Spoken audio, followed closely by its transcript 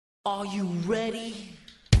Are you ready?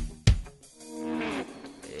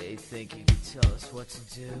 You think you can tell us what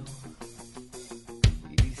to do?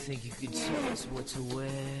 You think you can tell us what to wear?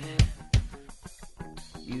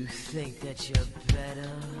 You think that you're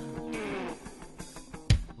better?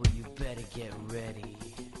 Well, you better get ready.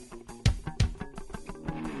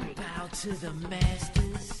 Bow to the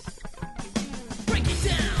masters. Break it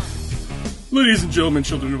down! Ladies and gentlemen,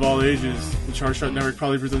 children of all ages, the Charter Shot Network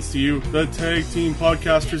proudly presents to you the tag team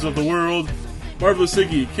podcasters of the world, Marvelous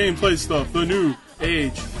Iggy, Kane Play Stuff, the New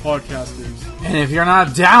Age Podcasters. And if you're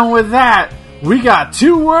not down with that, we got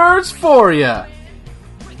two words for you.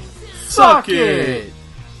 Suck it!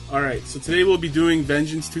 Alright, so today we'll be doing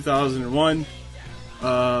Vengeance 2001.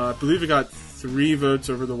 I believe it got 3 votes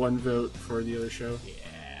over the 1 vote for the other show.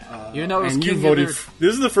 You know, it was and you King voted. of the...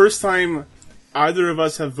 This is the first time either of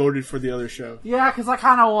us have voted for the other show. Yeah, because I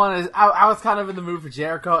kind of wanted... I was kind of in the mood for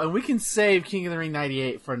Jericho, and we can save King of the Ring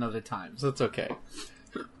 98 for another time, so it's okay.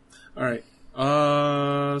 Alright.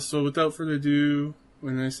 So without further ado,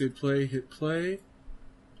 when I say play, hit play.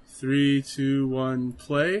 3, 2, 1,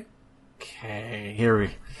 play. Okay, here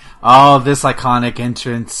we... Oh, this iconic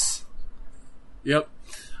entrance. Yep.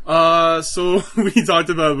 So we talked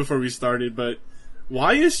about it before we started, but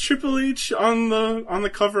why is Triple H on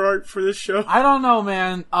the cover art for this show? I don't know,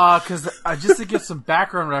 man. Because just to give some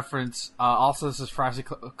background reference, also this is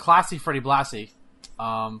Classy Freddie Blassie.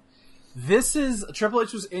 This is Triple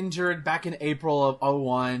H was injured back in April of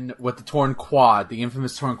 2001 with the torn quad, the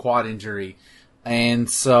infamous torn quad injury, and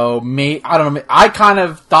so I don't know. I kind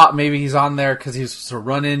of thought maybe he's on there because he was sort of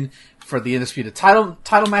running for the undisputed title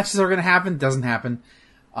matches that are going to happen. Doesn't happen.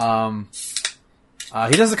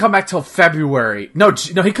 He doesn't come back till February. No,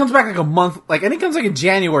 he comes back like a month, and he comes like in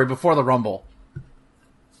January before the Rumble.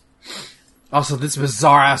 Also, this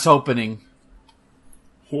bizarre ass opening.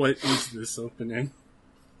 What is this opening?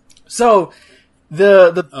 So,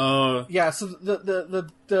 the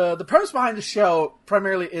premise behind the show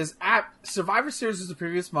primarily is at Survivor Series was the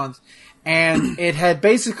previous month, and it had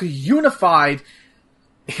basically unified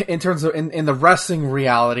in terms of in the wrestling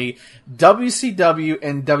reality, WCW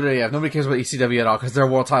and WWF. Nobody cares about ECW at all because their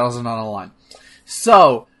world titles are not on the line.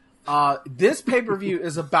 So, this pay-per-view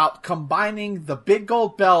is about combining the big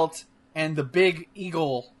gold belt and the big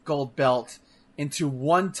eagle gold belt into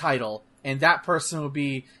one title, and that person will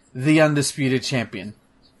be the undisputed champion.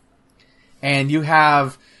 And you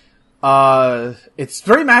have, it's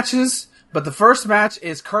 3 matches, but the first match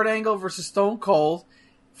is Kurt Angle versus Stone Cold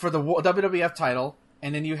for the WWF title.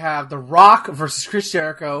 And then you have The Rock versus Chris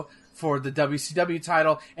Jericho for the WCW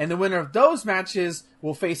title. And the winner of those matches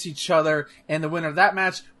will face each other. And the winner of that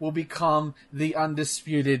match will become the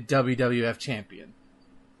undisputed WWF champion.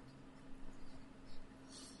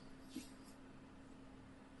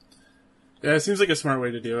 Yeah, it seems like a smart way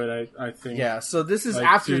to do it, I think. Yeah, so this is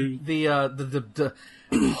after the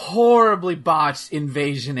horribly botched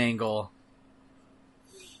invasion angle.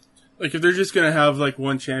 Like, if they're just gonna have,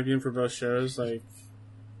 one champion for both shows,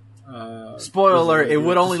 spoiler alert, it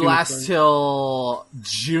would only last till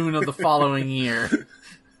June of the following year.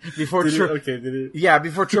 Before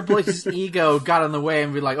before Triple H's ego got in the way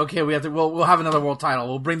and be like, okay, we'll have another world title.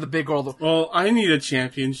 We'll bring the big world. Well, I need a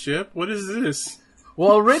championship. What is this?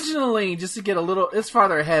 Well, originally, just to get it's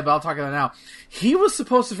farther ahead, but I'll talk about it now. He was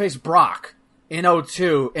supposed to face Brock in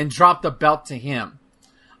 2002 and drop the belt to him.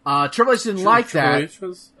 Triple H didn't like that. H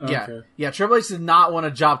was? Oh, yeah, okay. yeah. Triple H did not want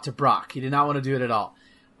to job to Brock. He did not want to do it at all.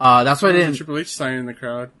 That's why I didn't. Triple H signing in the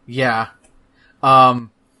crowd. Yeah.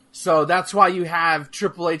 So that's why you have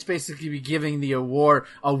Triple H basically be giving the award.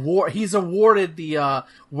 He's awarded the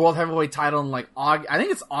World Heavyweight title in August. I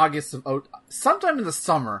think it's August of sometime in the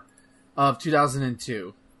summer of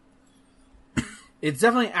 2002. It's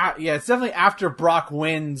definitely it's definitely after Brock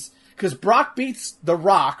wins, because Brock beats The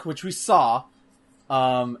Rock, which we saw.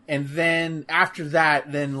 And then after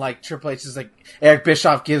that, Triple H is Eric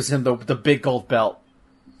Bischoff gives him the big gold belt.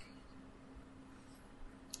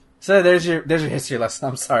 So there's your history lesson.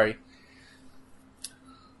 I'm sorry.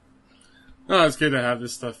 No, it's good to have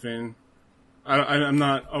this stuff in. I'm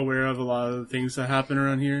not aware of a lot of the things that happen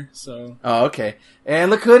around here, so. Oh, okay.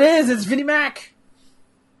 And look who it is! It's Vinnie Mac.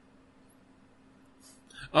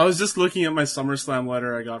 I was just looking at my SummerSlam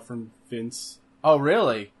letter I got from Vince. Oh,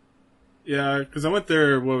 really? Yeah, because I went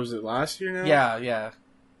there. What was it, last year now? Yeah.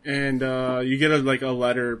 And you get a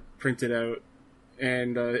letter printed out.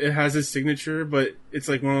 And it has his signature, but it's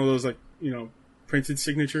one of those printed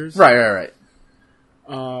signatures. Right.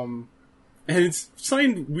 And it's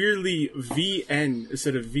signed weirdly VN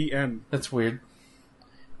instead of VM. That's weird.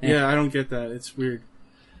 Yeah, I don't get that. It's weird.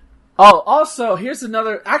 Oh, also, here's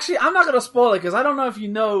another. Actually, I'm not going to spoil it because I don't know if you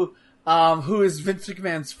know who is Vince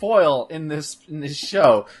McMahon's foil in this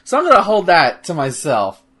show. So I'm going to hold that to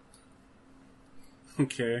myself.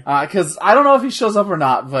 Okay. Because I don't know if he shows up or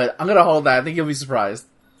not, but I'm going to hold that. I think you'll be surprised.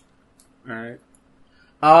 All right.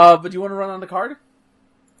 But do you want to run on the card?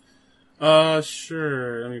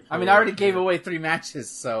 Sure. Let me I already gave away 3 matches,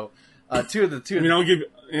 so two of the two. I'll give.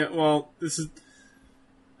 Yeah, well, this is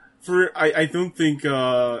for. I don't think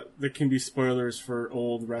there can be spoilers for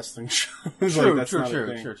old wrestling shows. True, that's not a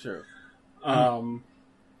thing. true.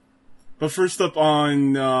 But first up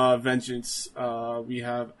on Vengeance, we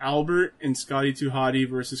have Albert and Scotty 2 Hotty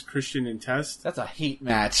versus Christian and Test. That's a heat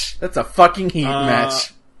match. That's a fucking heat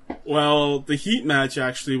match. Well, the heat match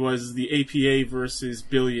actually was the APA versus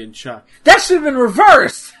Billy and Chuck. That should have been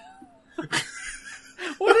reversed!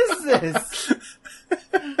 What is this?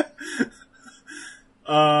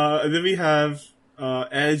 And then we have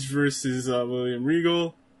Edge versus William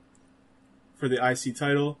Regal for the IC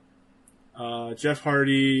title. Jeff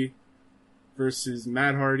Hardy versus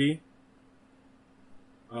Matt Hardy.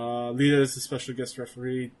 Lita is the special guest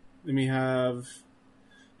referee. Then we have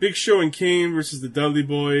Big Show and Kane versus the Dudley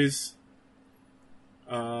Boys.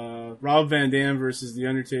 Rob Van Dam versus The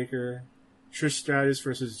Undertaker. Trish Stratus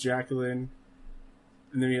versus Jacqueline.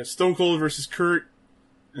 And then we have Stone Cold versus Kurt.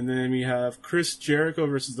 And then we have Chris Jericho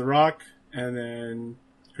versus The Rock. And then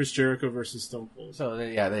Chris Jericho versus Stone Cold. So,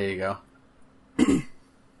 yeah, there you go.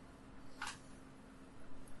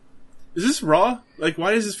 Is this Raw? Like,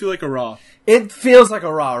 why does this feel like a Raw? It feels like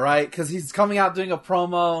a Raw, right? Because he's coming out doing a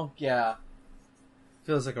promo. Yeah.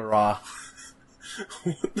 Feels like a Raw.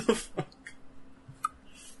 What the fuck?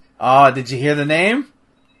 Oh, did you hear the name?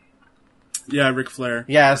 Yeah, Ric Flair.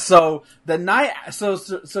 Yeah, so the night, so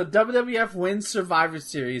WWF wins Survivor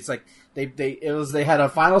Series. Like they had a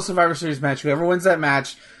final Survivor Series match. Whoever wins that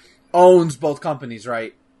match owns both companies,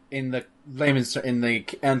 right? In the layman's in the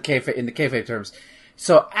kayfabe terms.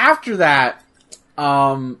 So after that,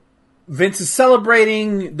 Vince is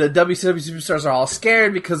celebrating. The WCW superstars are all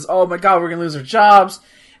scared because, oh my god, we're gonna lose our jobs.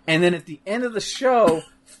 And then at the end of the show,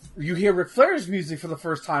 you hear Ric Flair's music for the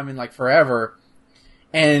first time in like forever.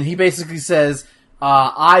 And he basically says,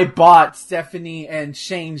 I bought Stephanie and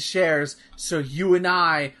Shane's shares, so you and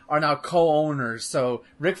I are now co-owners. So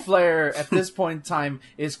Ric Flair, at this point in time,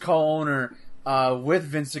 is co-owner with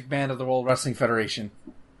Vince McMahon of the World Wrestling Federation.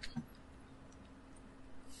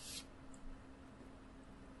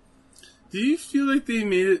 Do you feel like they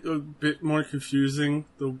made it a bit more confusing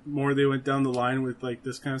the more they went down the line with like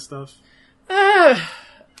this kind of stuff?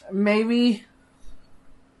 Maybe.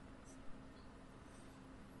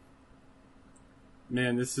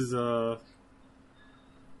 Man, this is I'm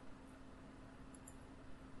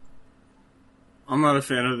not a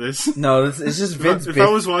fan of this. No, it's just Vince. If I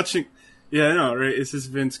was watching, yeah, I know, right? It's just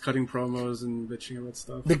Vince cutting promos and bitching about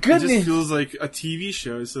stuff. The good it news just feels like a TV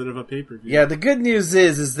show instead of a pay-per-view. Yeah, the good news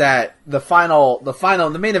is that the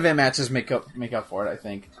main event matches make up for it, I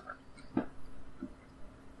think.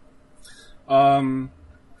 But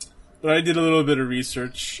I did a little bit of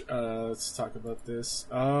research. Let's talk about this.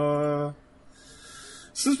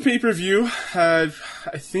 So this pay-per-view had,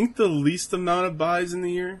 I think, the least amount of buys in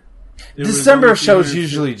the year. December shows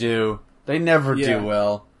usually do. They never do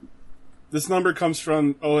well. This number comes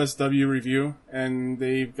from OSW Review, and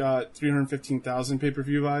they've got 315,000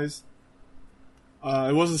 pay-per-view buys.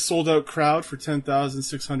 It was a sold-out crowd for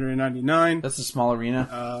 10,699. That's a small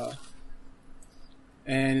arena.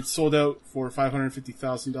 And it sold out for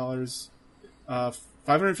 $550,000.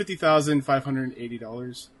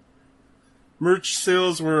 $550,580. Merch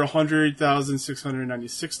sales were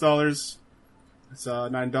 $100,696. It's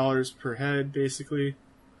 $9 per head, basically.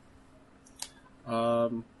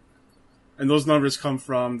 And those numbers come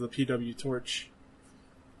from the PW Torch.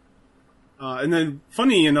 And then,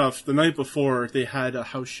 funny enough, the night before they had a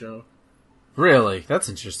house show. Really? That's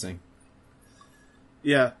interesting.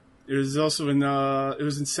 Yeah, it was also in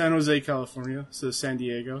San Jose, California, so San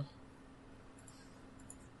Diego.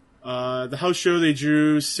 The house show they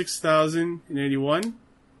drew 6,081,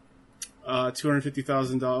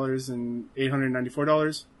 $250,000 and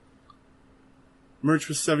 $894. Merch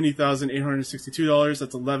was $70,862.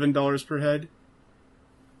 That's $11 per head.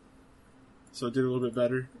 So it did a little bit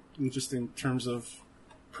better, just in terms of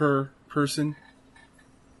per person.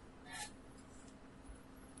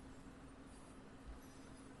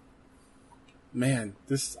 Man,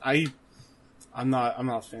 I'm not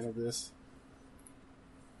a fan of this.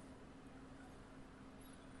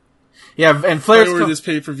 Yeah, and Flair's if I ordered this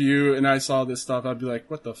pay-per-view and I saw this stuff, I'd be like,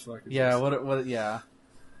 what the fuck is this? What, yeah.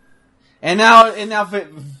 And now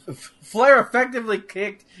Flair effectively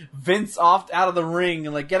kicked Vince off out of the ring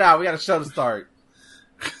and like, get out, we got a show to start.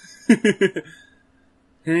 Here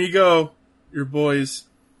you go, your boys.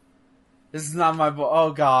 This is not my boy.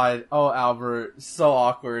 Oh God. Oh Albert. So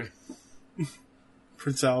awkward.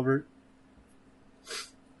 Prince Albert.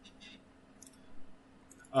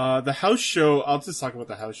 The house show, I'll just talk about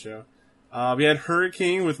the house show. We had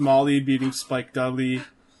Hurricane with Molly beating Spike Dudley.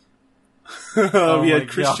 We had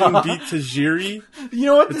Christian beat Tajiri. You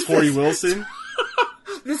know what? With Tori Wilson.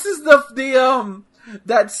 This is the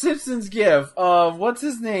that Simpsons gif of what's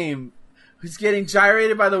his name? Who's getting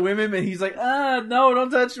gyrated by the women and he's like, no, don't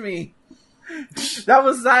touch me. That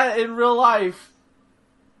was that in real life.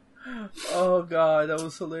 Oh God, that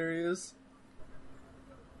was hilarious.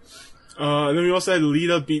 And then we also had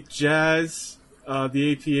Lita beat Jazz.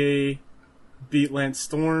 The APA beat Lance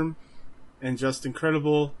Storm and Just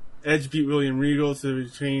Incredible. Edge beat William Regal to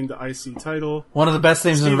retain the IC title. One of the best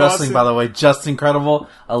names Steve in wrestling, Austin, by the way. Just Incredible.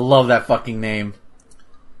 I love that fucking name.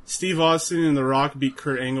 Steve Austin and The Rock beat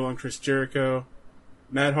Kurt Angle and Chris Jericho.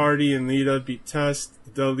 Matt Hardy and Lita beat Test.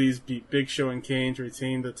 The Dudleys beat Big Show and Kane to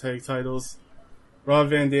retain the tag titles. Rob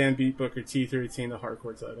Van Dam beat Booker T to retain the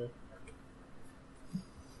hardcore title.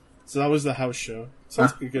 So that was the house show.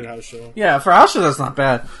 Sounds like a good house show. Yeah, for house show, that's not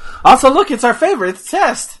bad. Also, look, it's our favorite. It's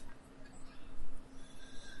Test.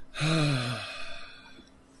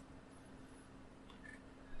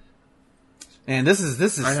 And this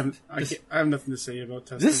is I have nothing to say about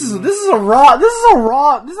Test. This is a raw. This is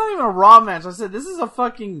not even a Raw match. I said this is a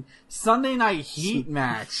fucking Sunday Night Heat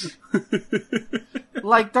match.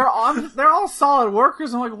 Like they're all solid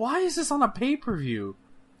workers. I'm like, why is this on a pay-per-view?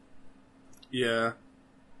 Yeah.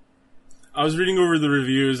 I was reading over the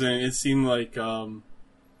reviews and it seemed like the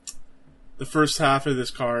first half of this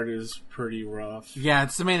card is pretty rough. Yeah,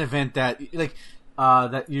 it's the main event that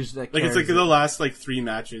usually it's like the last like 3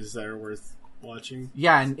 matches that are worth watching.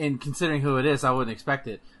 Yeah, and considering who it is, I wouldn't expect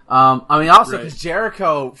it. I mean, also because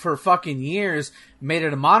Jericho for fucking years made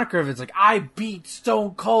it a moniker of it's like I beat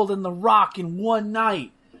Stone Cold and The Rock in one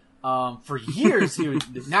night. For years he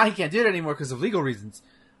would. Now he can't do it anymore because of legal reasons.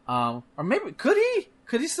 Or maybe could he?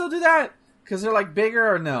 Could he still do that? Because they're like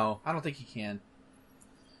bigger or no? I don't think he can.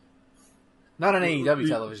 Not on AEW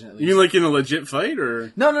television, at least. You mean like in a legit fight,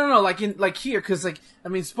 or no? Like here, because I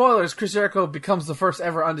mean, spoilers. Chris Jericho becomes the first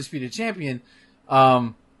ever undisputed champion,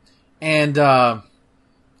 and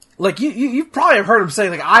like you probably have heard him say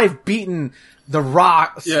like I've beaten The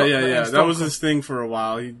Rock. Yeah. That was his thing for a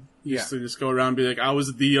while. He used to just go around and be like, I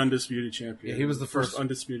was the undisputed champion. Yeah, he was the first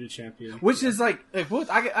undisputed champion. Which is like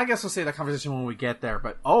I guess we'll say that conversation when we get there.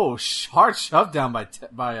 But hard shove down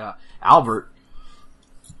by Albert.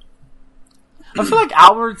 I feel like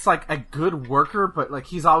Albert's like a good worker, but like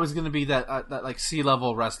he's always going to be that like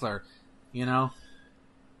C-level wrestler, you know?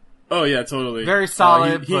 Oh yeah, totally. Very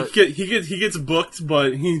solid. He gets booked,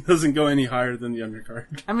 but he doesn't go any higher than the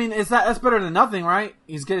undercard. I mean, that's better than nothing, right?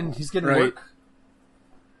 He's getting right. work.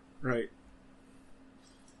 Right.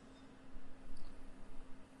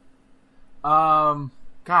 God,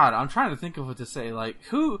 I'm trying to think of what to say. Like,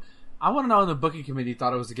 who? I want to know if the booking committee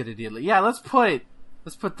thought it was a good deal. Like, yeah, let's put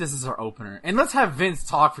this as our opener, and let's have Vince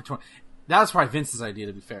talk for 20. That was probably Vince's idea,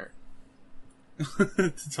 to be fair.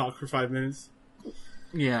 To talk for 5 minutes.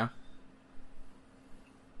 Yeah.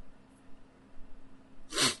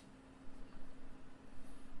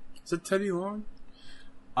 Is it Teddy Long?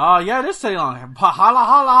 Yeah, it is Teddy Long. Holla,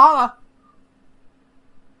 holla, holla.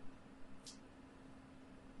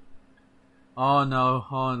 Oh no!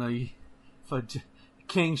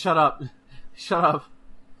 King, shut up! Shut up!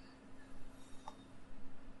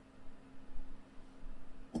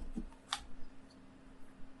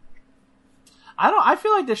 I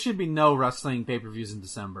feel like there should be no wrestling pay-per-views in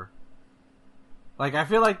December. Like, I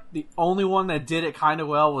feel like the only one that did it kind of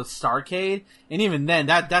well was Starrcade, and even then,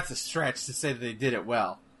 that's a stretch to say that they did it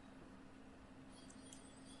well.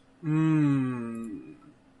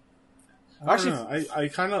 Actually, I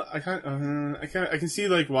can see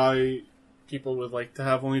like why people would like to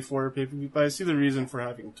have only 4 pay-per-views, but I see the reason for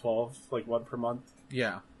having 12, like 1 per month.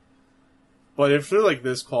 Yeah. But if they're like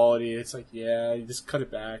this quality, it's like, yeah, you just cut it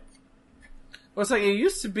back. Well, it's like it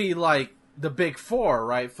used to be like the big 4,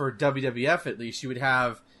 right? For WWF, at least, you would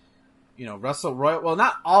have, Wrestle Royal. Well,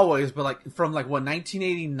 not always, but like from like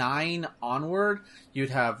 1989 onward, you'd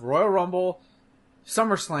have Royal Rumble,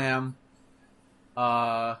 SummerSlam,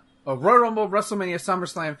 Royal Rumble, WrestleMania,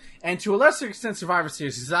 SummerSlam, and to a lesser extent Survivor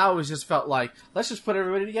Series. Because I always just felt like let's just put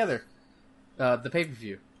everybody together, the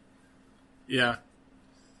pay-per-view. Yeah.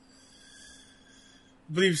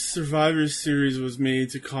 believe Survivor Series was made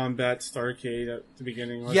to combat Starrcade at the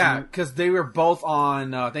beginning, wasn't Yeah, it? because they were both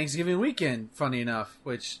on Thanksgiving weekend, funny enough,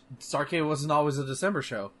 which Starrcade wasn't always a December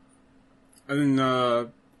show. And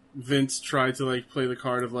then Vince tried to like play the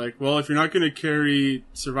card of like, well, if you're not going to carry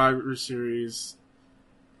Survivor Series,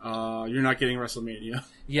 you're not getting WrestleMania.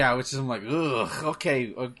 Yeah, which is I'm like, ugh,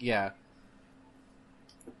 okay, yeah.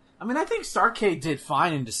 I mean, I think Starrcade did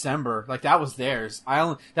fine in December. Like, that was theirs.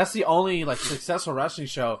 That's the only, like, successful wrestling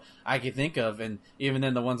show I could think of, and even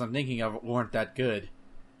then the ones I'm thinking of weren't that good.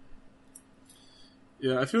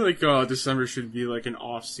 Yeah, I feel like December should be like an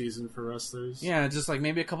off season for wrestlers. Yeah, just like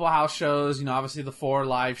maybe a couple of house shows, you know, obviously the 4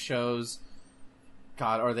 live shows.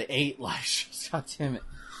 God, or the 8 live shows. God damn it.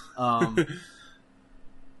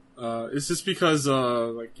 It's just because,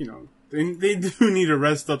 like, you know, they do need to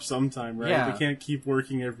rest up sometime, right? Yeah. They can't keep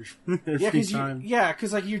working every time.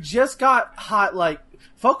 Because like you just got hot. Like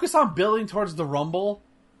focus on building towards the Rumble,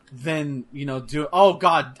 then you know do. Oh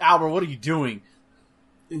God, Albert, what are you doing?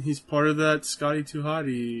 And he's part of that Scotty Too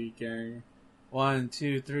Hottie gang. 1,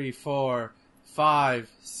 2, 3, 4, 5,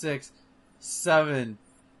 6, 7,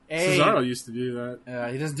 8. Cesaro used to do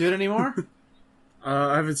that. He doesn't do it anymore.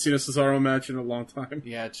 I haven't seen a Cesaro match in a long time.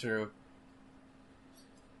 Yeah, true.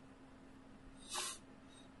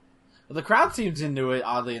 Well, the crowd seems into it,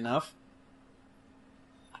 oddly enough.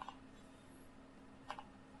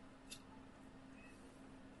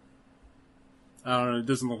 I don't know. It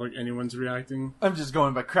doesn't look like anyone's reacting. I'm just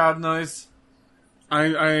going by crowd noise. I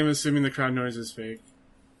am assuming the crowd noise is fake.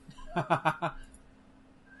 I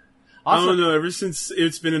Also, don't know. Ever since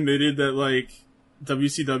it's been admitted that like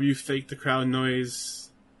WCW faked the crowd noise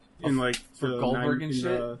in like for the Goldberg and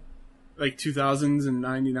shit? like 2000s and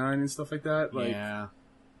 99 and stuff like that. Like, yeah.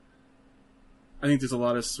 I think there's a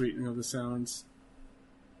lot of sweetening of the sounds.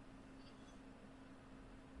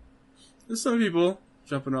 There's some people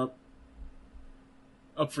jumping up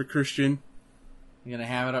for Christian. You're gonna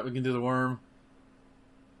ham it up. We can do the worm.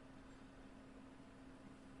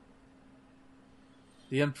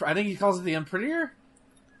 I think he calls it the Unprettier.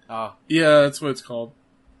 Oh, Yeah, that's what it's called.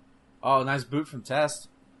 oh, nice boot from Test.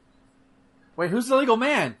 Wait, who's the legal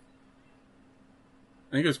man?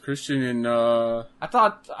 I think it was Christian and I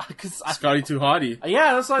thought because Scotty Too Hottie.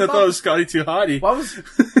 yeah, that's what I I thought. thought it was Scotty Too Hottie. What was?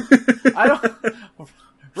 I don't.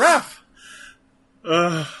 Ref.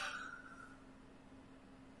 Ugh.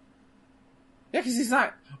 Yeah, because he's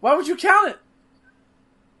not. Why would you count it?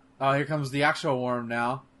 Oh, here comes the actual worm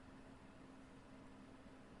now.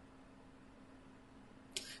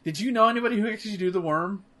 Did you know anybody who actually do the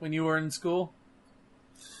worm when you were in school?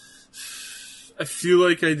 I feel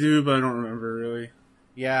like I do, but I don't remember really.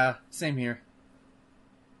 Yeah, same here.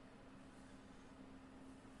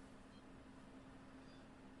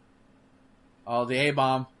 Oh, the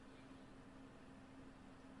A-bomb.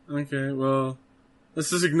 Okay, well, let's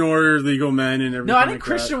just ignore legal men and everything. No, I think like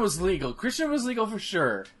Christian was legal. Christian was legal for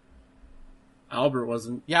sure. that. Albert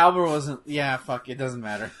wasn't. Yeah, Albert wasn't. Yeah, fuck, it doesn't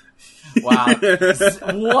matter. Wow.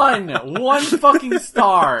 one fucking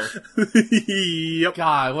star. Yep.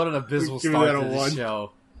 God, what an abysmal Give me start that to a this 1.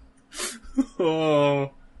 show.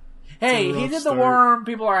 Oh, Hey, It's a he rough did the start. worm.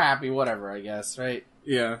 People are happy. Whatever, I guess, right?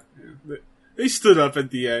 yeah. They stood up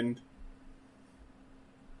at the end.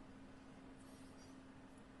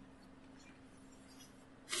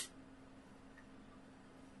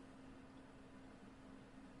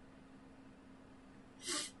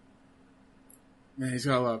 Man, he's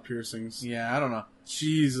got a lot of piercings. Yeah, I don't know.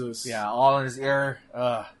 Jesus. Yeah, all in his ear.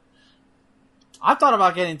 I thought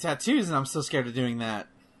about getting tattoos, and I'm so scared of doing that.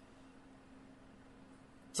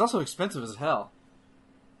 It's also expensive as hell.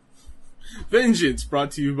 Vengeance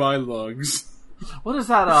brought to you by Lugs. What is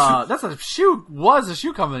that? That's a shoe. Was a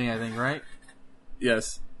shoe company, I think, right?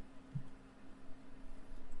 Yes.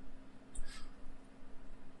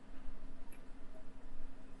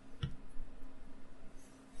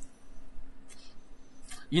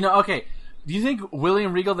 You know, okay. Do you think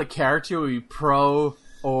William Regal, the character, would be pro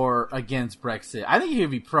or against Brexit? I think he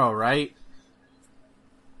would be pro, right?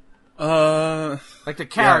 Like the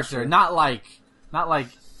character, sure. not like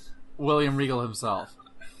William Regal himself.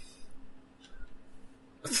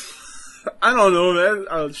 I don't know,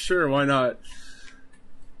 man. Sure, why not?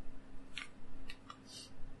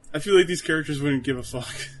 I feel like these characters wouldn't give a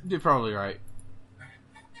fuck. You're probably right.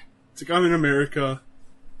 It's like, I'm in America.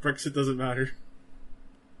 Brexit doesn't matter.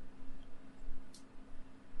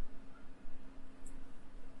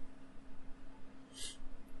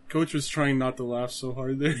 Coach was trying not to laugh so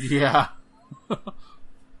hard there. Yeah.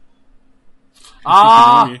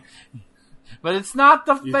 Ah! But it's not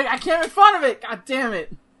the thing. I can't make fun of it. God damn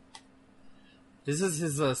it. This is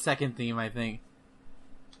his second theme, I think.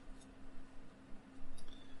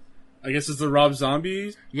 I guess it's the Rob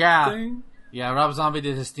Zombie Yeah. thing. Yeah, Rob Zombie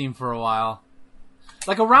did his theme for a while.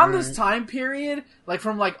 Like around this Right. time period, like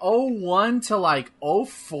from like '01 to like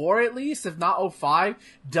 '04 at least, if not '05,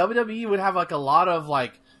 WWE would have like a lot of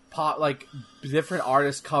like pop, like different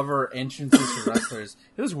artists cover entrances for wrestlers.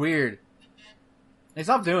 It was weird. They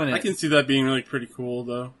stopped doing it. I can see that being like pretty cool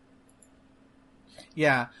though.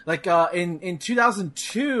 Yeah, like in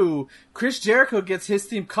 2002, Chris Jericho gets his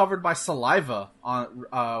theme covered by Saliva. On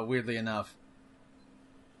weirdly enough,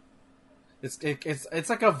 it's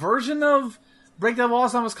like a version of Break That Wall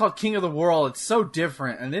song was called King of the World. It's so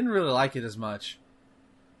different, and I didn't really like it as much.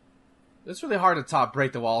 It's really hard to top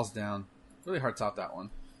Break the Walls Down. Really hard to top that one.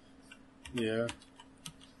 Yeah.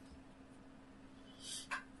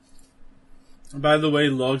 By the way,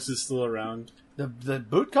 Lugs is still around. The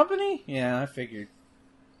boot company? Yeah, I figured.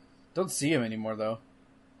 Don't see him anymore though.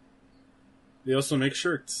 They also make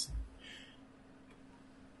shirts.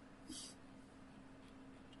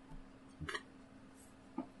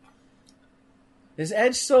 Is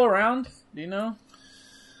Edge still around? Do you know?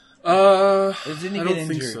 Or didn't he I get don't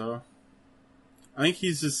think injured? so. I think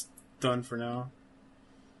he's just done for now.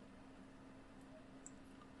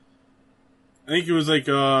 I think it was like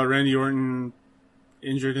Randy Orton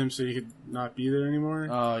injured him so he could not be there anymore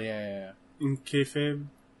Oh yeah. in kayfabe.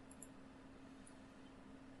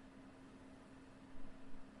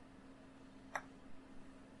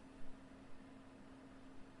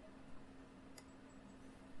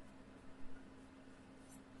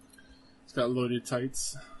 He's got loaded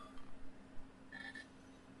tights.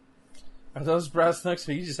 Are those brass knucks?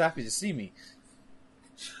 Or are you just happy to see me?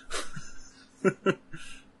 Why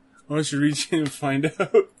don't you reach in and find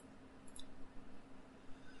out?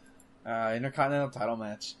 Intercontinental title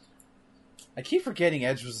match. I keep forgetting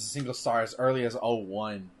Edge was a single star as early as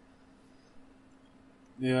 '01.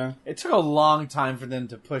 Yeah. It took a long time for them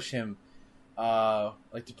to push him, to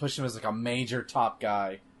push him as like a major top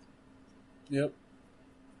guy. Yep.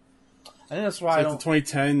 I think that's why I It's don't. like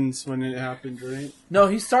the 2010s when it happened, right? No,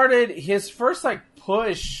 he started his first like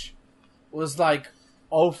push was like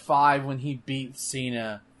 '05 when he beat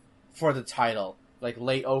Cena for the title, like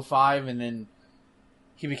late '05, and then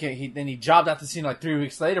he jobbed out to Cena like 3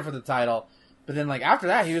 weeks later for the title. But then like after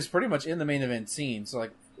that, he was pretty much in the main event scene. So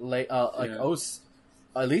like at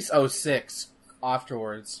least '06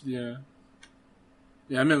 afterwards. Yeah.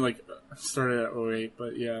 Yeah, I meant like started at 08,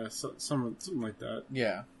 but yeah, something like that.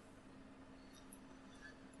 Yeah.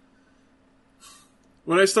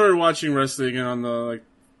 When I started watching wrestling on the like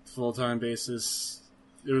full-time basis,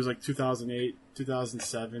 it was like 2008,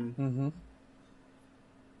 2007.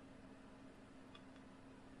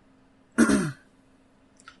 Mm-hmm.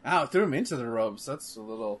 Ow, threw him into the ropes. That's a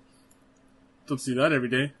little... Don't see that every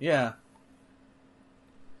day. Yeah.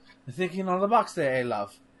 Thinking on the box there, eh,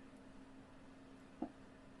 love?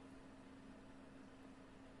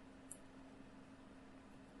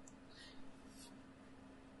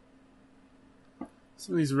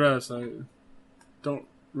 Some of these refs I don't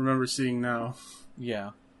remember seeing now. Yeah.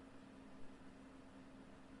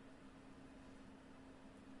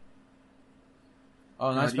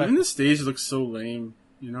 Oh, nice. God, even the stage looks so lame,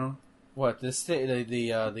 you know? What,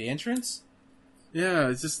 the entrance? Yeah,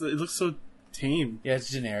 it looks so tame. Yeah, it's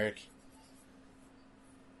generic.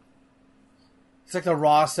 It's like the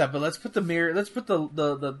Raw set, but let's put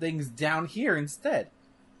the things down here instead.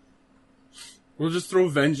 We'll just throw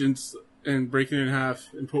Vengeance and break it in half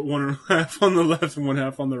and put one half on the left and one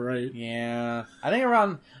half on the right. Yeah. I think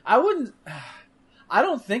I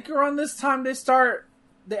don't think around this time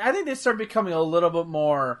I think they start becoming a little bit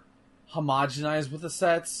more homogenized with the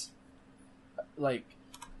sets. Like,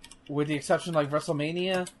 with the exception of, like,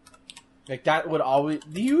 WrestleMania. Like, that would always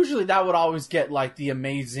get, like, the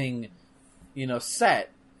amazing,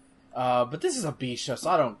 set. But this is a B show,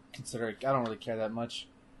 so I don't really care that much.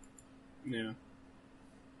 Yeah.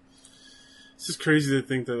 It's just crazy to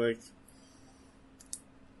think that, like,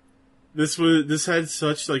 this had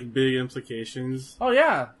such, like, big implications. Oh,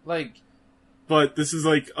 yeah. Like, but this is,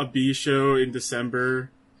 like, a B show in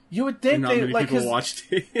December. You would think and not many people watched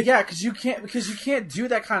it. Yeah, because you can't do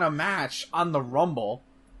that kind of match on the Rumble,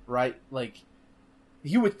 right? Like,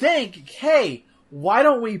 you would think, hey, why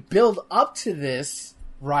don't we build up to this,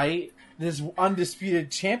 right? This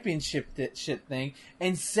undisputed championship shit thing,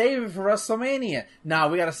 and save it for WrestleMania. Nah,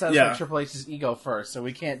 we got to satisfy Triple H's ego first, so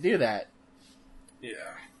we can't do that. Yeah.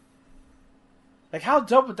 Like, how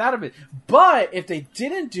dope would that have been? But if they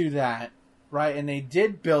didn't do that, right, and they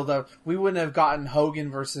did build up, we wouldn't have gotten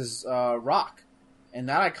Hogan versus Rock in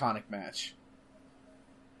that iconic match.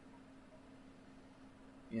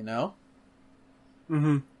 You know?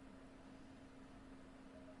 Mm-hmm.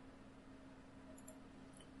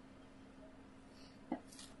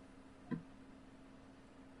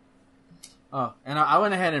 Oh, and I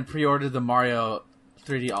went ahead and pre-ordered the Mario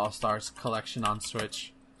 3D All-Stars collection on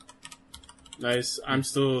Switch. Nice. I'm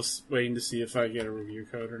still waiting to see if I get a review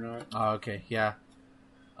code or not. Oh, okay, yeah.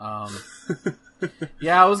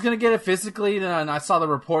 Yeah, I was gonna get it physically, and I saw the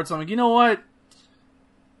reports. I'm like, you know what?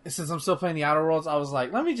 Since I'm still playing the Outer Worlds, I was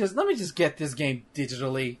like, let me just get this game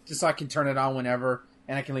digitally, just so I can turn it on whenever,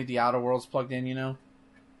 and I can leave the Outer Worlds plugged in. You know.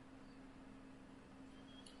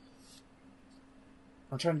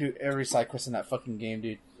 I'm trying to do every side quest in that fucking game,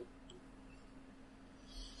 dude.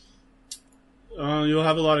 You'll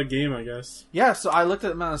have a lot of game, I guess. Yeah, so I looked at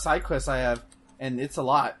the amount of side quests I have, and it's a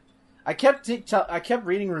lot. I kept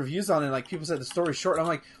reading reviews on it, like people said the story's short. And I'm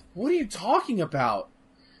like, what are you talking about?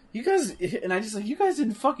 You guys, and I just like, you guys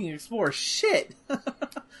didn't fucking explore shit.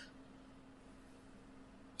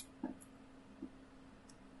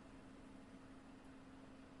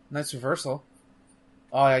 Nice reversal.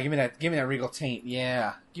 Oh yeah, give me that Regal Taint.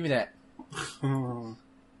 Yeah, give me that.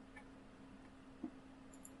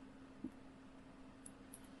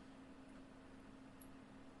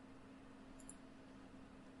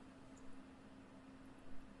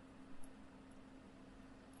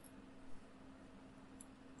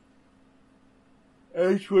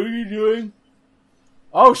 H, what are you doing?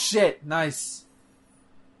 Oh shit! Nice.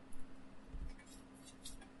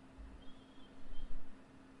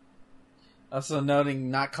 Also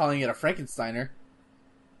noting not calling it a Frankensteiner.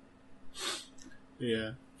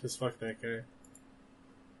 Yeah, just fuck that guy.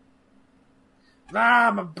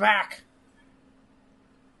 Ah, my back!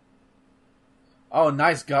 Oh,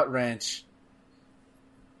 nice gut wrench.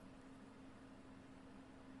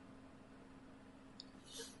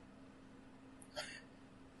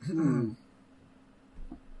 You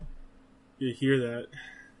hear that?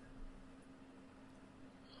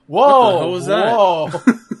 Whoa! What the hell was that? Whoa!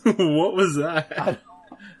 What was that?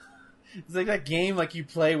 It's like that game like you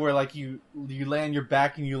play where like you lay on your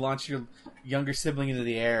back and you launch your younger sibling into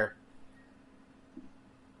the air.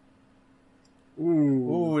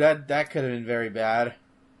 Ooh. Ooh, that could have been very bad.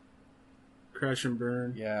 Crash and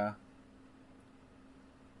burn. Yeah.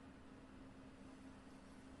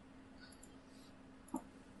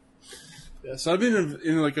 Yeah, so I've been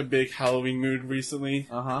in like a big Halloween mood recently.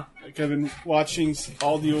 Uh-huh. Like I've been watching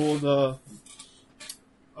all the old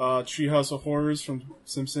Treehouse of Horrors from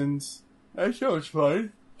Simpsons. That show was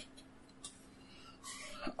fun.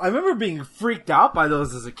 I remember being freaked out by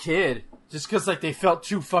those as a kid, just because like they felt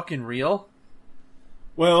too fucking real.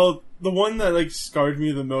 Well, the one that like scarred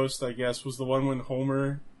me the most, I guess, was the one when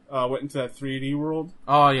Homer went into that 3D world.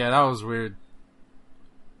 Oh yeah, that was weird.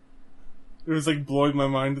 It was like blowing my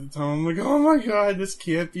mind at the time. I'm like, oh my god, this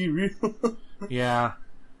can't be real. Yeah,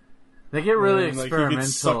 they get really And, like, he gets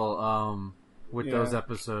experimental with Yeah. those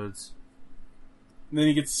episodes. And then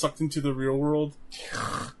he gets sucked into the real world.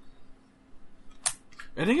 I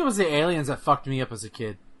think it was the aliens that fucked me up as a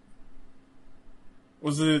kid.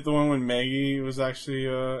 Was it the one when Maggie was actually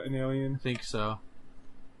an I alien? think so.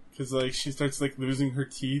 Because like she starts like losing her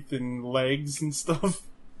teeth and legs and stuff.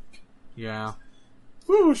 Yeah.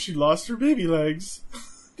 Ooh, she lost her baby legs.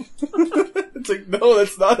 It's like, no,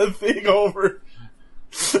 that's not a thing, Homer.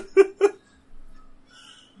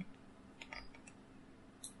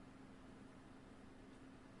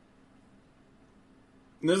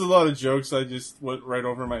 And there's a lot of jokes I just went right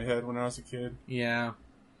over my head when I was a kid. Yeah.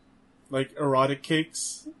 Like erotic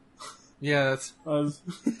cakes. Yeah, that's... I was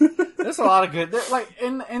There's a lot of good... Like,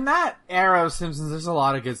 in that era of Simpsons, there's a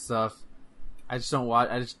lot of good stuff. I just don't watch...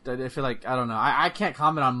 I feel like... I don't know. I can't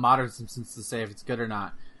comment on modern Simpsons to say if it's good or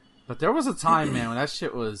not. But there was a time, man, when that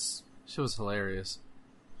shit was hilarious.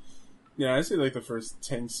 Yeah, I'd say like the first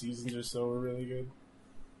 10 seasons or so were really good.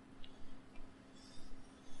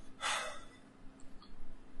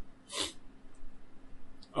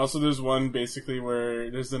 Also, there's one basically where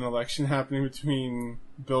there's an election happening between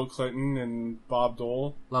Bill Clinton and Bob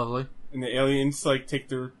Dole, Lovely. and the aliens like take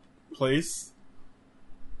their place.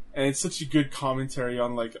 And it's such a good commentary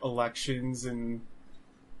on like elections and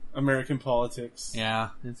American politics. Yeah.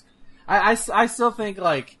 I still think,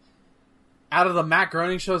 like, out of the Matt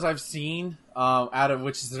Groening shows I've seen, out of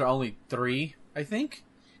which there are only 3, I think.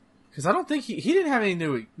 Because I don't think he didn't have any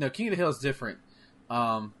new... No, King of the Hill is different,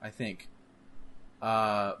 I think.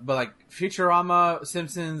 But, like, Futurama,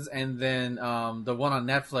 Simpsons, and then the one on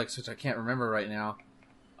Netflix, which I can't remember right now.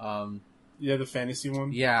 Yeah, the fantasy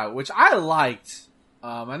one. Yeah, which I liked.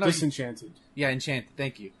 I know Disenchanted. yeah, Enchanted,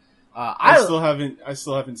 thank you. I still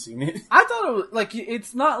haven't seen it. I thought it was like,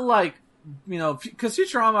 it's not like, you know, because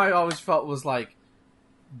Futurama I always felt was like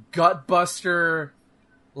gutbuster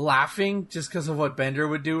laughing just because of what Bender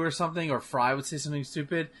would do or something, or Fry would say something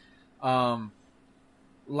stupid.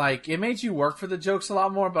 like it made you work for the jokes a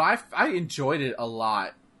lot more. But I enjoyed it a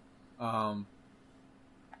lot. But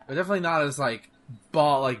definitely not as like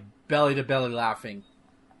belly to belly laughing.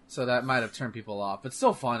 So that might have turned people off, but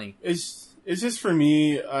still funny. It's just for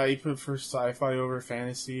me. I prefer sci-fi over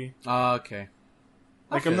fantasy. Okay.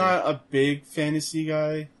 Like I'm not a big fantasy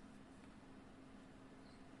guy,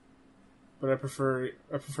 but I prefer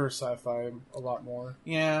sci-fi a lot more.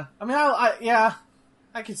 Yeah, I mean,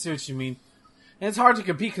 I can see what you mean. And it's hard to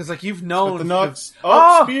compete because like you've known the nuts.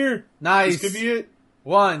 Oh, spear! Nice. This could be it.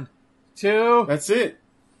 1, 2. That's it.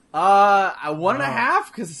 1.5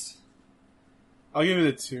 because I'll give it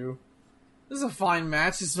a 2. this is a fine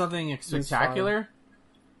match. It's nothing spectacular.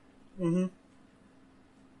 Mm-hmm.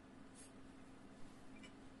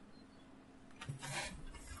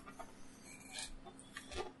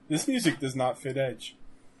 This music does not fit Edge.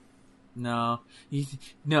 No,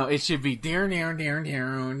 no, it should be near.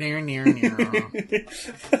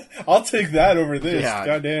 I'll take that over this. Yeah.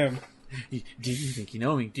 Goddamn. Do you think you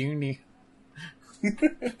know me?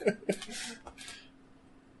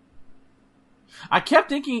 I kept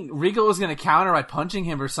thinking Regal was going to counter by punching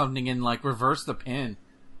him or something and like reverse the pin,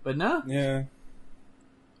 but no. Yeah.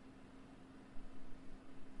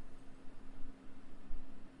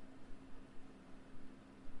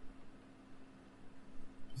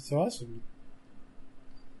 It's awesome.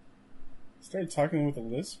 Started talking with a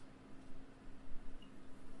lisp.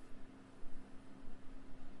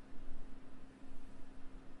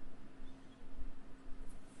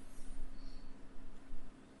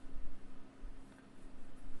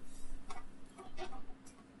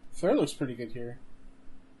 Flair looks pretty good here.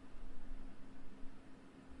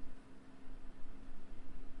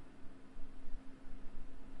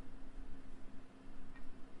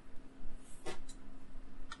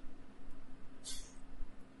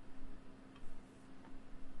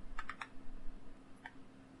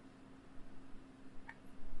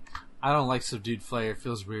 I don't like subdued Flair. It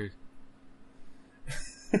feels weird.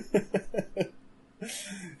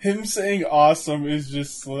 Him saying awesome is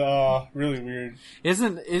just really weird.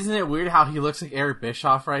 Isn't it weird how he looks like Eric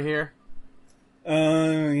Bischoff right here?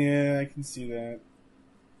 Yeah, I can see that.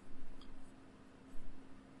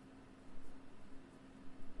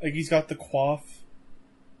 Like he's got the coif.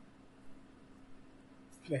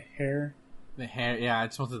 The hair. The hair, yeah, I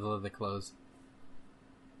just wanted the clothes.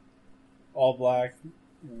 All black.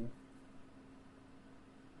 Yeah.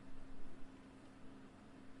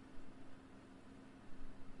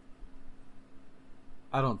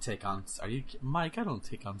 I don't take on. Are you, Mike? I don't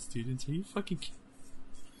take on students. Are you fucking kidding?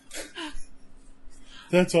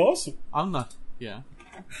 That's awesome. I'm not. Yeah.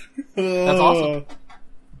 That's awesome.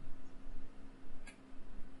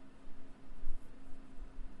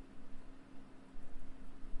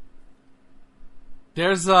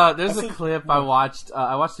 There's a clip I watched.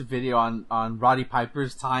 I watched a video on Roddy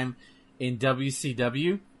Piper's time in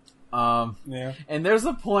WCW. Yeah. And there's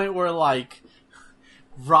a point where like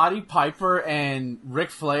Roddy Piper and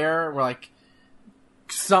Ric Flair were like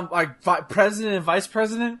some like president and vice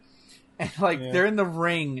president, and like they're in the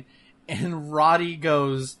ring, and Roddy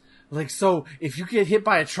goes like, "So if you get hit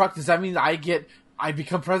by a truck, does that mean I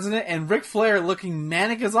become president?" And Ric Flair, looking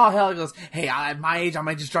manic as all hell, goes, "Hey, at my age, I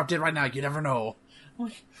might just drop dead right now. You never know."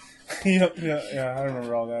 Yeah, I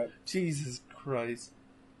remember all that. Jesus Christ.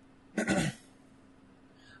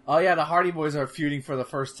 Oh yeah, the Hardy Boys are feuding for the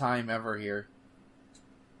first time ever here.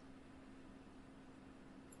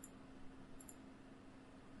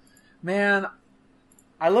 Man,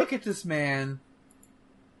 I look at this man,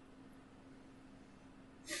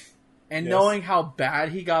 and knowing how bad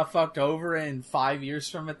he got fucked over in 5 years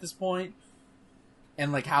from at this point,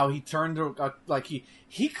 and like how he turned like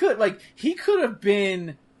he could have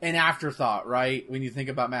been an afterthought, right? When you think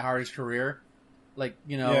about Matt Hardy's career, like,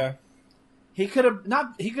 you know, he could have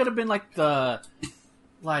been like the,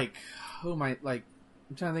 like, who am I, like,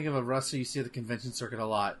 I'm trying to think of a wrestler you see at the convention circuit a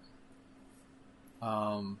lot.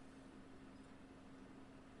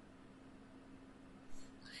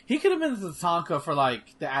 He could have been the Tatanka for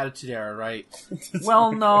like the Attitude Era, right?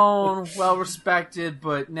 Well known, well respected,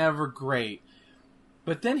 but never great.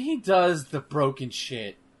 But then he does the broken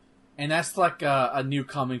shit, and that's like a new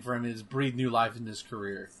coming for him. It's breathed new life in his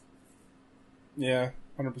career. Yeah,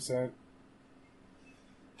 100%.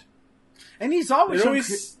 And he's always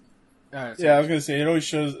I was gonna say it always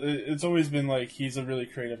shows. It's always been like he's a really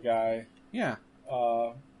creative guy. Yeah.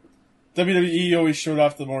 WWE always showed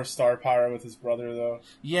off the more star power with his brother, though.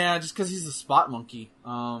 Yeah, just because he's a spot monkey.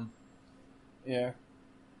 Yeah.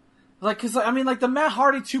 Like, cause I mean, like the Matt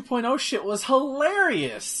Hardy 2.0 shit was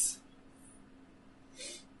hilarious.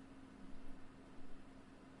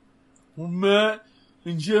 Matt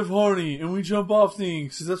and Jeff Hardy, and we jump off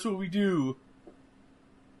things, 'cause that's what we do.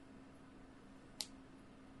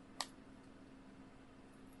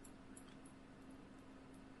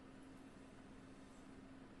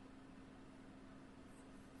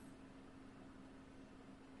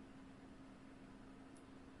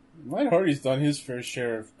 Matt Hardy's done his fair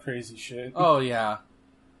share of crazy shit. Oh, yeah.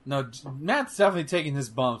 No, Matt's definitely taking his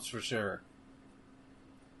bumps for sure.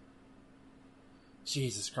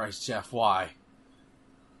 Jesus Christ, Jeff, why?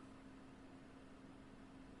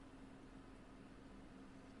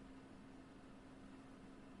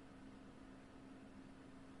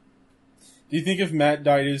 Do you think if Matt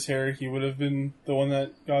dyed his hair, he would have been the one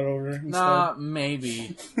that got over instead? Nah,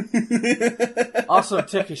 maybe. Also,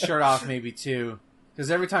 took his shirt off maybe too. Because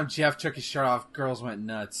every time Jeff took his shirt off, girls went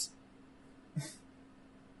nuts.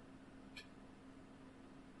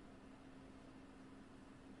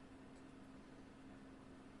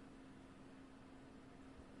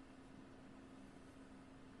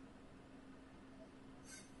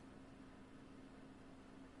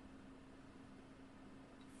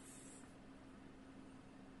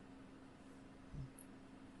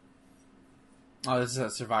 Oh, this is a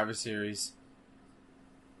Survivor Series.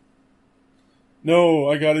 No,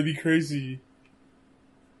 I gotta be crazy.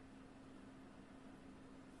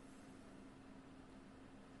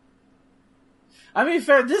 I mean,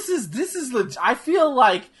 fair. This is legit. I feel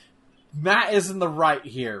like Matt is in the right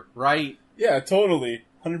here, right? Yeah, totally.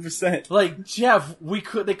 100%. Like, Jeff,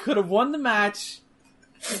 they could have won the match,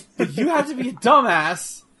 but you have to be a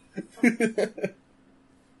dumbass.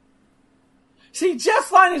 See,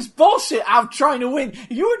 Jeff's line is bullshit. I'm trying to win.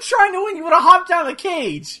 If you were trying to win, you would have hopped down the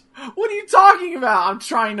cage. What are you talking about? I'm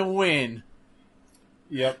trying to win.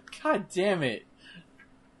 Yep. God damn it.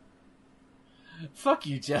 Fuck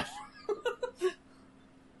you, Jeff.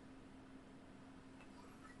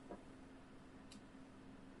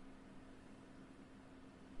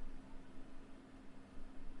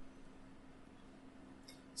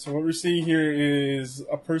 So what we're seeing here is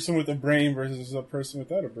a person with a brain versus a person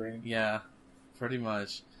without a brain. Yeah, pretty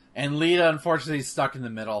much. And Lita, unfortunately, is stuck in the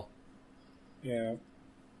middle. Yeah.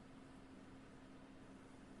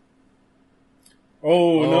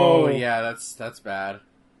 Oh, no. Yeah, that's bad.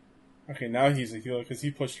 Okay, now he's a heel because he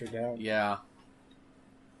pushed her down. Yeah.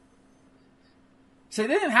 So they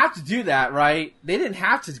didn't have to do that, right? They didn't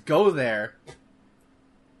have to go there.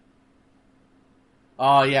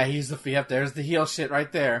 Oh, yeah, yep, there's the heel shit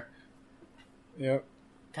right there. Yep.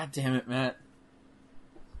 God damn it, Matt.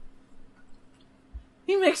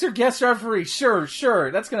 He makes her guest referee. Sure.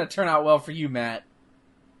 That's going to turn out well for you, Matt.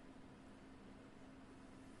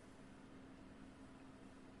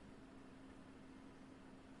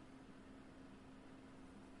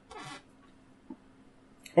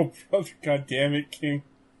 Oh, brother, God damn it, King.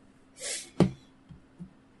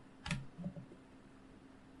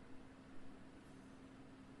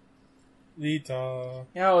 Lita.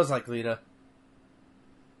 Yeah, I was like Lita.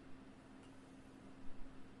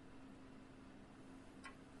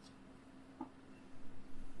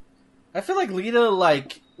 I feel like Lita,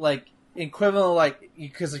 like equivalent,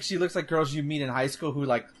 because she looks like girls you meet in high school who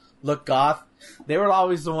look goth. They were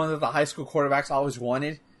always the ones that the high school quarterbacks always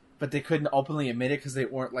wanted, but they couldn't openly admit it because they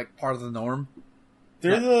weren't part of the norm.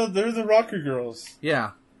 They're the rocker girls.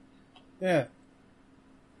 Yeah. Yeah.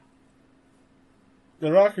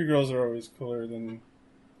 The rocker girls are always cooler than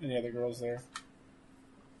any other girls there.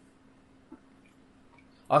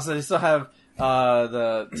 Also, they still have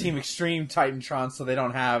the Team Extreme Titantron, so they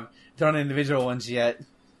don't have individual ones yet.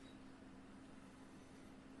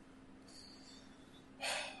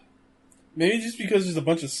 Maybe just because there's a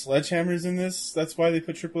bunch of sledgehammers in this, that's why they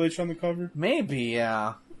put Triple H on the cover? Maybe,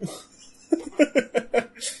 yeah.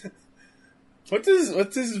 What does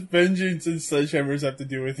vengeance and sledgehammers have to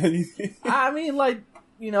do with anything? I mean,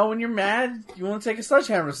 when you're mad, you want to take a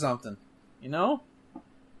sledgehammer or something, To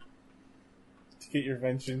get your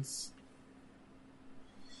vengeance.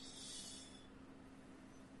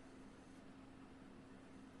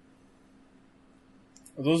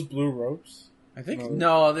 Are those blue ropes? I think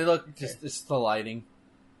no, they look it's the lighting.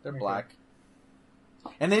 They're black,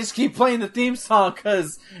 and they just keep playing the theme song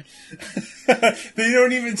because they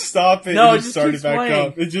don't even stop it. No, and it just start keeps it back playing.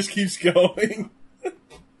 up. It just keeps going.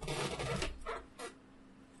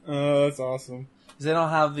 Oh, that's awesome. Because they don't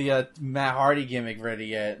have the Matt Hardy gimmick ready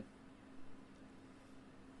yet.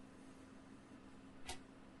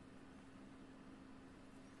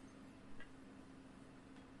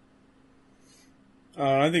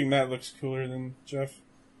 I think Matt looks cooler than Jeff.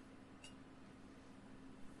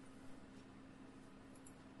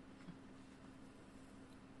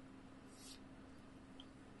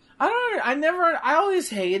 I always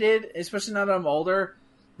hated, especially now that I'm older,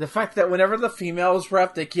 the fact that whenever the females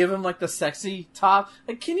rep, they give him like the sexy top.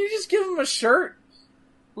 Like, can you just give him a shirt?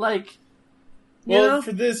 Like,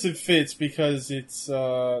 for this it fits because it's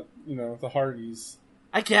the Hardys.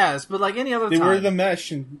 I guess, but like any other They time, wear the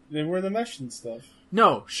mesh and stuff.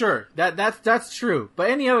 No, sure, that's true. But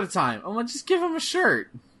any other time, I'm like, just give him a shirt.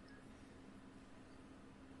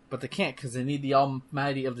 But they can't because they need the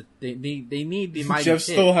almighty of the. They need the mighty. Jeff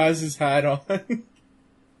tit. still has his hat on.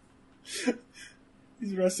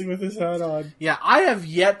 He's wrestling with his hat on. Yeah, I have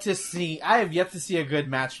yet to see a good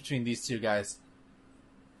match between these two guys.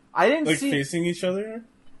 I didn't see facing each other.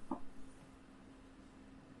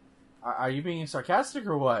 Are you being sarcastic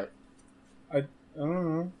or what? I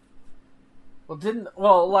don't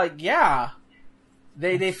know. Yeah.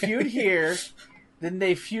 They feud here, then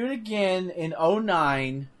they feud again in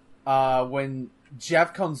 2009 when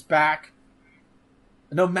Jeff comes back.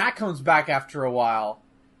 No, Matt comes back after a while.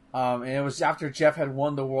 And it was after Jeff had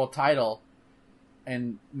won the world title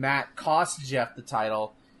and Matt cost Jeff the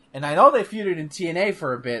title. And I know they feuded in TNA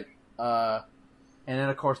for a bit. And then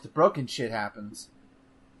of course the broken shit happens.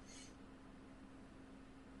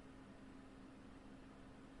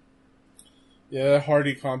 Yeah, that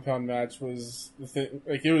Hardy compound match was the thing.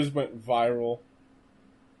 Like, it went viral.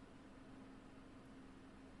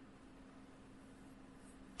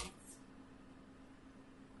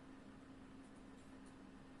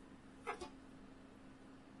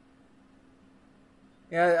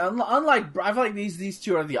 Yeah, unlike I feel like these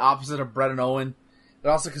two are the opposite of Brett and Owen,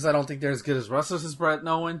 but also because I don't think they're as good as wrestlers as Brett and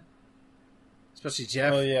Owen, especially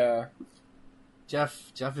Jeff. Oh yeah,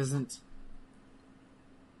 Jeff isn't.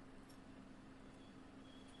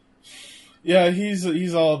 Yeah,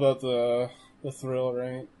 he's all about the thrill,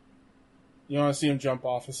 right? You want to see him jump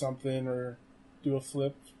off of something or do a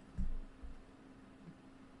flip.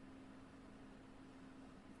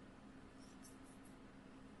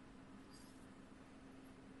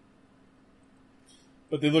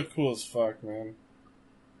 But they look cool as fuck, man.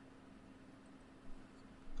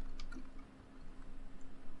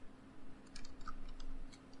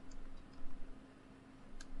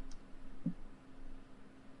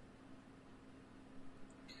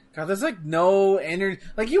 God, there's like no energy.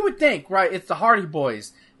 Like you would think, right? It's the Hardy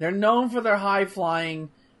Boys. They're known for their high flying.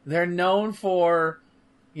 They're known for,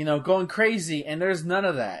 going crazy, and there's none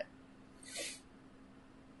of that.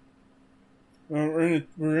 We're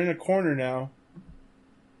in a corner now.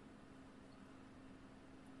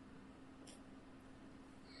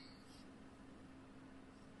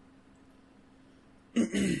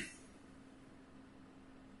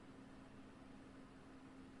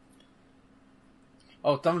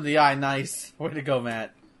 Oh, thumb to the eye, nice. Way to go,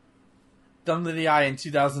 Matt. Thumb to the eye in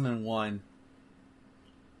 2001.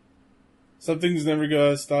 Some things never go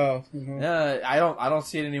out of style. I don't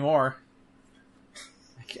see it anymore.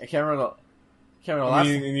 I can't remember the last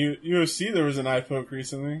in UFC there was an eye poke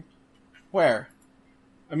recently. Where?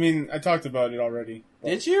 I mean, I talked about it already.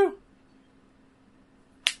 Did you?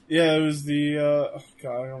 Yeah, it was the I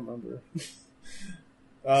don't remember.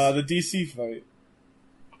 The DC fight.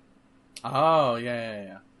 Oh,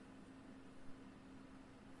 yeah.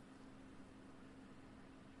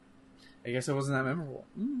 I guess it wasn't that memorable.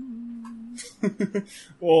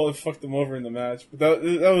 Well, it fucked them over in the match, but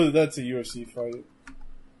that's a UFC fight.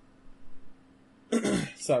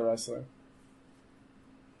 It's not wrestling.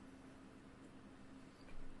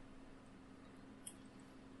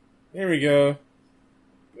 Here we go.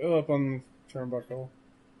 Go up on the turnbuckle.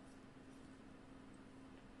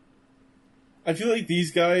 I feel like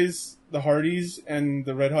these guys, the Hardys and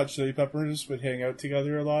the Red Hot Chili Peppers, would hang out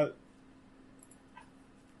together a lot.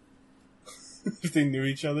 If they knew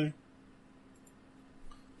each other.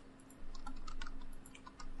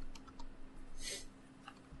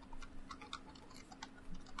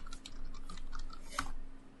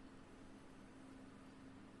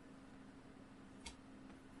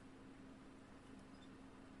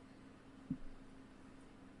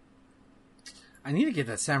 I need to get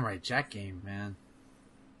that Samurai Jack game, man.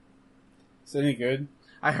 Is it any good?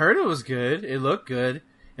 I heard it was good. It looked good.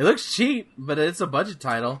 It looks cheap, but it's a budget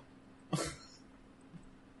title.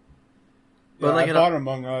 But I bought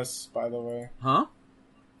Among Us, by the way. Huh?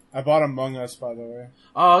 I bought Among Us, by the way.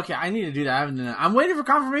 Oh, okay. I need to do that. I haven't done that. I'm waiting for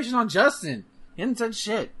confirmation on Justin. He hasn't said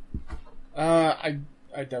shit. I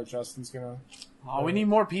doubt Justin's gonna. Oh, we need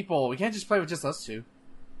more people. We can't just play with just us two.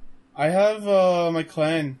 I have my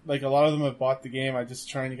clan. Like, a lot of them have bought the game. I'm just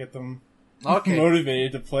trying to get them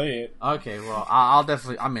motivated to play it. Okay, well, I'll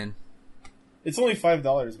definitely... I'm in. It's only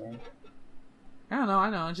 $5, man. I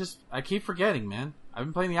know. I keep forgetting, man. I've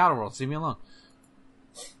been playing the Outer Worlds. Leave me alone.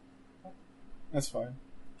 That's fine.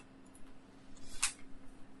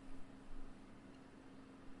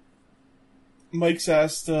 Mike's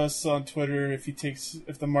asked us on Twitter if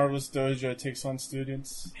the Marvelous Dojo takes on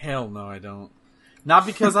students. Hell no, I don't. Not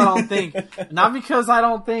because I don't think. Not because I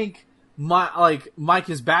don't think Mike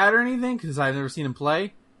is bad or anything. Because I've never seen him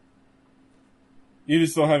play. You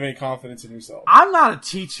just don't have any confidence in yourself. I'm not a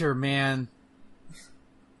teacher, man.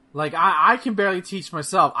 Like I can barely teach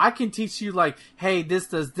myself. I can teach you like, hey, this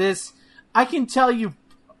does this. I can tell you.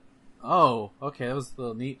 Oh, okay, that was a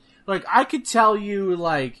little neat. Like I could tell you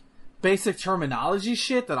like basic terminology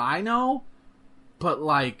shit that I know, but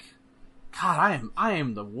like, God, I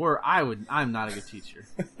am the worst. I'm not a good teacher.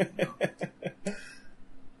 No.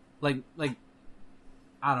 like,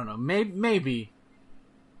 I don't know. Maybe.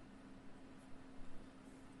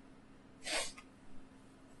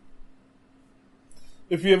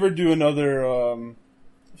 If you ever do another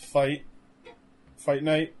fight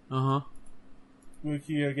night, we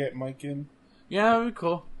can get Mike in. Yeah, that'd be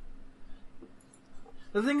cool.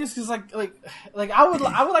 The thing is, because like I would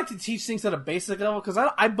like to teach things at a basic level because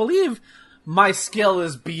I believe my skill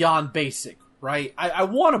is beyond basic, right? I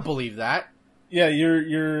want to believe that. Yeah,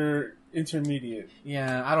 you're intermediate.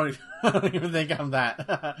 Yeah, I don't even think I'm that.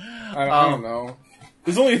 I don't know.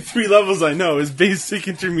 There's only 3 levels I know: is basic,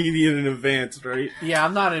 intermediate, and advanced, right? Yeah,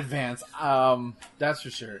 I'm not advanced. That's for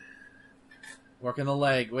sure. Working the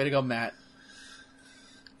leg, way to go, Matt.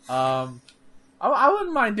 I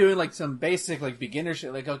wouldn't mind doing like some basic like beginner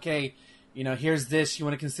shit. Like, okay, here's this. You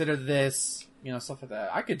want to consider this, stuff like that.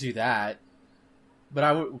 I could do that, but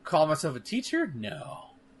I would call myself a teacher. No,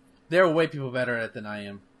 there are way people better at it than I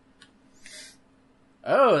am.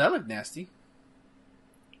 Oh, that looked nasty.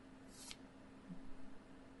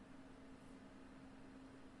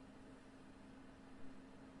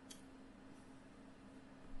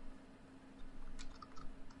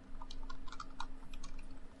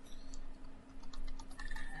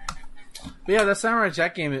 But yeah, the Samurai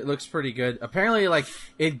Jack game, it looks pretty good. Apparently, like,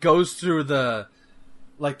 it goes through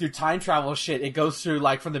through time travel shit, it goes through,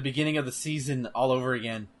 like, from the beginning of the season all over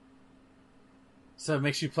again. So it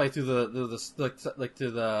makes you play through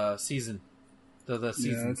the season. The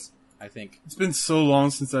seasons, I think. It's been so long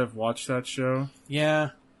since I've watched that show. Yeah.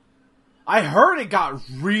 I heard it got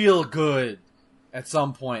real good at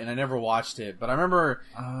some point, and I never watched it. But I remember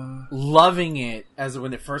loving it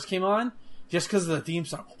when it first came on, just because of the theme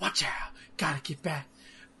song. Watch out! Gotta get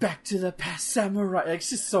back to the past, samurai. Like, it's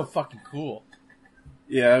just so fucking cool.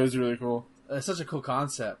 Yeah, it was really cool. It's such a cool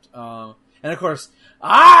concept. And of course,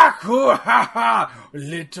 cool,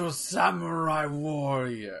 little samurai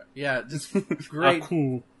warrior. Yeah, just great.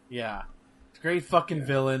 Cool. Yeah, great fucking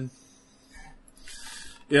villain.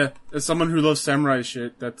 Yeah, as someone who loves samurai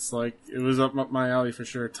shit, that's like, it was up my alley for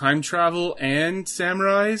sure. Time travel and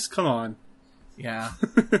samurais? Come on. Yeah.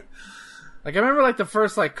 Like, I remember, like, the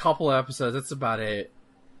first, like, couple episodes. That's about it.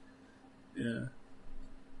 Yeah.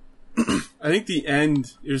 I think the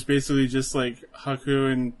end, it was basically just, like,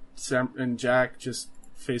 Haku and Jack just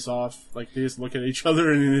face off. Like, they just look at each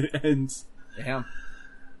other and it ends. Damn.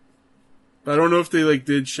 But I don't know if they, like,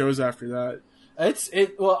 did shows after that.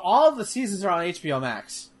 Well, all of the seasons are on HBO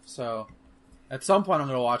Max. So, at some point I'm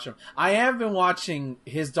going to watch them. I have been watching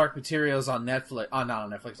His Dark Materials on Netflix. Oh, not on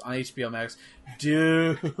Netflix. On HBO Max.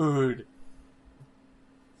 Dude.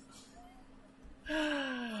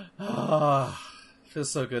 Oh,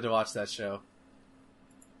 feels so good to watch that show.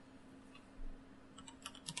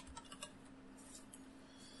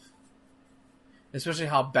 Especially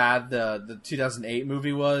how bad the 2008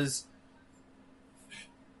 movie was.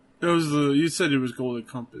 It was you said it was Golden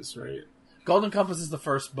Compass, right? Golden Compass is the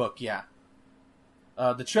first book, yeah.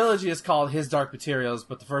 The trilogy is called His Dark Materials,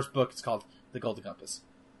 but the first book is called The Golden Compass.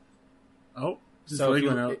 Oh, so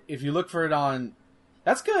if you look for it on...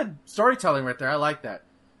 That's good storytelling right there. I like that.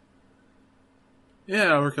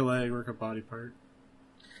 Yeah, work a leg, work a body part.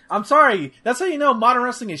 I'm sorry. That's how you know modern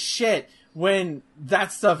wrestling is shit, when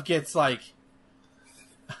that stuff gets, like,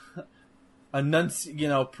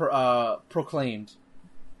 proclaimed.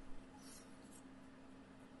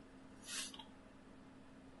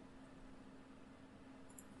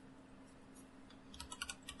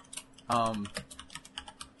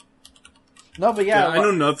 No, but yeah, I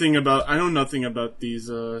know nothing about these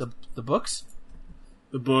the books,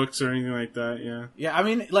 the books or anything like that. Yeah, yeah. I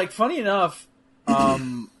mean, like, funny enough,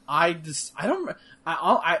 I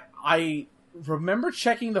remember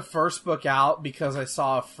checking the first book out because I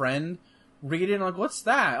saw a friend read it. And I'm like, what's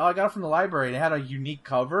that? Oh, I got it from the library. It had a unique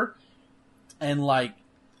cover, and like,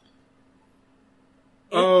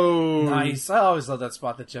 nice. I always love that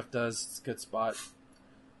spot that Jeff does. It's a good spot.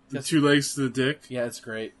 The 2 legs to the dick. Yeah, it's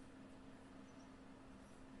great.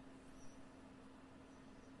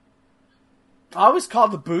 I always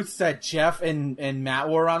called the boots that Jeff and Matt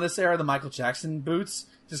wore around this era the Michael Jackson boots,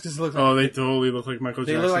 just because they look like... Oh, they totally look like Michael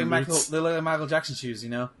Jackson boots. They look like Michael Jackson shoes, you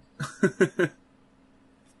know?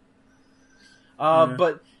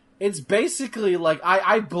 But it's basically like,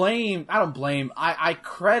 I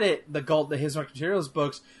credit the His Dark Materials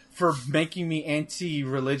books for making me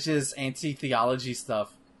anti-religious, anti-theology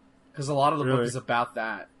stuff. Because a lot of the book is about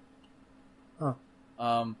that. Huh.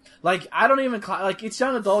 Like, I don't even like, it's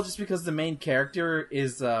young adult just because the main character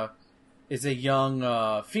is a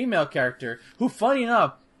young female character who, funny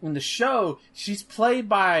enough, in the show, she's played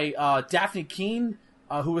by Daphne Keane,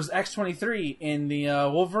 who was X-23 in the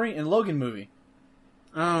Wolverine and Logan movie.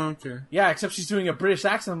 Oh, okay. Yeah, except she's doing a British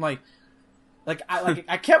accent. I'm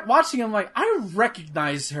I kept watching. I'm like, I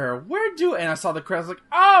recognize her. And I saw the credits. Like,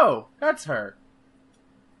 oh, that's her.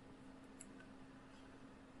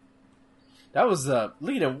 That was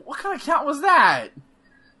Lita. What kind of count was that?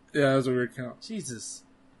 Yeah, that was a weird count. Jesus.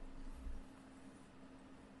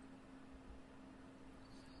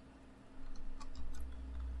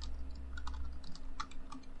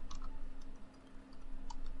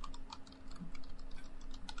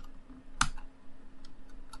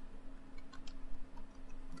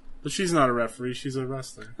 But she's not a referee, she's a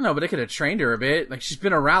wrestler. No, but they could have trained her a bit. Like, she's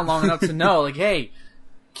been around long enough to know, like, hey,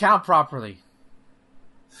 count properly.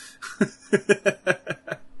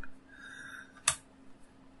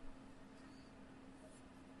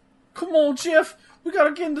 Come on, Jeff. We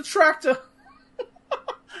gotta get in the tractor.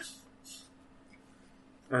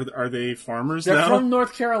 Are they farmers They're now? from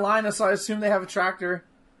North Carolina, so I assume they have a tractor.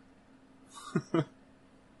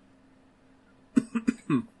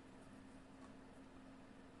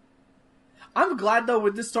 I'm glad, though,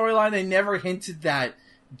 with this storyline, they never hinted that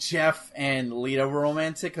Jeff and Lita were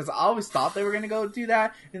romantic, because I always thought they were going to go do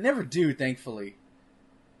that. They never do, thankfully.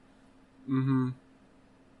 Mm-hmm.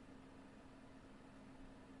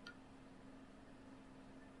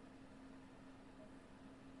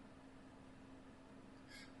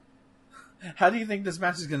 How do you think this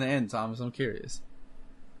match is going to end, Thomas? I'm curious.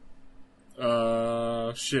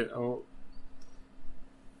 Shit. Oh.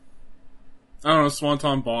 I don't know,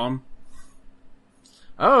 Swanton Bomb.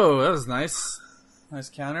 Oh, that was nice. Nice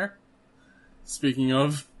counter. Speaking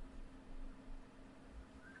of.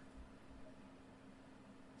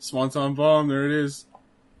 Swanton Bomb, there it is.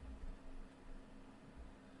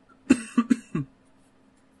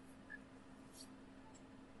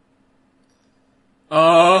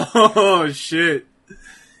 Oh, shit.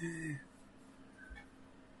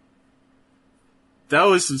 That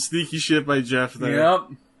was some sneaky shit by Jeff there. Yep.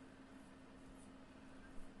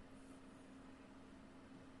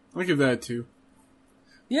 I'll give that a 2.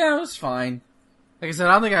 Yeah, it was fine. Like I said,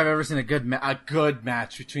 I don't think I've ever seen a good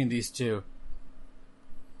match between these two.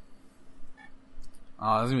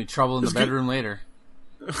 Oh, there's gonna be trouble in the bedroom later.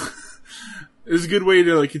 It's a good way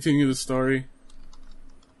to continue the story.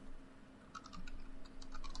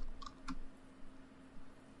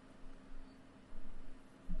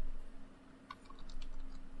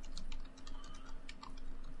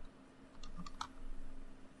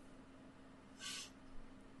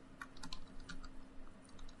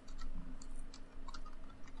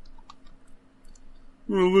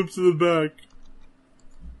 I'm gonna limp to the back.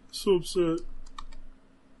 So upset.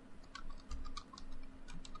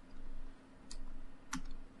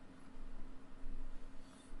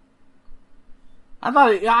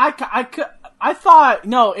 I thought,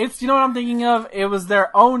 no, it's, you know what I'm thinking of? It was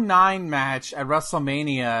their '09 match at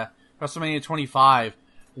WrestleMania 25,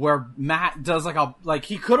 where Matt does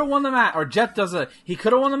he could have won the match, or Jeff he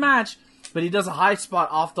could have won the match, but he does a high spot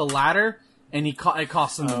off the ladder, and it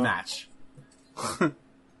costs him the match.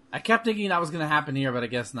 I kept thinking that was going to happen here, but I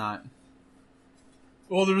guess not.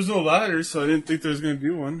 Well, there was no ladder, so I didn't think there was going to be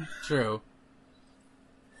one. True.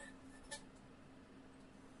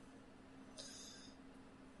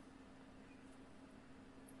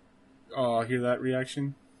 Oh, hear that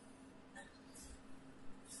reaction?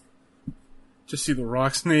 Just see The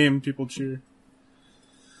Rock's name, people cheer.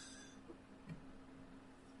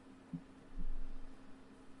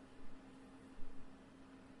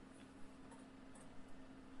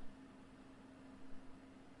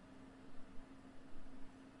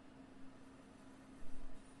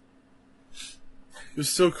 It was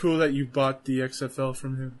so cool that you bought the XFL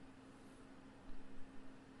from him.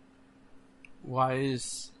 Why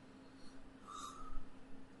is...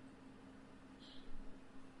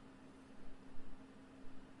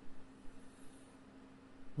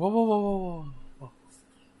 Whoa.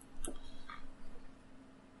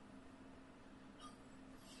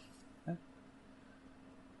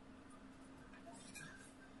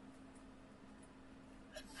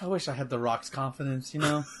 I wish I had The Rock's confidence, you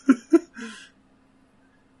know?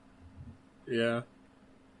 Yeah.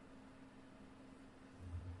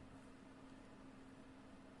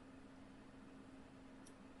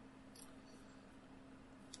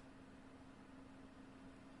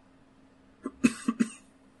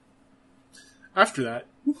 After that.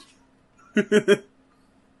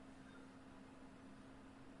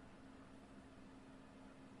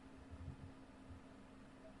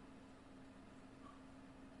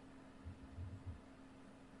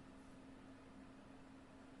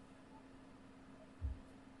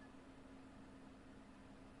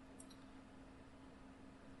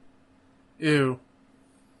 Ew.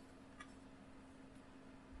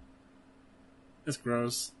 That's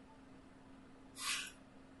gross.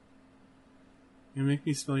 You make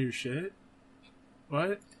me smell your shit?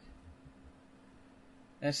 What?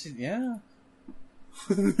 Yeah.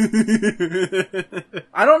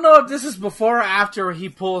 I don't know if this is before or after he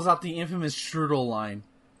pulls out the infamous strudel line.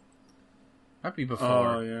 Might be before.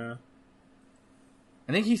 Oh, yeah.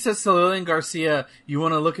 I think he says to Lillian Garcia, "You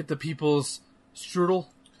want to look at the people's strudel?"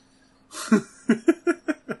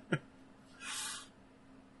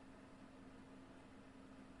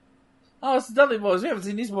 Oh, it's the Dudley Boys. We haven't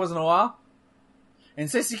seen these boys in a while. And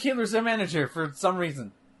Stacey Keebler's their manager for some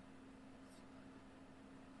reason.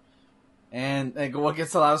 And what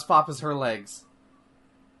gets the loudest pop is her legs.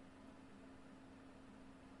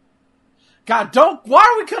 God, why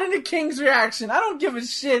are we cutting to King's reaction? I don't give a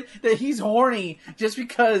shit that he's horny just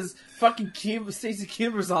because fucking Stacey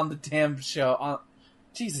Keebler's on the damn show.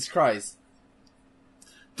 Jesus Christ.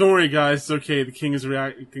 Don't worry, guys. It's okay. The King is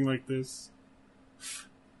reacting like this.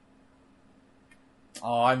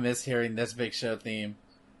 Oh, I miss hearing this Big Show theme.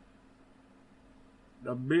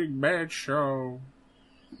 The Big Bad Show.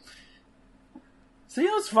 So you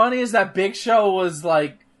know what's funny is that Big Show was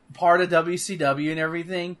like part of WCW and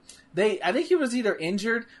everything. I think he was either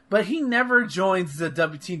injured, but he never joins the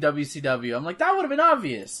Team WCW. I'm like, that would have been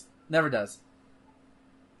obvious. Never does.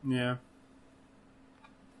 Yeah.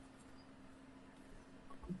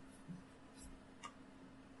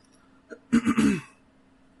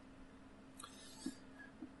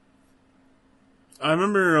 I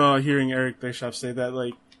remember hearing Eric Bischoff say that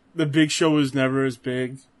like the Big Show was never as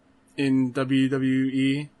big in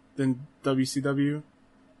WWE than WCW.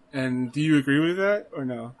 And do you agree with that or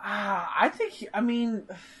no? I think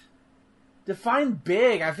define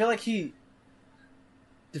big. I feel like he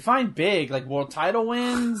defined big, like world title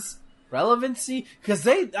wins, relevancy, because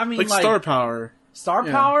like star power. Star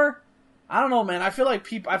power. I don't know, man. I feel like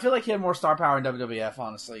he had more star power in WWF,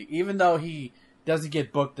 honestly, even though he doesn't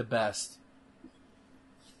get booked the best.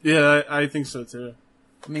 Yeah, I think so too.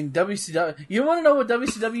 I mean, WCW... You want to know what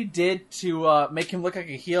WCW did to make him look like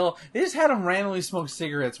a heel? They just had him randomly smoke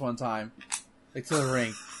cigarettes one time. Like, to the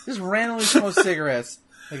ring. Just randomly smoke cigarettes.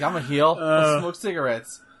 Like, I'm a heel. I'll smoke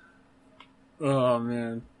cigarettes. Oh,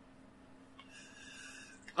 man.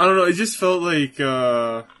 I don't know. It just felt like they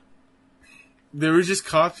were just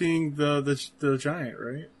copying the Giant,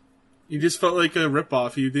 right? He just felt like a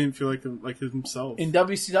ripoff. He didn't feel like himself. In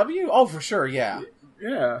WCW? Oh, for sure, yeah.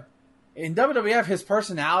 Yeah. In WWF, his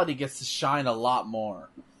personality gets to shine a lot more.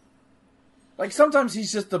 Like, sometimes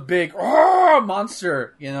he's just a big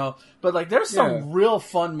monster, you know? But, like, there's some real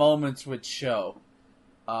fun moments with Show.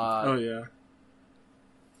 Oh, yeah.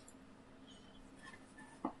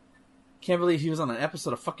 Can't believe he was on an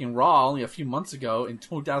episode of fucking Raw only a few months ago in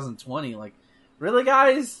 2020. Like, really,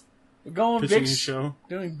 guys? We're going Pitching his show?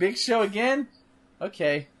 Doing Big Show again?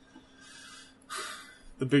 Okay.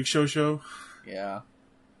 The Big Show? Yeah.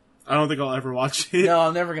 I don't think I'll ever watch it. No,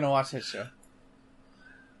 I'm never going to watch that show.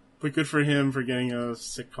 But good for him for getting a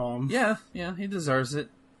sitcom. Yeah, he deserves it.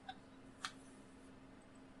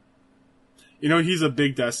 You know, he's a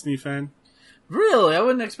big Destiny fan. Really? I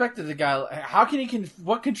wouldn't expect it. The guy. How can he?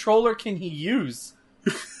 What controller can he use?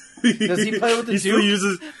 Does he play with the Duke?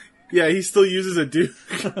 He still uses a Duke.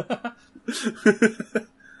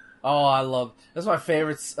 Oh, that's my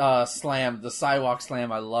favorite slam, the Sidewalk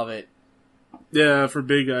Slam. I love it. Yeah, for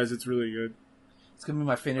big guys, it's really good. It's gonna be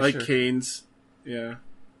my finisher. Like Kane's. Yeah.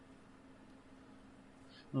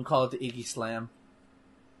 I'm gonna call it the Iggy Slam.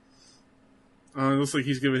 It looks like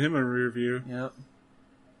he's giving him a rear view. Yep.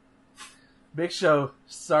 Big Show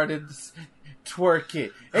started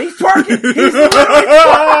twerking. He's twerking!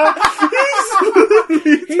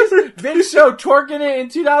 He's Big Show twerking it in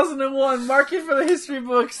 2001. Mark it for the history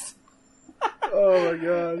books. Oh, my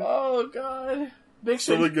God. Oh, God. Big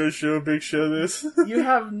Show. Someone go show Big Show this. You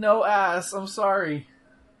have no ass. I'm sorry.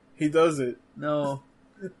 He does it. No.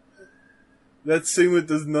 That singlet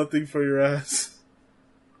does nothing for your ass.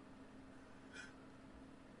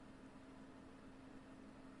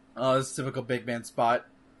 Oh, this is typical big man spot.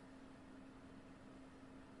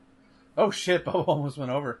 Oh shit, Bubba almost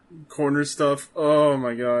went over. Corner stuff. Oh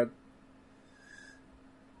my god.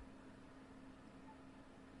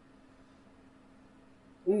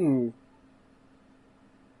 Ooh.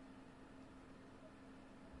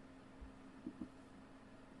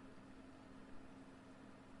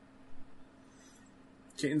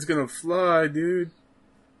 Kane's gonna fly, dude.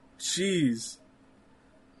 Jeez.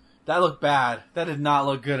 That looked bad. That did not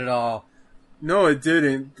look good at all. No, it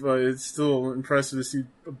didn't, but it's still impressive to see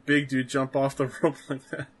a big dude jump off the rope like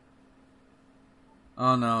that.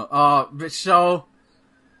 Oh no. Oh, but so.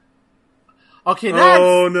 Okay, that's.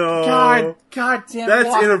 Oh no. God damn it.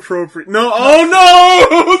 That's inappropriate. No,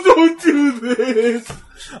 oh no! Don't do this!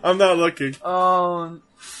 I'm not looking. Oh,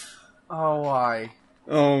 why?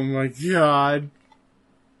 Oh my god.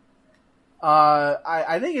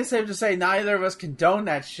 I think it's safe to say neither of us condone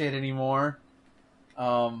that shit anymore.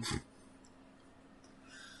 Oh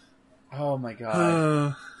my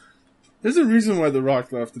god. There's a reason why The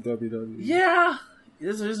Rock left the WWE. Yeah!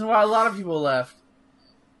 There's a reason why a lot of people left.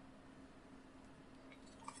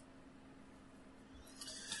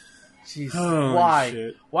 Jesus. Oh, Why?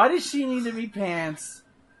 shit. Why does she need to be pants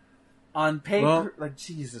on paper? Well- like,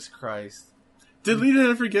 Jesus Christ. Did Lita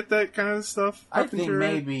ever get that kind of stuff? I up think into her?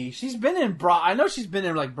 maybe. She's been in bra. I know she's been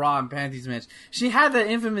in, like, bra and panties match. She had that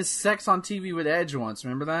infamous sex on TV with Edge once.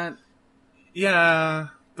 Remember that? Yeah,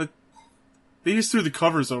 but they just threw the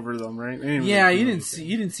covers over them, right? They didn't Yeah, really you do didn't see.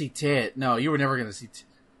 anything. You didn't see tit. No, you were never gonna see tit.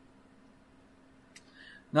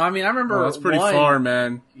 No, I mean I remember. Oh, that's pretty one- far,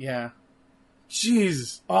 man. Yeah.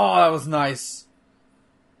 Jeez. Oh, that was nice.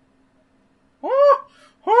 Oh,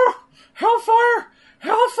 oh, hellfire!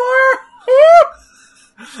 Hellfire!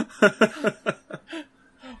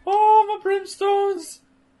 Oh, my brimstones!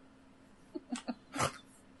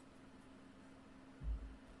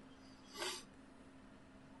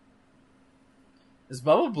 Is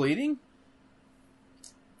Bubba bleeding?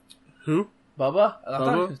 Who? Bubba? I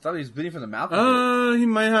Bubba? thought he was bleeding from the mouth. He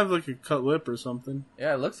might have like a cut lip or something.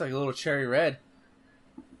 Yeah, it looks like a little cherry red.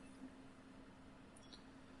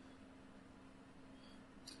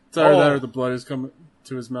 It's either that Oh. or the blood is coming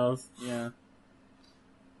to his mouth. Yeah.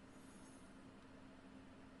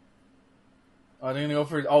 Oh, they're gonna go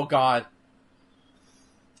for. Oh God,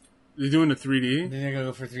 They're doing a 3D? they're gonna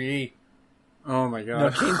go for 3D. Oh my No,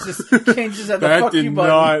 god. Kane's just at the That fuck did you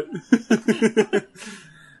button. not.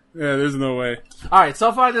 Yeah, there's no way. All right,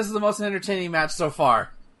 so far this is the most entertaining match so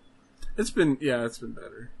far. It's been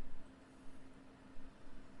better.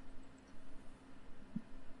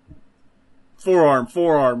 Forearm.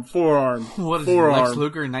 What is forearm. it, Lex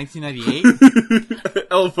Luger in 1998?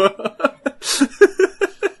 Elbow.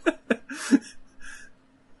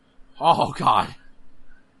 Oh God.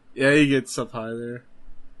 Yeah, he gets up high there.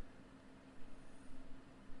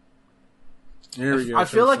 Here we go. I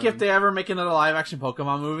feel like if they ever make another live action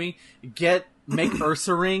Pokemon movie, make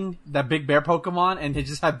Ursa Ring that big bear Pokemon, and they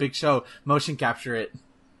just have Big Show motion capture it.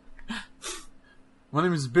 My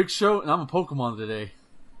name is Big Show, and I'm a Pokemon today.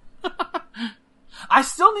 I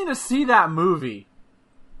still need to see that movie,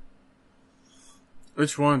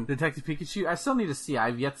 Which one? Detective Pikachu. I still need to see it.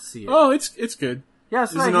 I've yet to see it. Oh, it's good. Yeah,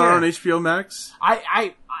 it's Is right it not here. on HBO Max?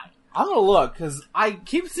 I'm gonna look because I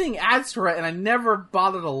keep seeing ads for it, and I never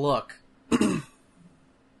bother to look.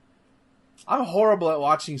 I'm horrible at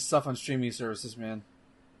watching stuff on streaming services, man.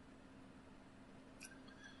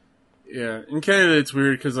 Yeah, in Canada it's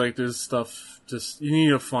weird because like there's stuff just you need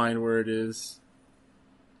to find where it is.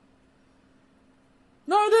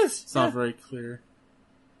 No, it is. It's not very clear.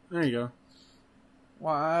 There you go.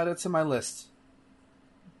 Well, that's in my list.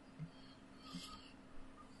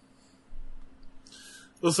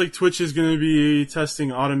 Looks like Twitch is going to be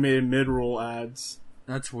testing automated mid-roll ads.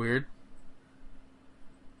 That's weird.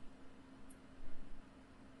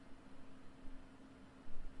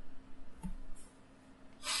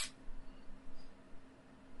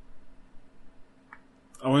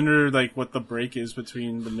 I wonder like what the break is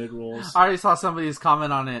between the mid-rolls. I already saw somebody's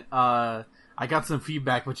comment on it. I got some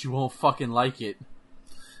feedback, but you won't fucking like it.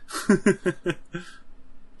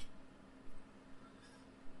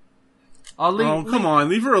 Oh, come on,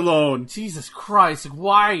 leave her alone. Jesus Christ, like,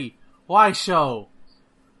 why? Why show?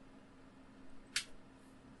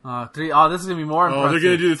 This is gonna be more impressive. Oh, they're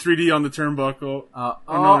going to do the 3D on the turnbuckle.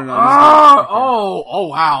 Oh,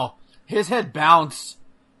 wow. His head bounced.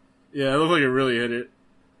 Yeah, it looked like it really hit it.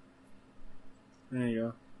 There you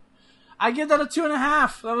go. I give that a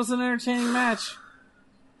 2.5. That was an entertaining match.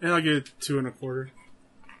 And I'll get it 2.25.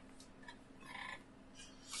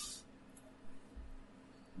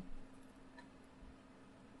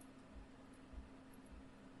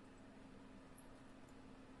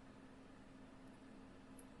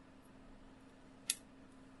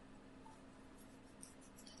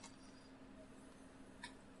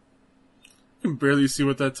 I can barely see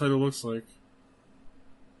what that title looks like.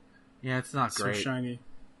 Yeah, it's not It's so great. shiny.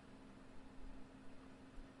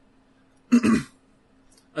 I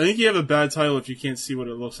think you have a bad title if you can't see what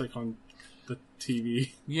it looks like on the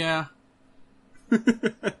TV. Yeah.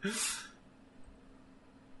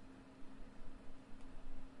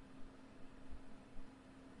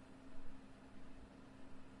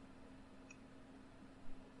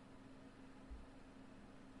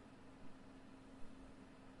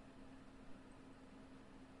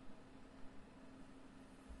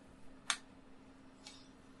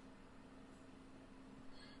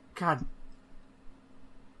 God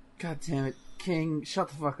damn it. King, shut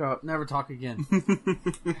the fuck up. Never talk again.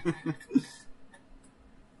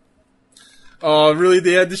 Oh, really?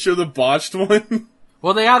 They had to show the botched one?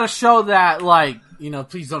 Well, they ought to show that, like,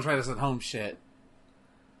 please don't try this at home shit.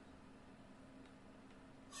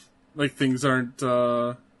 Like, things aren't,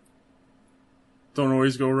 don't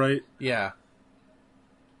always go right. Yeah.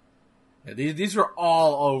 These were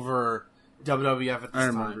all over WWF at this I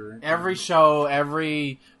time. remember. Every show,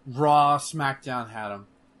 every Raw, SmackDown had them.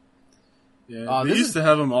 Yeah, they used to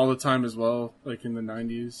have them all the time as well, like in the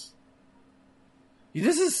 90s.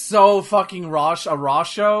 This is so fucking a Raw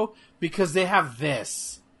show because they have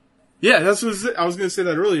this. Yeah, that's what I was going to say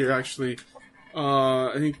that earlier, actually.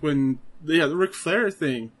 I think when, the Ric Flair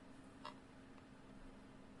thing.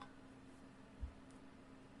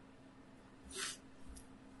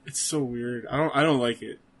 It's so weird. I don't like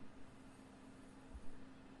it.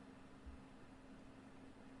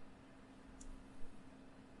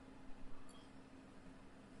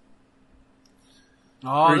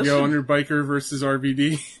 Oh, There you go, Underbiker versus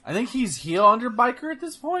RVD. I think he's heel Underbiker at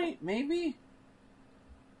this point, maybe?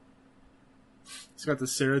 He's got the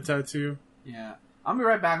Sarah tattoo. Yeah. I'll be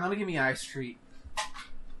right back. Let me give me an ice treat.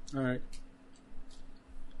 Alright.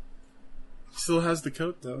 Still has the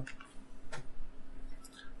coat, though.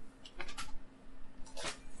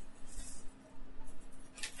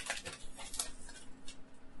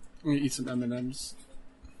 I'm gonna eat some M&M's.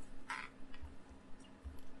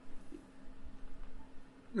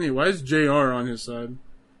 Hey, why is JR on his side?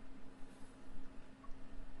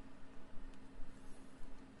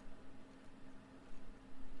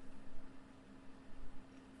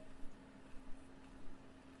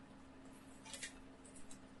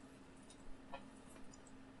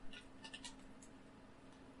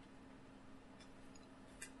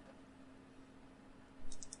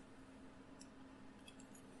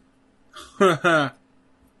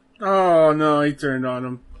 Oh no, he turned on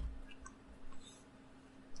him.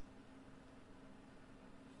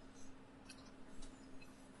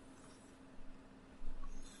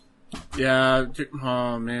 Yeah,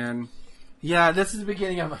 oh man. Yeah, this is the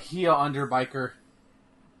beginning of a heel Underbiker.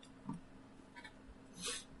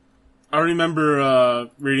 I remember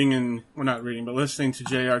not reading, but listening to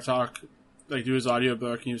JR talk, like do his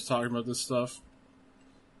audiobook, and he was talking about this stuff.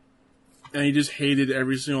 And he just hated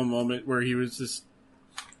every single moment where he was just...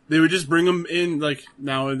 They would just bring him in, like,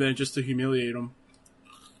 now and then just to humiliate him.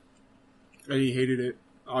 And he hated it,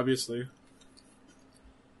 obviously.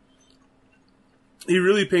 He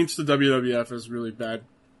really paints the WWF as really bad,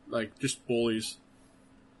 like, just bullies.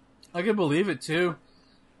 I can believe it, too.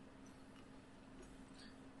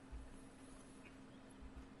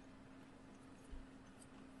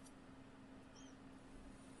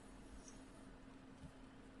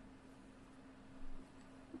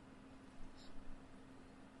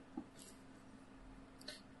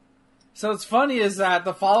 So what's funny is that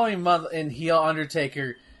the following month in heel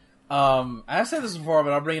Undertaker, I've said this before,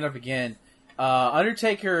 but I'll bring it up again.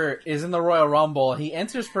 Undertaker is in the Royal Rumble. He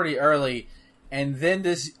enters pretty early, and then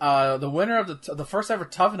this the winner of the first ever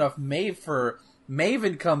Tough Enough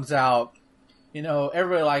Maven comes out. You know,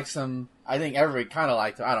 everybody likes him. I think everybody kind of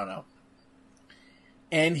liked him. I don't know.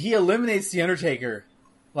 And he eliminates the Undertaker,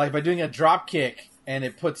 like by doing a drop kick, and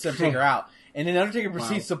it puts Undertaker out. And then Undertaker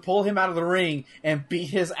proceeds to pull him out of the ring and beat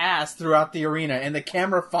his ass throughout the arena, and the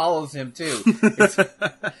camera follows him too.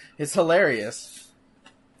 It's hilarious.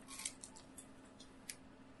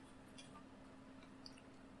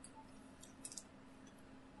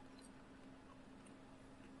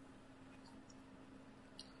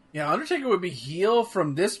 Yeah, Undertaker would be heel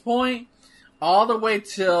from this point all the way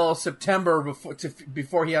till September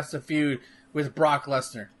before he has to feud with Brock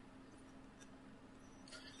Lesnar.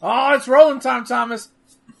 Oh, it's rolling time, Thomas.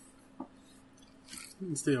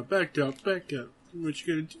 Stay up, back up. What you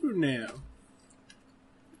gonna do now?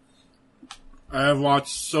 I have watched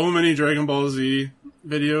so many Dragon Ball Z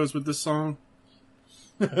videos with this song.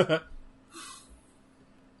 Why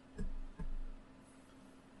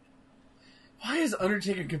is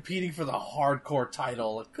Undertaker competing for the hardcore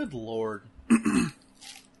title? Good lord.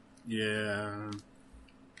 Yeah.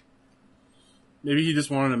 Maybe he just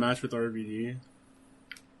wanted a match with RVD.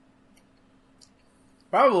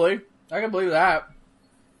 Probably. I can believe that.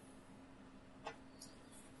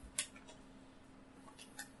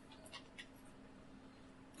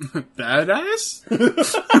 Badass?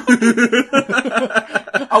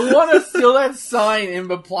 I want to steal that sign and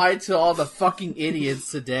apply it to all the fucking idiots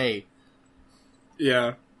today.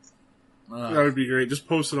 Yeah. That would be great. Just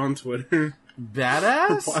post it on Twitter.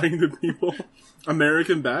 Badass? Applying to people.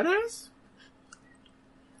 American Badass?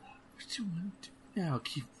 What you want to do now?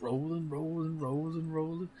 Keep rolling.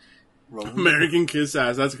 American Kiss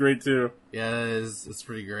Ass. That's great too. Yeah, that is. It's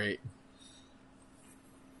pretty great.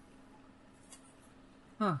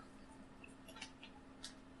 Huh.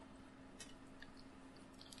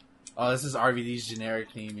 Oh, this is RVD's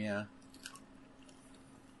generic theme, yeah.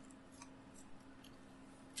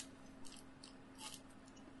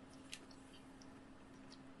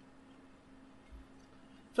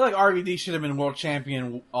 I feel like RVD should have been world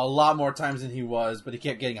champion a lot more times than he was, but he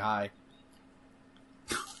kept getting high.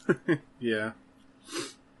 Yeah.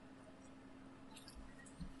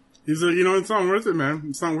 He's like, it's not worth it, man.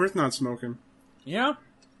 It's not worth not smoking. Yeah.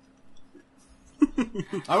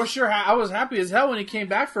 I was happy as hell when he came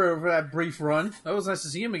back for that brief run. That was nice to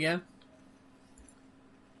see him again.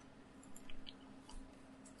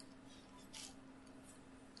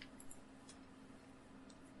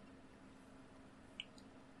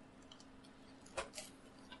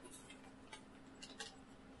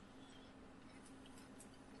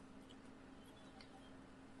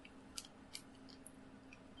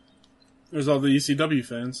 There's all the ECW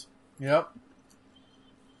fans. Yep.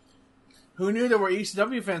 Who knew there were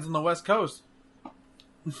ECW fans on the West Coast?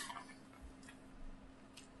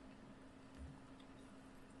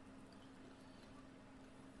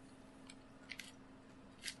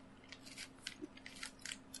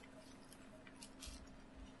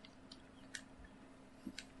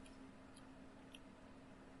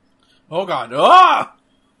 Oh god. Ah!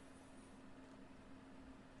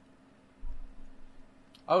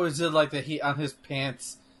 Oh, is it like the heat on his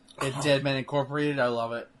pants at Dead Man Incorporated? I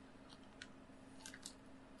love it.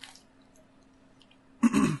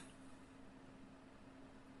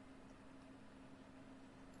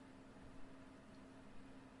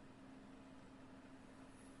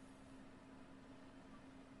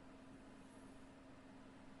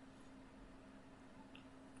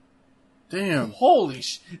 Damn. Holy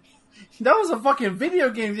sh... That was a fucking video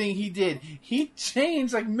game thing he did. He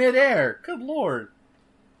changed like midair. Good lord.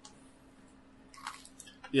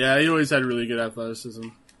 Yeah, he always had really good athleticism.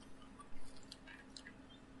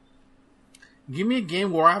 Give me a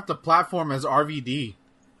game where I have to platform as RVD.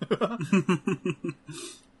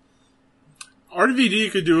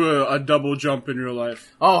 RVD could do a double jump in real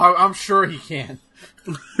life. Oh, I'm sure he can.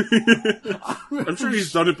 I'm sure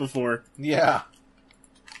he's done it before. Yeah.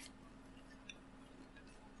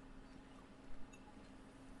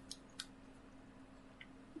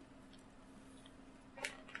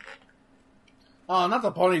 Oh, not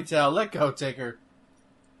the ponytail. Let go, Taker.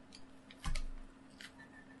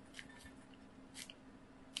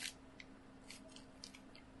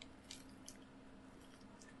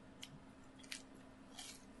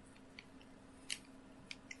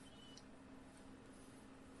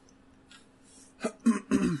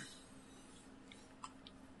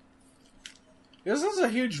 This is a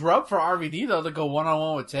huge rub for RVD, though, to go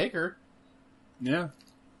one-on-one with Taker. Yeah.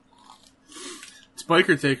 It's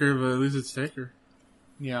Biker Taker, but at least it's Taker.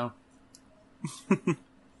 Yeah.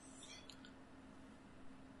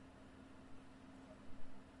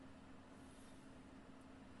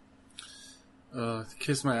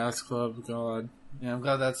 Kiss My Ass Club, God. Yeah, I'm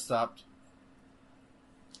glad that stopped.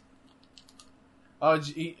 Oh,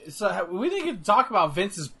 so we didn't get to talk about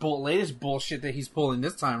Vince's latest bullshit that he's pulling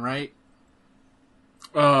this time, right?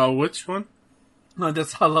 Which one? No,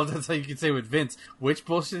 I love that's how you can say with Vince. Which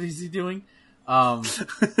bullshit is he doing? Not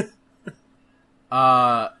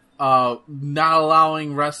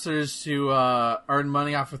allowing wrestlers to earn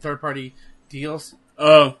money off of third-party deals.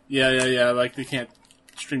 Oh, yeah. Like, they can't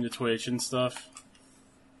stream to Twitch and stuff.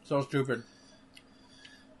 So stupid.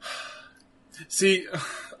 See,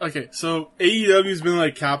 okay, so AEW's been,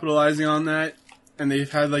 like, capitalizing on that, and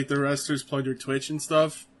they've had, like, the wrestlers plug their Twitch and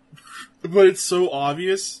stuff. But it's so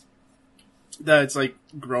obvious that it's, like,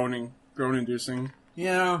 groan-inducing.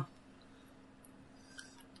 Yeah.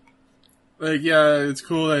 Like, yeah, it's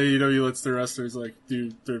cool that AEW lets the wrestlers, like,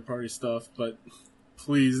 do third-party stuff, but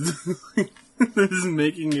please, this is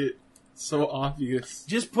making it so obvious.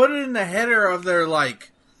 Just put it in the header of their,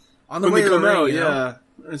 like, on the When way they to the come ring, out, you know? yeah.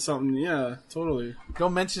 or something. Yeah, totally.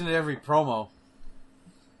 Don't mention it every promo.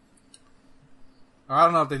 Or I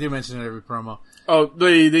don't know if they do mention it every promo. Oh,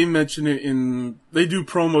 they mention it they do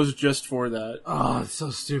promos just for that. Oh, it's so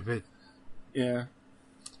stupid. Yeah.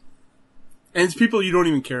 And it's people you don't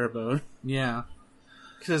even care about. Yeah.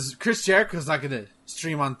 Because Chris Jericho's not going to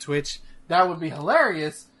stream on Twitch. That would be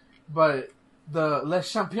hilarious, but the Le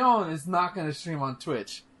Champion is not going to stream on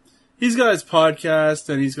Twitch. He's got his podcast,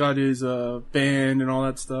 and he's got his band and all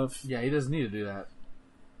that stuff. Yeah, he doesn't need to do that.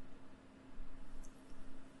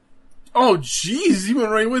 Oh, jeez, he went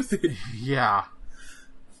right with it. Yeah.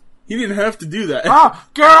 He didn't have to do that. Ah!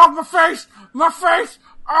 Get off my face! My face!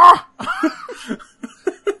 Ah!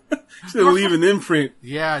 He's gonna leave an imprint.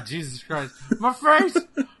 Yeah, Jesus Christ. My face!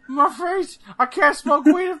 My face! I can't smoke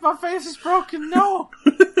weed if my face is broken, no!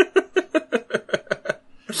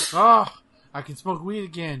 Oh, I can smoke weed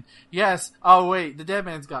again. Yes. Oh, wait, the dead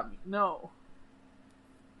man's got me. No.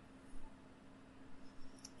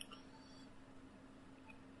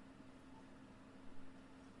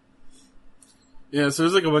 Yeah, so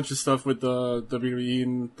there's like a bunch of stuff with the WWE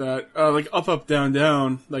and that, like up, up, down,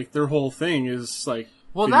 down. Like their whole thing is like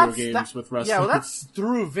video games with wrestling. Yeah, well, that's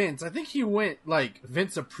through Vince. I think he went like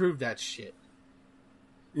Vince approved that shit.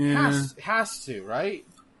 Yeah. Has to, right?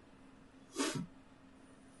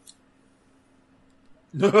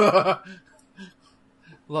 Love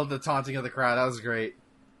the taunting of the crowd. That was great.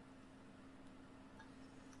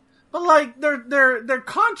 But like they're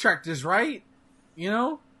contractors, right? You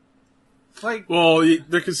know? Like, well,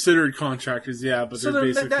 they're considered contractors, yeah, but so they're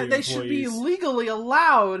basically they employees. should be legally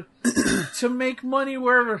allowed to make money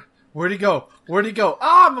wherever. Where'd he go? Where'd he go?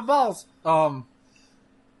 Ah, my balls. Ooh,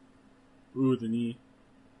 the knee.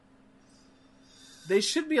 They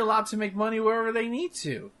should be allowed to make money wherever they need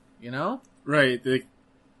to. You know? Right.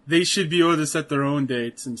 They should be able to set their own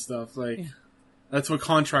dates and stuff. Like, yeah. That's what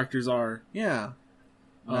contractors are. Yeah.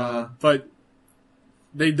 But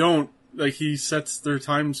they don't. Like, he sets their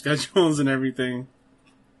time schedules and everything.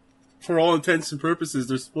 For all intents and purposes,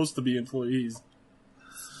 they're supposed to be employees.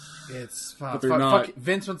 It's but they're not.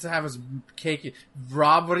 Vince wants to have his cake.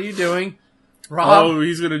 Rob, what are you doing? Rob? Oh,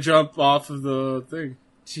 he's gonna jump off of the thing.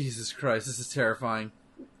 Jesus Christ, this is terrifying.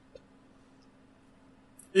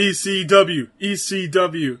 ECW.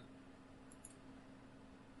 ECW.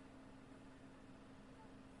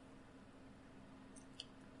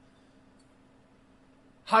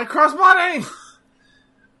 High cross body!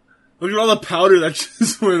 Look at all the powder that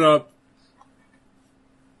just went up.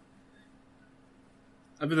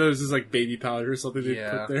 I bet that was just like baby powder or something they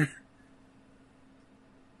put there.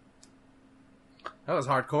 That was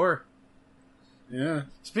hardcore. Yeah.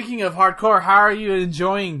 Speaking of hardcore, how are you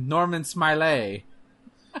enjoying Norman Smiley?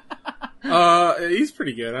 He's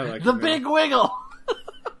pretty good. I like the him. The Big Wiggle!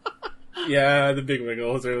 Yeah, the Big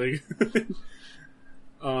Wiggle was really good.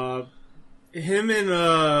 Him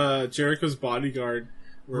and Jericho's bodyguard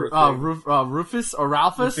were Rufus or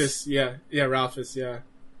Ralphus? Rufus, yeah, Ralphus, yeah.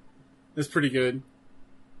 That's pretty good.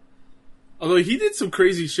 Although he did some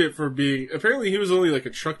crazy shit for being. Apparently, he was only like a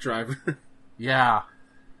truck driver. Yeah.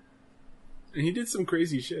 And he did some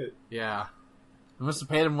crazy shit. Yeah. They must have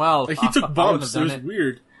paid him well. Like he took bumps. It was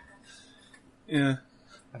weird. Yeah.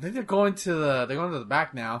 I think they're going to the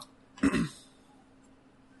back now.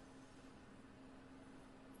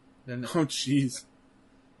 Oh, jeez.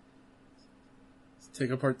 Let's take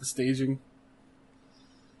apart the staging.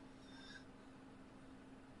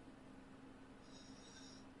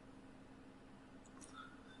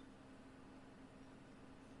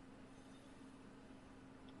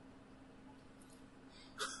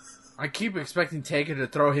 I keep expecting Taker to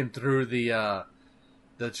throw him through the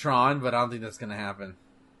Tron, but I don't think that's going to happen.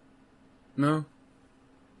 No.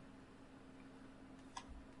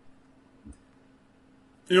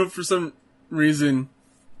 You know, for some reason,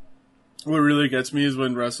 what really gets me is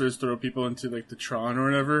when wrestlers throw people into, like, the Tron or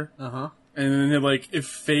whatever. Uh-huh. And then, like, if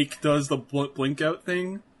Fake does the blink out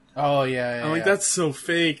thing. Oh, yeah. I'm like, that's so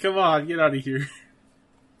fake. Come on, get out of here.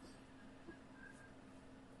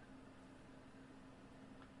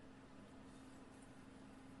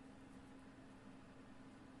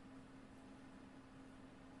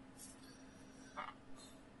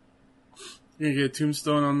 You gonna get a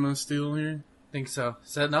tombstone on the steel here? Think so.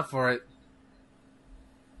 Setting up for it.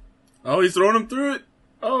 Oh, he's throwing him through it.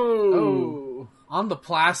 Oh. On the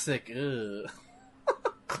plastic. Ugh.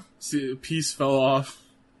 See, a piece fell off.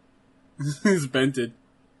 He's bented.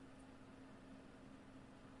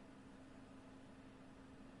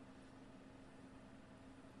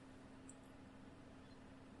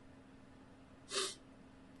 Is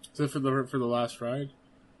that for the last ride?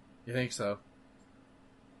 You think so?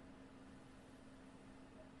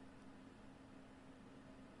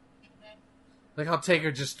 Like how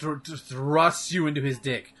Taker just thrusts you into his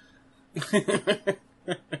dick.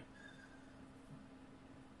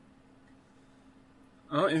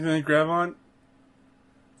 Oh, anything to grab on?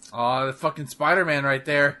 Oh, the fucking Spider-Man right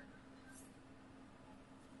there.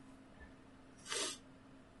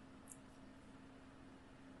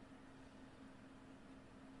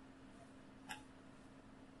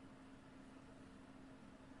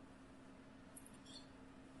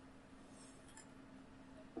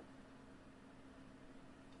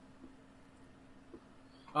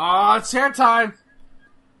 Oh, it's hair time!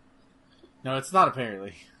 No, it's not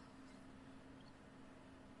apparently.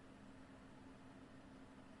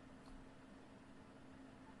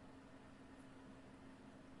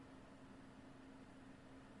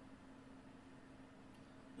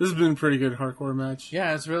 This has been a pretty good hardcore match.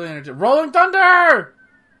 Yeah, it's really entertaining. Rolling Thunder!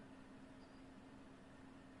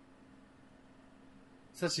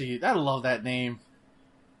 I love that name.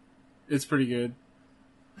 It's pretty good.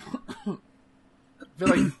 I feel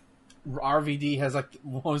like RVD has like the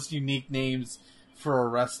most unique names for a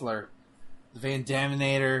wrestler. Van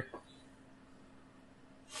Daminator.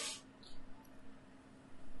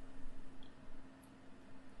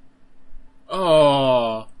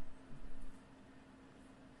 Oh.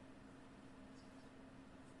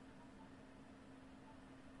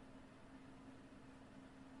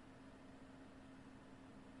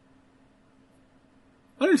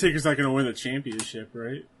 Undertaker's not going to win the championship,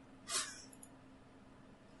 right?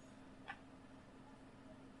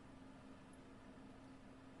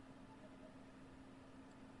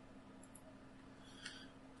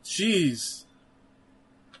 Jeez.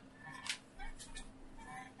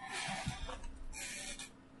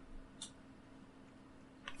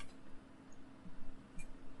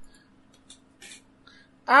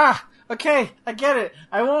 Ah, okay, I get it.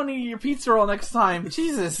 I won't eat your pizza roll next time.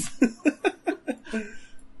 Jesus.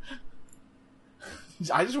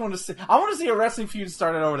 I just want to see. I want to see a wrestling feud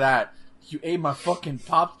started over that. You ate my fucking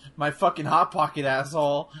hot pocket,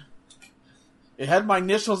 asshole. It had my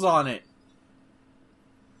initials on it.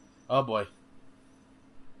 Oh boy.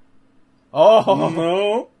 Oh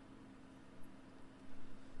No.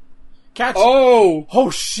 catch! Oh. Oh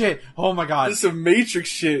shit! Oh my god! This is some Matrix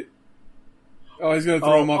shit. Oh, he's going to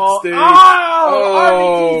throw him off the stage.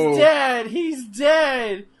 Oh! RVD's dead! He's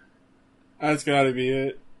dead! That's got to be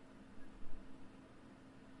it.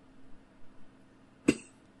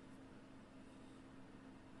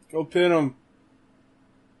 Go pin him.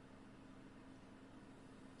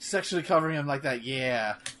 Sexually covering him like that,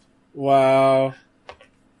 yeah. Wow.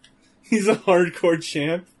 He's a hardcore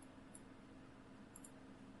champ.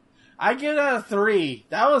 I give that a 3.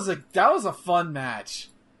 That was a fun match.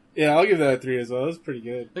 Yeah, I'll give that a 3 as well. That was pretty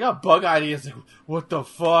good. They got bug ideas. Like, what the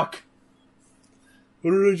fuck?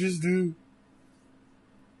 What did I just do?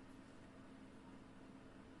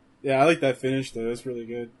 Yeah, I like that finish though. That's really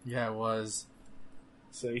good. Yeah, it was.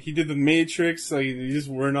 So he did the Matrix. Like you just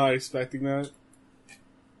were not expecting that.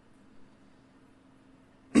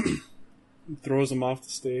 He throws him off the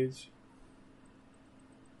stage.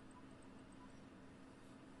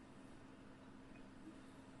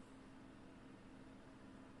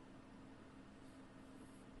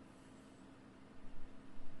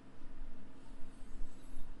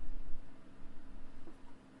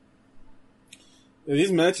 Yeah,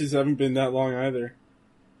 these matches haven't been that long either.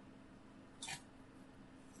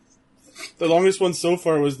 The longest one so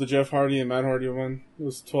far was the Jeff Hardy and Matt Hardy one. It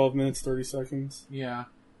was 12 minutes, 30 seconds. Yeah.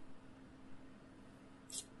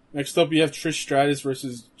 Next up, you have Trish Stratus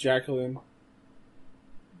versus Jacqueline.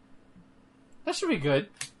 That should be good.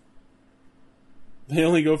 They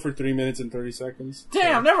only go for 3 minutes and 30 seconds.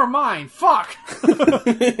 Damn, never mind. Fuck.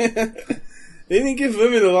 They didn't give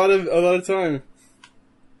women a lot of time.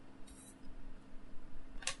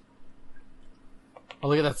 Oh,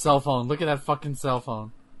 look at that cell phone. Look at that fucking cell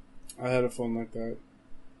phone. I had a phone like that.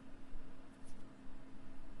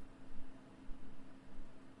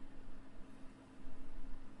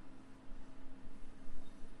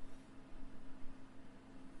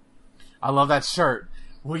 I love that shirt.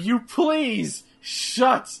 Will you please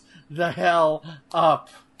shut the hell up?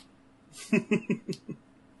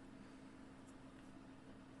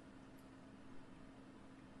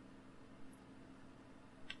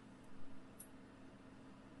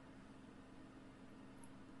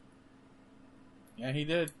 Yeah, he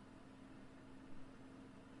did.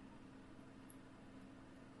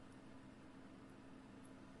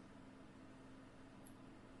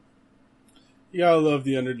 You gotta love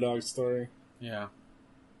the underdog story. Yeah.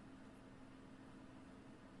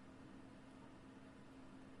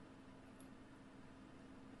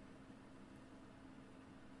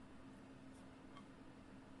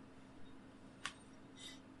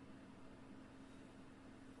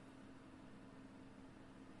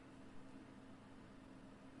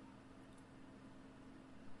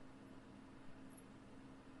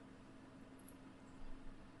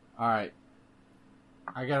 Alright.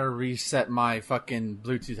 I gotta reset my fucking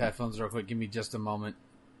Bluetooth headphones real quick. Give me just a moment.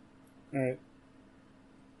 Alright.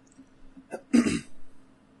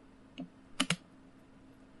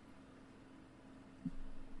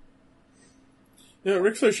 Yeah,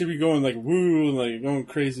 Ric Flair should be going like woo, like going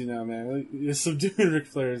crazy now, man. Like, subduing Ric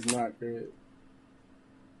Flair is not great.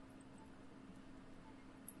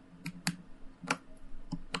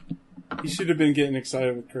 He should have been getting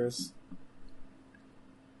excited with Chris.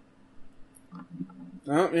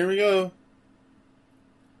 Oh, here we go.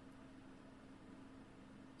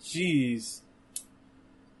 Jeez.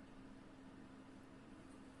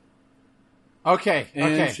 Okay,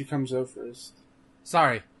 And okay. she comes out first.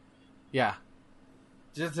 Sorry. Yeah.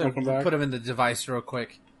 Just to Welcome back. put him in the device real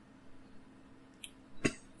quick.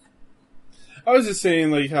 I was just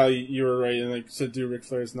saying, like, how you were right, and like subdue Ric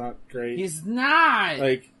Flair is not great. He's not!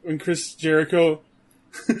 Like when Chris Jericho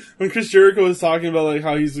was talking about like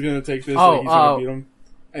how he's gonna take this, like he's gonna beat him,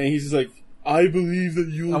 and he's just like, "I believe that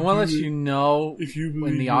you'll." I want to let you know if you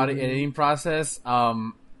believe in the audio editing process,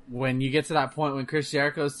 when you get to that point when Chris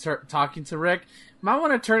Jericho is talking to Rick, you might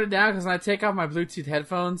want to turn it down because when I take off my Bluetooth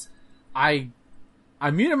headphones, I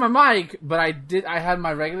muted my mic, but I had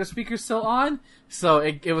my regular speaker still on, so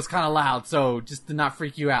it was kind of loud. So just to not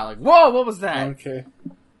freak you out, like, whoa, what was that? Okay.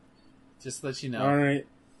 Just to let you know. All right.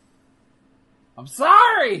 I'm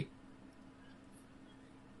sorry.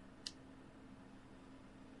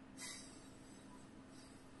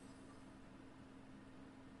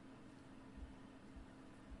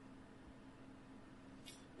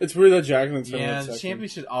 It's weird that Jacqueline's coming Yeah, out the second. champion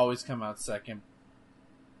should always come out second.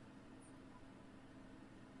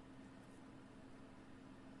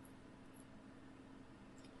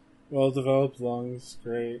 Well developed lungs,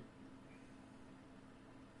 great.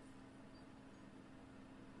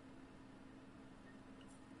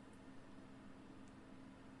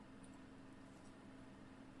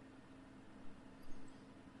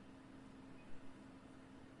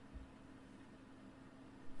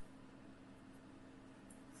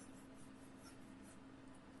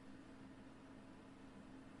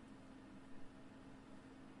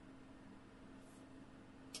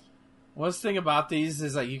 One thing about these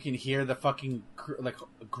is that you can hear the fucking like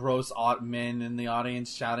gross men in the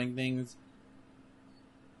audience shouting things.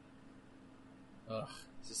 Ugh,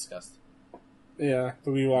 it's disgusting. Yeah,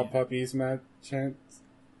 the We Want Puppies match chants.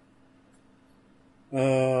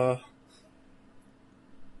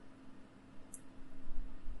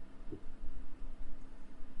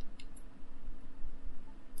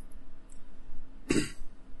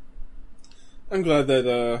 I'm glad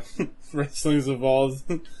that wrestling's evolved.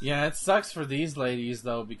 Yeah, it sucks for these ladies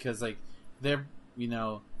though because like they're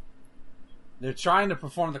they're trying to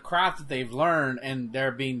perform the craft that they've learned and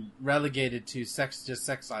they're being relegated to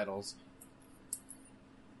sex idols.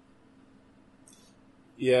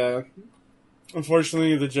 Yeah.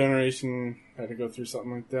 Unfortunately, the generation had to go through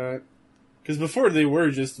something like that. Because before they were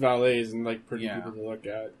just valets and like pretty people to look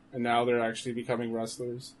at, and now they're actually becoming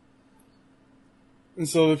wrestlers. And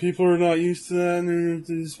so the people are not used to that, and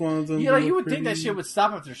they just want them. Yeah, to like you look would think that pretty. shit would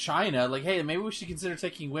stop after China. Like, hey, maybe we should consider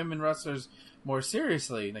taking women wrestlers more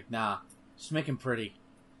seriously. Like, nah, just make them pretty.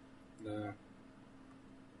 Nah.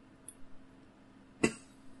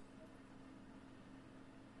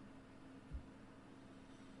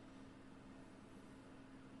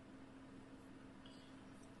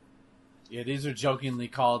 Yeah, these are jokingly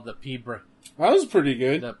called the pee break. That was pretty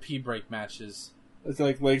good. The pee break matches. It's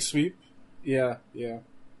like leg sweep. Yeah, yeah.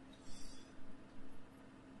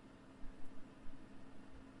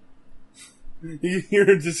 You hear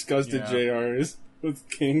disgusted JRs with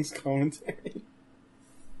King's commentary.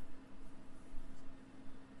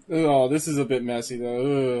 Oh, this is a bit messy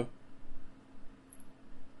though. Ugh.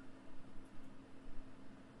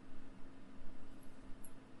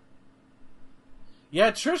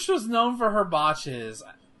 Yeah, Trish was known for her botches.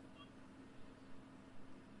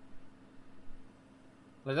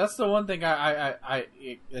 Like that's the one thing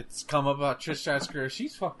it's come up about Trish Stratus' career.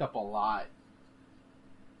 She's fucked up a lot.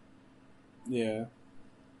 Yeah.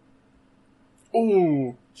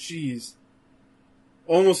 Oh, jeez.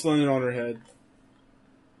 Almost landed on her head.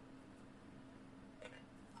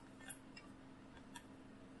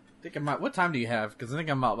 I think what time do you have? Because I think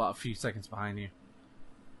I'm about a few seconds behind you.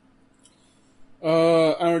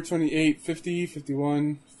 Hour 28, 50,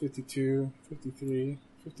 51, 52, 53,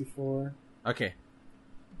 54. Okay.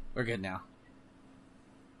 We're good now.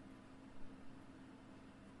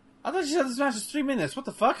 I thought you said this match was 3 minutes. What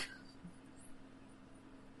the fuck?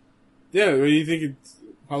 Yeah, what do you think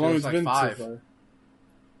how long Feels it's like been 5. so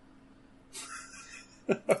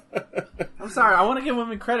far? I'm sorry. I want to give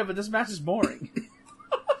women credit, but this match is boring.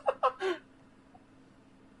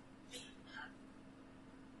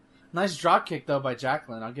 Nice drop kick though by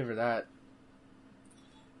Jacqueline. I'll give her that.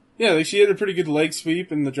 Yeah, like she had a pretty good leg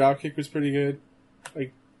sweep, and the drop kick was pretty good.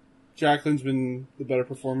 Like Jacqueline's been the better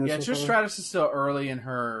performer. Yeah, so Trish far. Stratus is still early in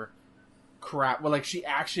her crap. Well, like she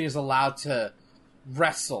actually is allowed to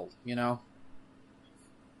wrestle. You know.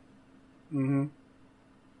 Mm-hmm.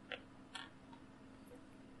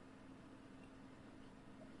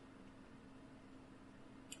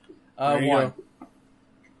 There you 1.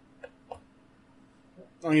 go.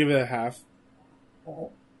 I'll give it a half.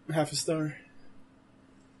 Half a star.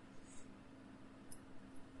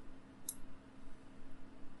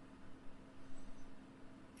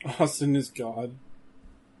 Austin is God.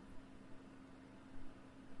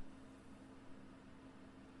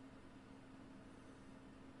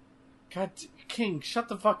 God, King, shut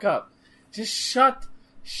the fuck up. Just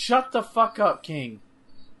shut the fuck up, King.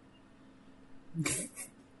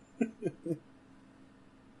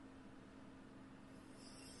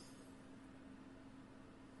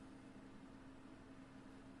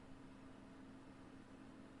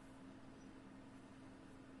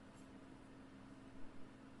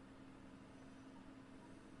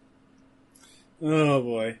 Oh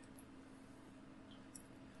boy.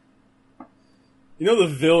 You know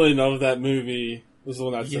the villain of that movie was the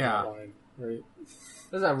one that said Yeah. that line, right?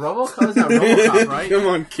 Is that RoboCop? Is that RoboCop, right? Come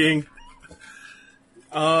on, King.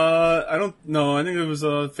 I don't know. I think it was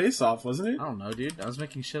a Face Off, wasn't it? I don't know, dude. I was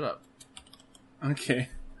making shit up. Okay.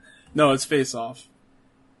 No, it's Face Off.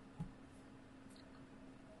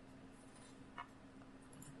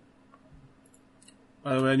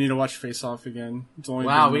 By the way, I need to watch Face Off again. It's only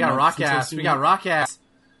Wow, been we a got month rock since I've ass. seen We got it. rock ass.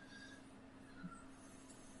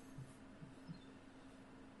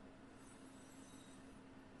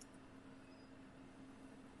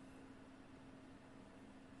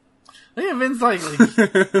 Look at Vince like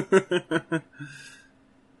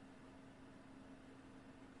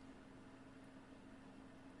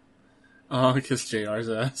Oh, kiss JR's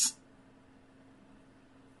ass.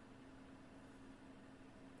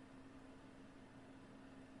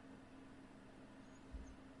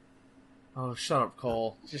 oh, shut up,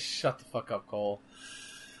 Cole. Just shut the fuck up, Cole.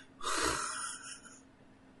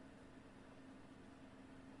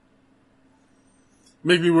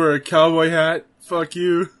 Make me wear a cowboy hat. Fuck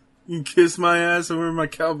you. You can kiss my ass and wear my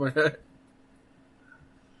cowboy hat.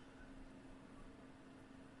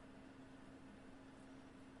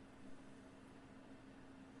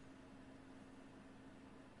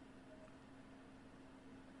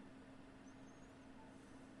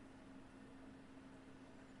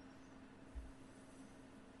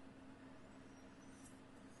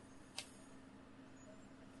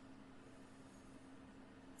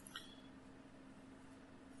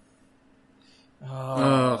 Oh,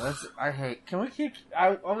 Ugh. that's, I hate. Can we keep?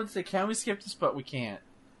 I would say, can we skip this? But we can't.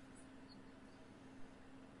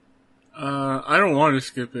 I don't want to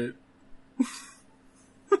skip it.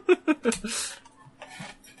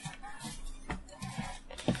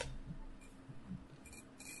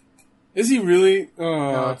 Is he really?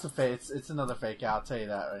 No, it's a fake. It's another fake out. I'll tell you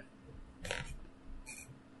that. Right?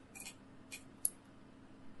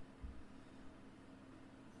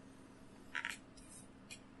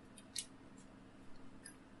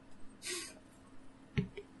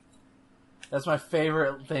 That's my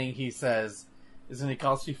favorite thing he says. Is when he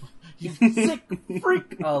calls people, "You sick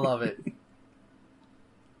freak." I love it.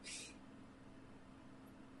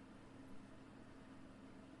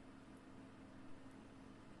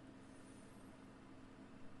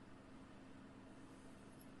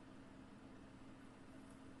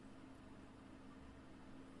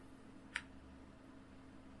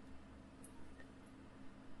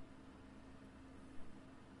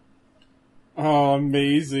 Oh,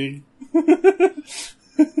 amazing.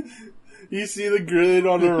 You see the grin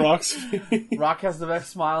on the Rock's face? Rock has the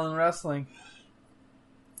best smile in wrestling.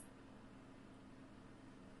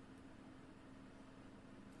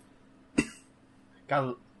 God,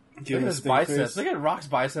 look Give at him a his stink biceps. face. Look at Rock's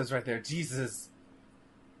biceps right there. Jesus.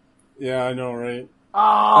 Yeah, I know, right?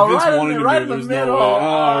 Oh, Vince right, wanted in, to right do in it, the there's no middle. way.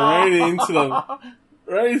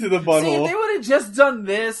 Right into the See, if butthole. they would have just done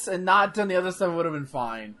this and not done the other stuff, it would have been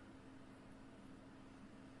fine.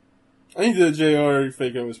 I think the JR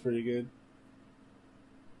fake out was pretty good.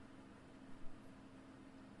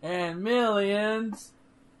 And millions.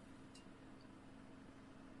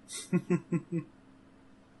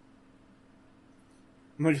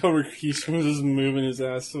 Like how Rikishi was just moving his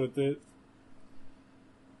ass with it.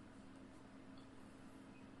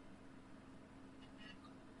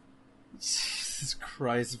 Jesus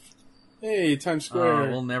Christ. Hey, Times Square.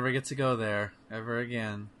 We'll never get to go there ever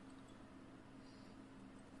again.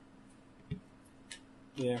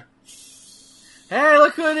 Yeah. Hey,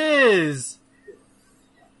 look who it is!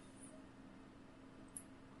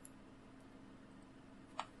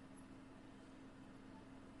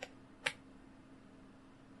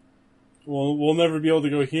 Well, we'll never be able to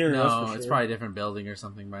go here. No, that's for sure. it's probably a different building or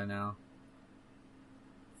something by now.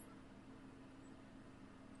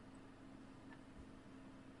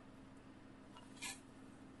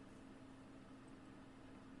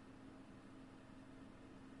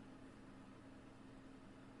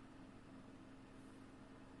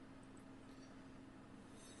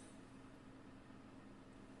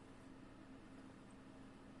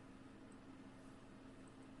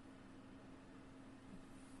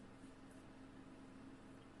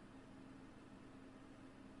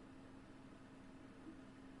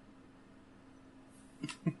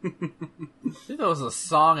 I think that was a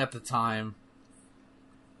song at the time.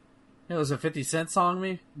 It was a 50 Cent song,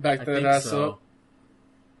 me? Back I that think ass so. up.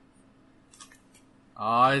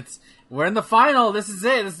 Oh, we're in the final. This is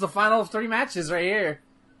it. This is the final of 3 matches right here.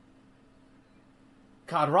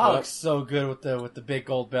 God, Raw Yep. looks so good with the big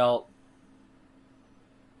gold belt.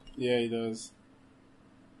 Yeah, he does.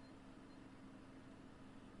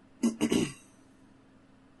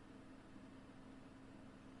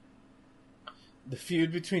 The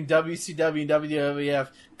feud between WCW and WWF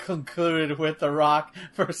concluded with The Rock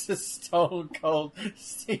versus Stone Cold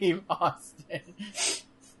Steve Austin.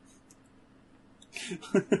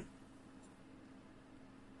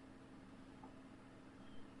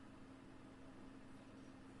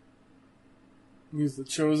 He's the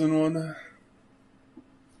chosen one.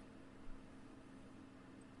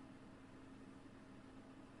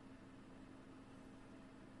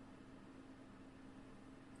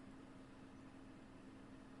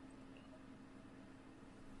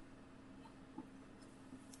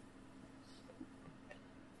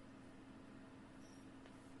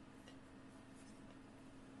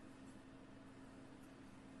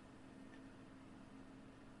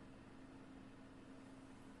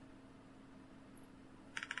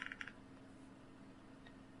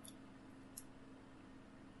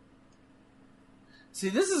 See,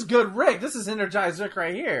 this is good Rick. This is energized Rick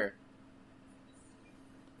right here.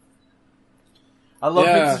 I love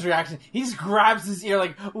Yeah. Vince's reaction. He just grabs his ear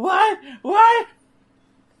like, what? What?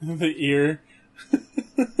 The ear.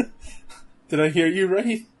 Did I hear you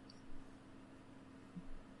right?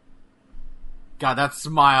 God, that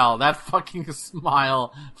smile. That fucking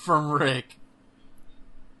smile from Rick.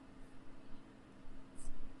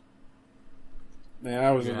 Man,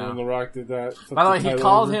 I wasn't Yeah. when The Rock did that. By the way, he Title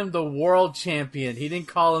called over. him the world champion. He didn't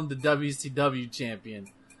call him the WCW champion.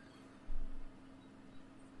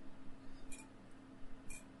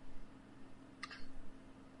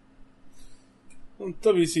 Well,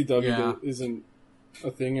 WCW Yeah. isn't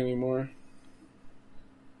a thing anymore.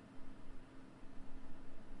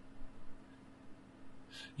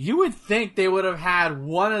 You would think they would have had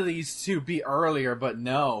one of these two be earlier, but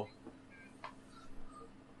no.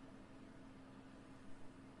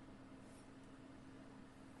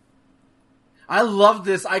 I love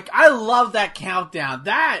this. I love that countdown.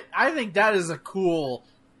 I think that is a cool,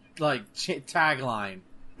 like, tagline.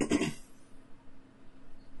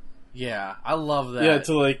 Yeah, I love that. Yeah,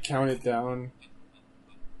 to like count it down.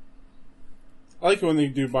 I like it when they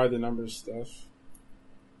do by the numbers stuff.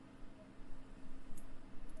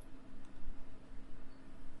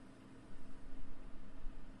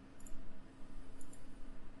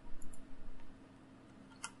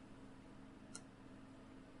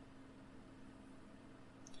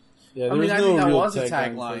 Yeah, there I mean, was I no think that real was a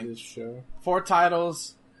tagline tagline. for this show. 4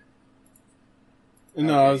 titles.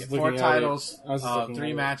 No, I was Okay, looking 4 at titles, it. I was looking 3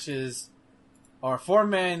 at it. matches, or 4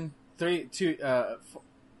 men, 3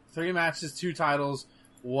 matches, 2 titles,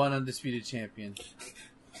 1 undisputed champion.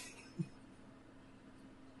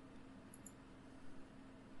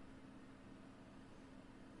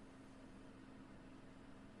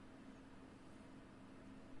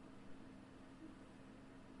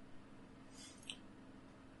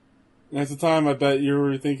 And at the time, I bet you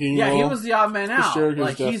were thinking, Yeah, he well, was the odd man out. sure, he was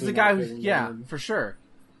Like, he's the definitely guy not who, getting yeah, voted. for sure.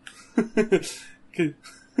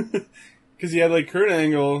 Because he had like Kurt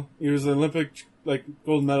Angle, he was an Olympic like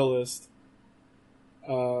gold medalist,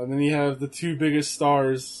 and then you have the 2 biggest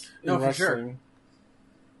stars in No, for sure. wrestling.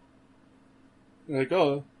 You're like,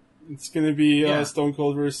 oh, it's gonna be Yeah. Stone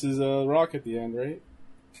Cold versus Rock at the end, right?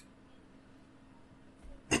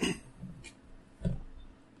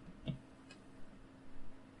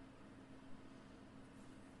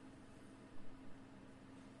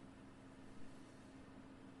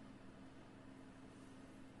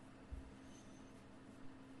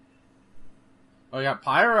 Oh, we got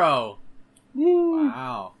Pyro. Woo!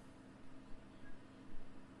 Wow.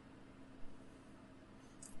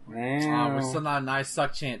 We're still not in I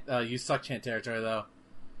suck chant. You suck chant territory though.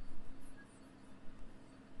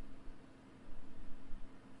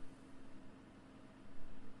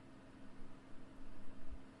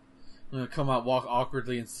 I'm gonna come out, walk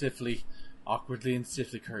awkwardly and stiffly,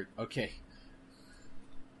 Kurt. Okay.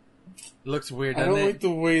 It looks weird, I doesn't don't it? like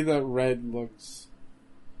the way that red looks.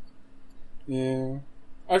 Yeah.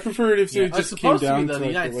 I prefer it if it It's just came supposed to down be to the like,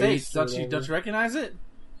 United the States. waist or Don't you recognize it?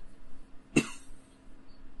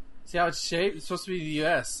 See how it's shaped? It's supposed to be the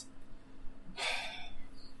U.S.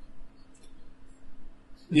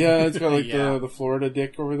 Yeah, it's got like Yeah. the Florida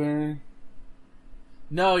dick over there.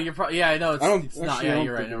 No, you're probably... Yeah, I know. It's, I don't- it's actually, not. I Yeah, don't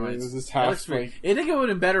you're right. think Never it mind. is. It's That half, looks weird. like- I think it would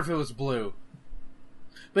have been better if it was blue.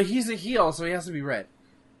 But he's a heel, so he has to be red.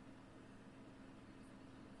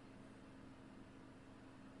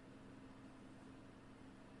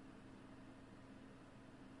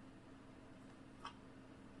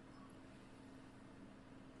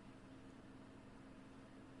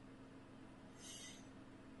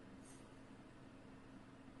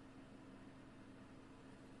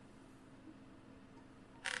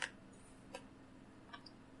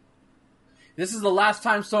 This is the last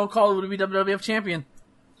time Stone Cold would be WWF champion.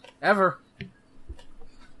 Ever.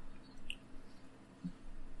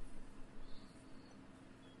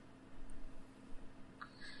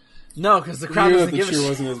 No, because the crowd You know doesn't that the give a cheer shit.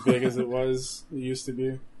 wasn't as big as it used to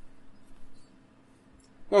be.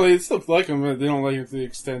 Well, they still like him, but they don't like him to the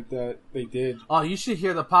extent that they did. Oh, you should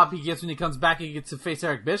hear the pop he gets when he comes back and he gets to face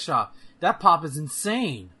Eric Bischoff. That pop is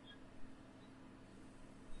insane.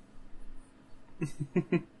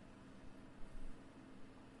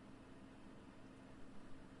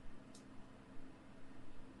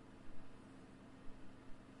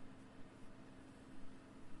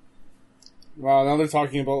 Wow, now they're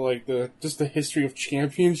talking about like the history of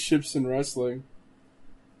championships in wrestling.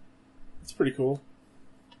 It's pretty cool.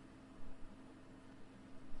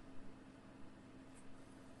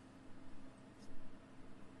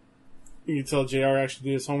 You can tell JR actually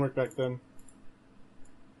did his homework back then.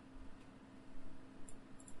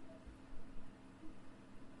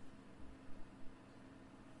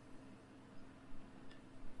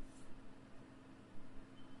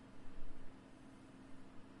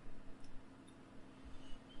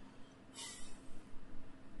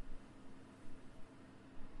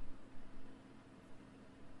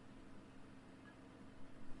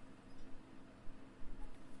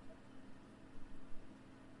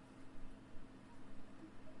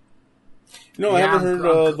 No, I haven't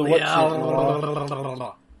heard the what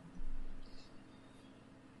chant.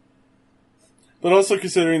 But also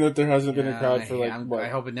considering that there hasn't been a crowd for like what, I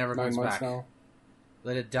hope it never 9 comes months back. now.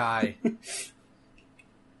 Let it die.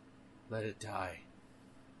 Let it die.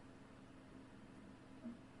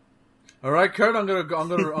 All right, Kurt. I'm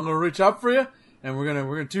gonna reach out for you, and we're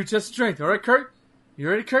gonna do test strength. All right, Kurt. You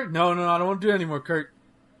ready, Kurt? No, I don't want to do it anymore, Kurt.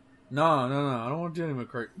 No, I don't want to do it anymore,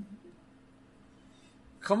 Kurt.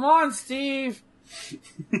 Come on, Steve.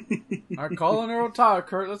 All right, call an elbow tie,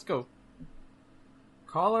 Kurt. Let's go.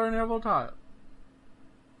 Call her an elbow tie.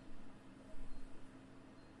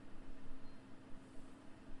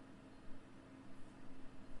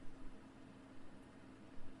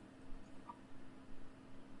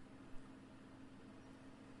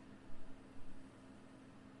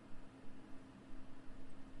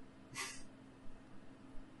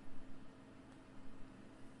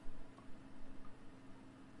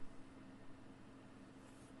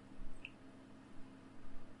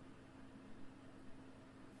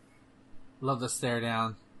 Love the stare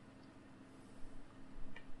down.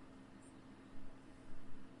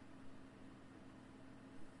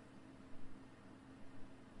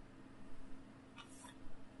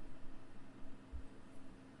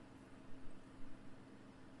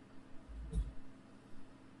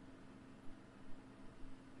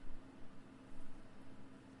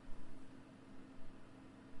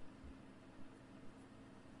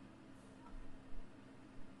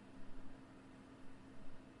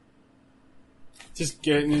 Just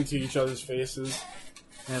getting into each other's faces.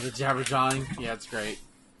 Yeah, the jabber jawing. Yeah, it's great.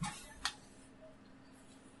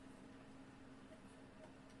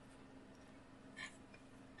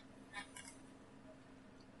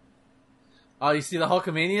 Oh, you see the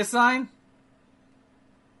Hulkamania sign?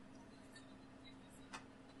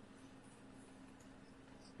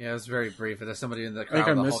 Yeah, it was very brief. There's somebody in the crowd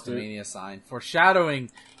I with the missed it. Hulkamania sign, foreshadowing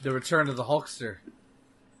the return of the Hulkster.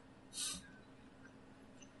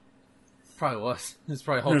 Probably was. It's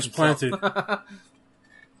probably Hulk It was himself. planted.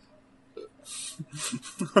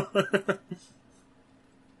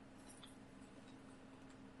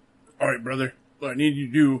 All right, brother. What I need you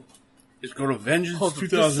to do is go to Vengeance Hold the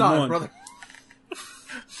 2001. sign, brother.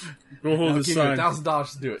 Go hold I'll this give you sign.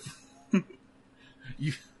 $1,000 to do it.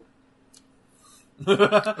 You. Oh,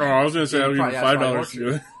 I was gonna say I'll give you Probably- that's probably $5 to do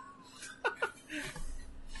it.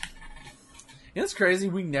 It's crazy.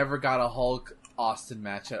 We never got a Hulk Austin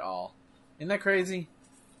match at all. Isn't that crazy?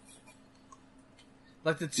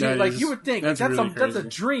 Like the two, That like is- you would think that's that's really a crazy.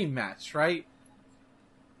 dream match, right?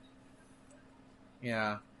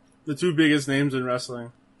 Yeah. The two biggest names in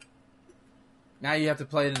wrestling. Now you have to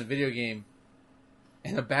play it in a video game,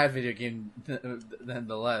 and a bad video game,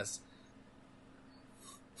 nonetheless.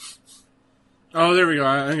 Oh, there we go.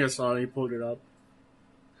 I think I saw it. You pulled it up.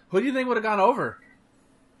 Who do you think would have gone over?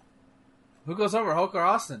 Who goes over, Hulk or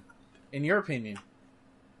Austin? In your opinion,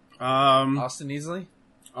 Austin easily.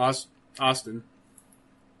 Austin.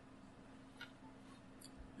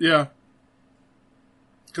 Yeah.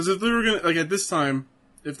 Because if they were gonna at this time,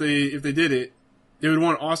 if they did it, they would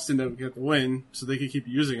want Austin to get the win so they could keep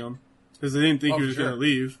using him because they didn't think he was sure. gonna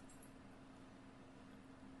leave.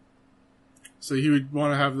 So he would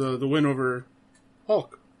want to have the win over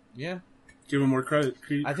Hulk. Yeah, Give him more credit.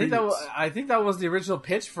 I think that was the original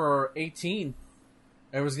pitch for 18.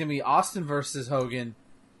 It was gonna be Austin versus Hogan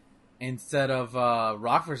instead of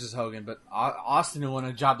Rock versus Hogan, but Austin wanted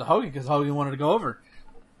a job to Hogan because Hogan wanted to go over.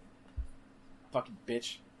 Fucking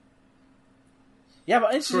bitch. Yeah,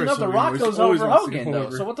 but interesting enough, The Hogan Rock goes always over wants to Hogan, go though.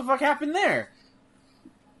 over. So what the fuck happened there?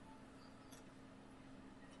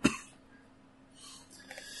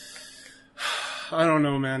 I don't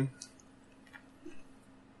know, man.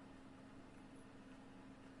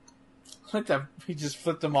 Like that, he just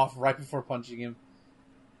flipped him off right before punching him.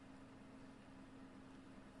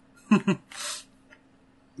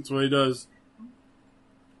 That's what he does.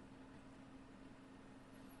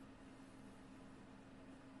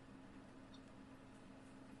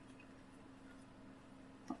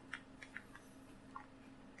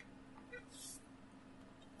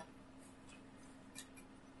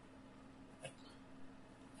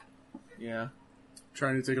 Yeah.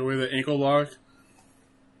 Trying to take away the ankle lock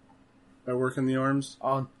by working the arms.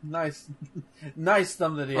 Oh, nice, nice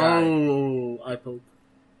thumb to the eye. Oh, eye poke.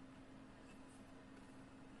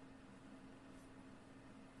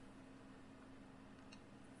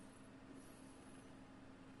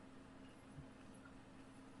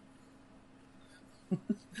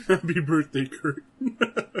 Happy birthday, Kurt.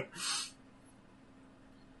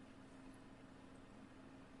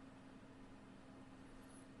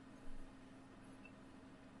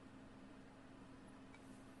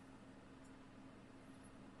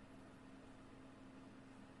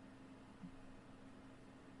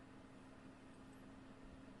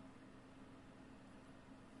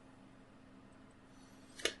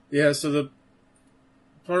 Yeah, so the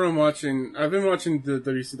part I've been watching the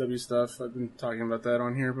WCW stuff. I've been talking about that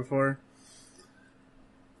on here before.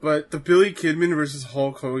 But the Billy Kidman versus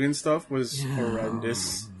Hulk Hogan stuff was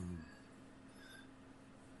horrendous.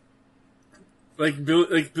 Billy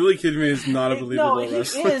Kidman is not a believable No, he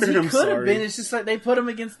wrestler. is. He I'm could have sorry. been. It's just like they put him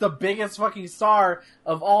against the biggest fucking star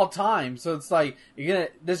of all time. So it's like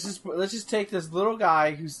let's just take this little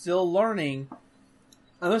guy who's still learning,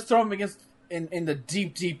 and let's throw him against in the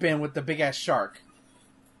deep end with the big ass shark.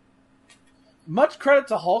 Much credit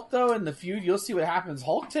to Hulk though in the feud. You'll see what happens.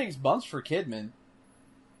 Hulk takes bumps for Kidman.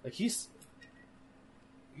 Like he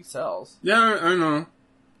sells. Yeah, I know.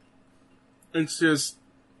 It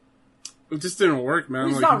just didn't work, man.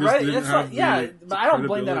 He's Like, not he just ready. didn't That's have not, yeah, the but I don't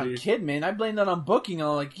blame that on credibility. Kidman. I blame that on booking.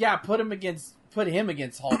 I'm like, yeah, put him against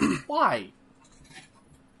Hulk. Why?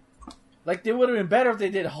 Like they would have been better if they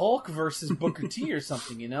did Hulk versus Booker T or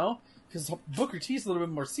something, you know? Because Booker T is a little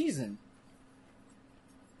bit more seasoned.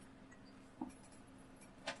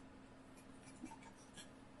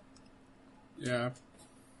 Yeah.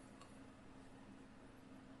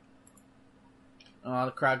 Oh,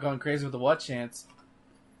 the crowd going crazy with the what chants.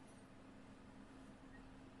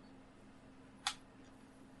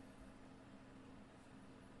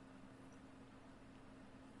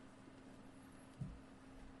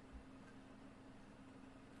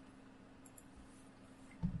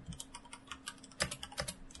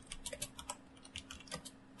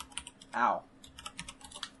 Ow.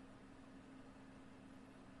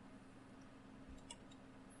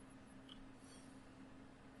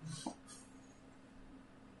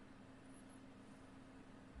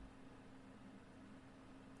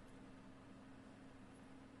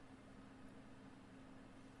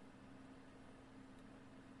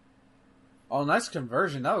 Oh, nice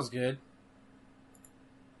conversion. That was good.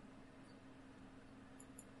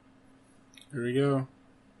 Here we go.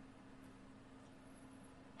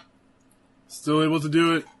 Still able to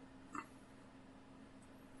do it.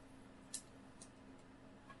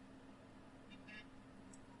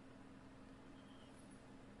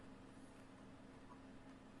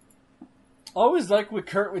 always like what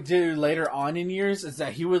Kurt would do later on in years is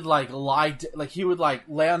that he would lay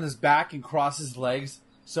on his back and cross his legs,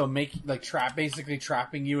 so basically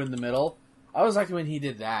trapping you in the middle. I always liked when he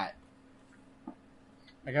did that.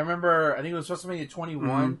 Like I remember, I think it was WrestleMania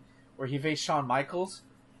 21 where he faced Shawn Michaels,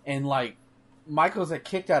 and like Michaels had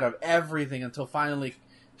kicked out of everything until finally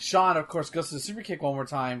Shawn, of course, goes to the super kick one more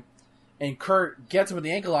time. And Kurt gets him with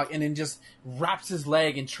the ankle lock and then just wraps his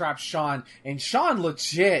leg and traps Shawn. And Shawn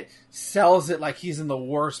legit sells it like he's in the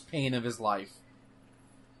worst pain of his life.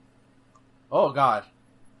 Oh, God.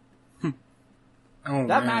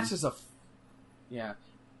 That match is a... Yeah.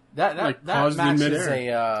 That match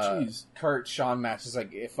is a... Kurt-Shawn match is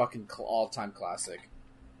like a fucking all-time classic.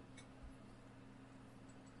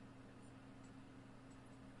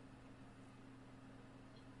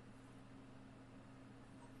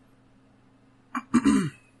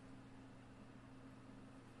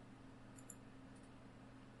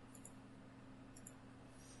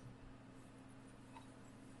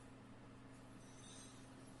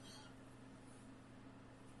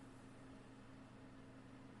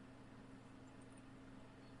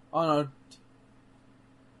 Oh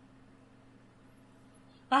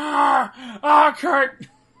no. Kurt!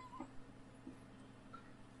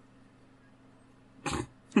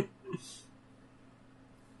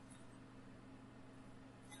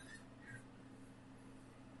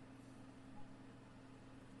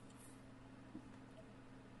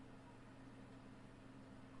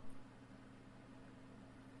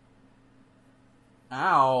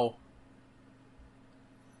 Ow.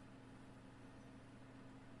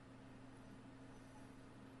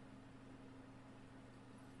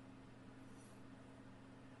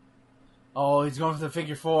 Oh, he's going for the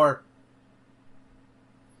figure four.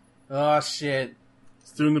 Oh, shit.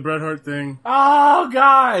 He's doing the Bret Hart thing. Oh,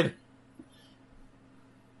 God!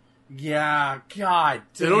 Yeah, God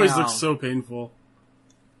damn. It always looks so painful.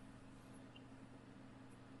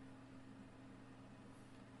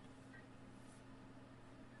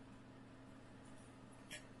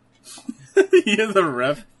 You're the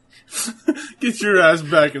ref. Get your ass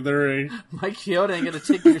back in the ring. Mike Chioda ain't gonna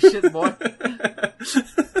take your shit, boy.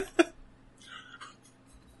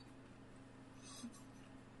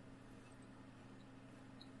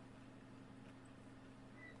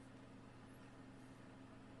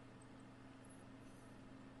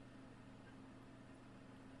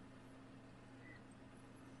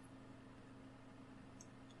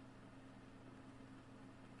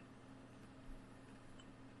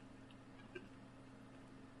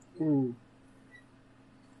 Ooh.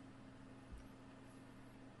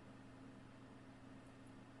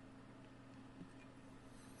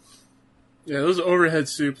 Yeah, those overhead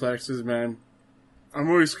suplexes, man.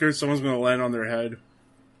 I'm always scared someone's going to land on their head.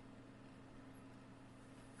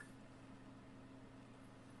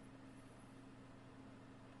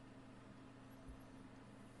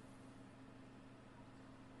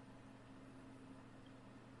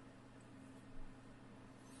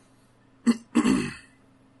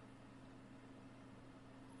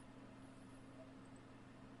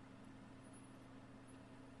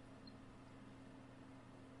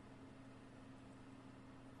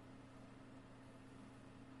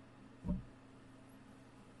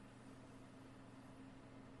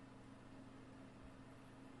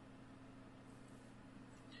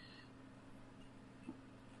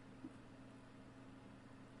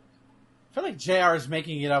 I feel like JR is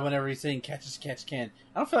making it up whenever he's saying catch as catch can.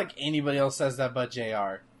 I don't feel like anybody else says that but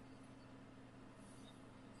JR.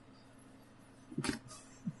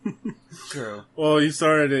 True. Well, you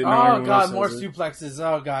started it. Oh, God, more suplexes.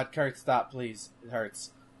 Oh, God, Kurt, stop, please. It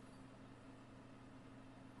hurts.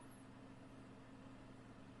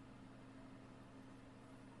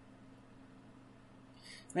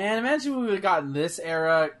 Man, imagine we would have gotten this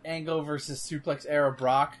era Angle versus Suplex era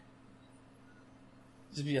Brock.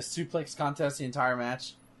 Just be a suplex contest the entire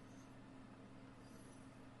match.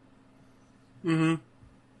 Mm-hmm.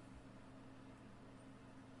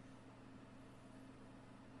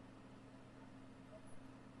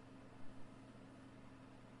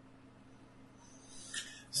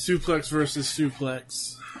 Suplex versus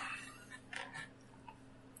suplex.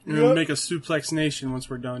 We'll make a suplex nation once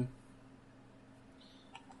we're done.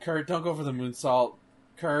 Kurt, don't go for the moonsault.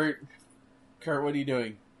 Kurt, what are you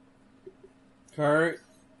doing? Kurt.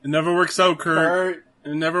 It never works out, Kurt.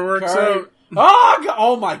 It never works out.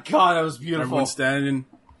 Oh my God, that was beautiful. Everyone's standing.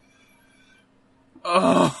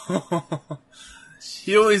 Oh.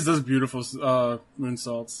 He always does beautiful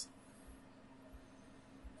moonsaults.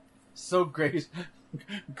 So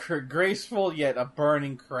graceful yet a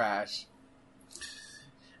burning crash.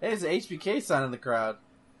 Hey, there's an HBK sign in the crowd.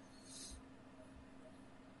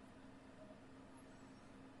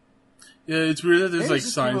 Yeah, it's weird that there's Maybe like it's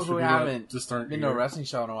just signs people for who people haven't that just aren't been to a here. wrestling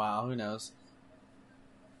show in a while. Who knows?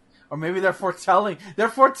 Or maybe they're foretelling. They're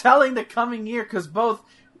foretelling the coming year because both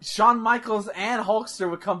Shawn Michaels and Hulkster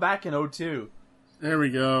would come back in 2002. There we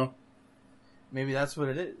go. Maybe that's what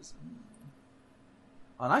it is.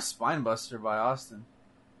 A nice spine buster by Austin.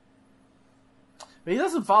 But he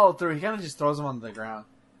doesn't follow through. He kind of just throws him on the ground.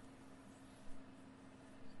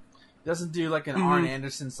 He doesn't do like an Arn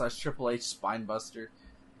Anderson / Triple H spine buster.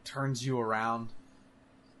 Turns you around.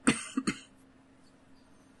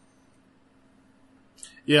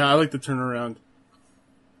 Yeah, I like the turnaround. I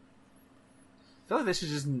feel like they should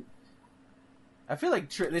just. I feel like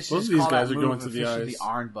they should Both just of these call guys that are move going to the officially eyes. the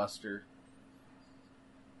Arn Buster.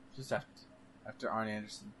 Just after Arn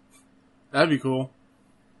Anderson. That'd be cool.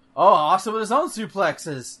 Oh, also with his own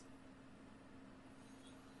suplexes.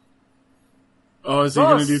 Oh, is he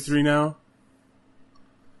going to do 3 now?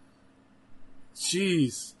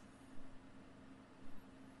 Jeez.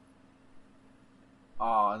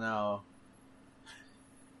 Oh no!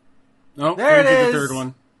 Oh, There it get is. the third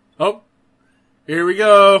one. Oh, here we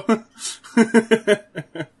go.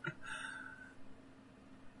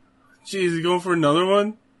 Jeez, he going for another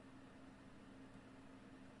one?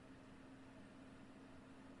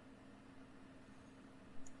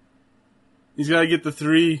 He's got to get the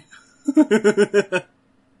 3.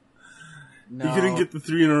 No. He couldn't get the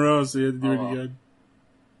 3 in a row, so he had to do Oh, it well. again.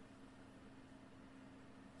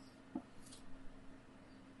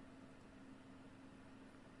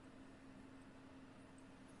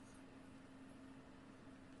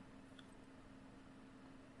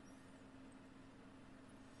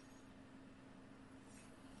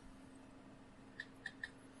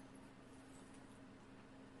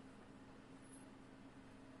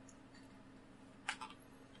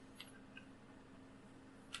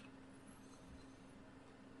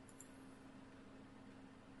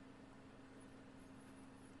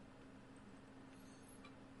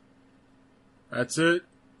 That's it.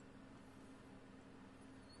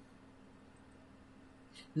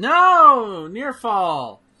 No! Near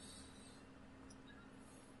fall!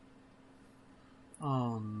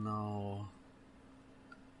 Oh no.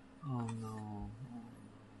 Oh no.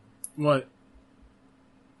 What?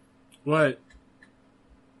 What?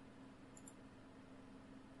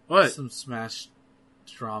 What? Some Smash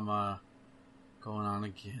drama going on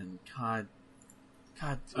again. God.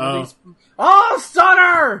 Oh. Oh,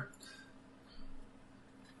 stunner!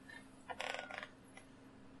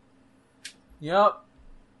 Yep.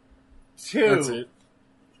 2. That's it.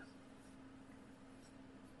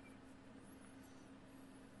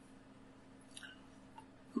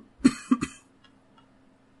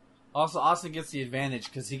 Also, Austin gets the advantage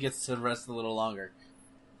because he gets to rest a little longer.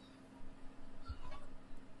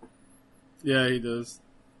 Yeah, he does.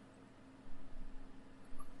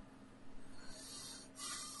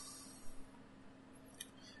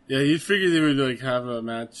 Yeah, you'd figure they would like have a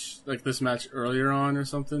match like this match earlier on or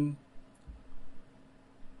something.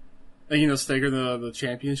 Like, you know, stagger the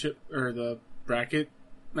championship or the bracket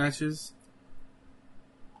matches.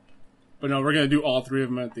 But no, we're gonna do all 3 of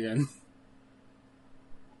them at the end.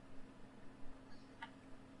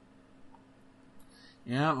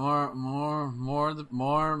 Yeah, more.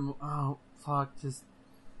 Oh, fuck, just.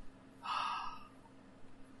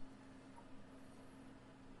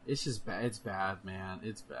 It's just bad. It's bad, man.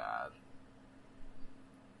 It's bad.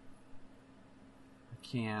 I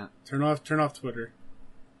can't. Turn off Twitter.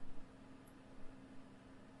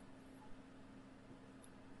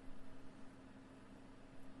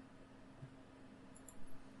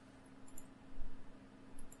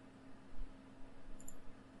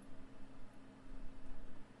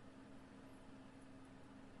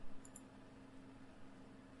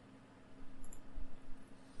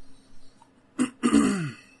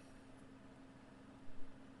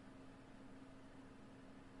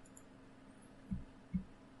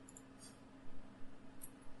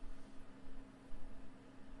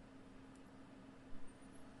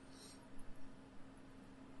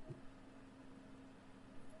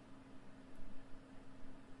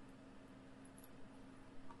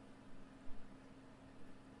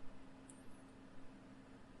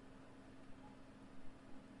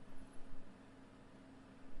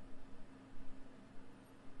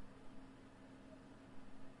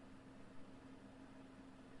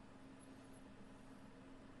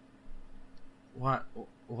 What?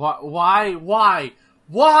 Why?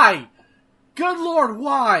 Why? Good Lord,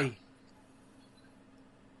 why?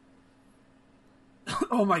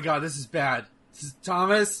 Oh my God, this is bad. This is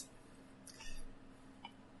Thomas.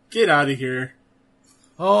 Get out of here.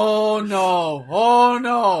 Oh no! Oh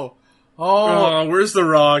no! Oh, where's the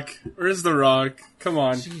Rock? Where's the Rock? Come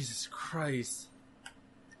on. Jesus Christ.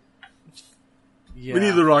 Yeah. We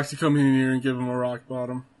need the Rock to come in here and give him a rock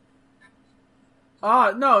bottom.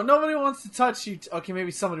 No, nobody wants to touch you. Okay,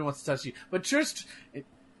 maybe somebody wants to touch you. But Trish...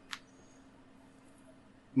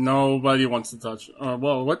 Nobody wants to touch.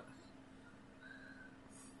 Well, what?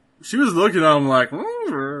 She was looking at him like,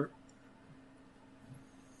 Oh,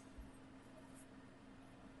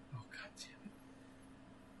 God damn it.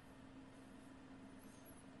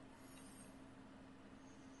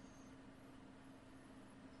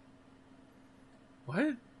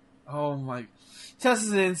 What? Oh, my... Tess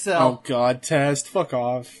is an incel. oh God, Test, fuck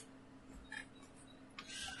off.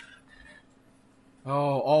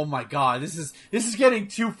 Oh my God! This is getting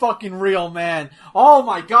too fucking real, man. Oh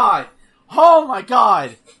my God! Oh my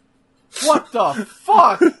God! What the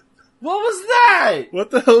fuck? What was that?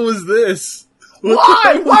 What the hell was this?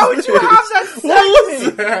 Why? Why would you have that segment? What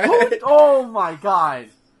was that? Oh my God!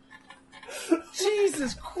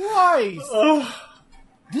 Jesus Christ! Oh.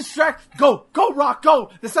 Distract! Go! Go, Rock!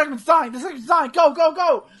 Go! The segment's dying! The segment's dying! Go! Go!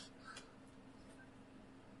 Go!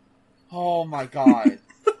 Oh my God!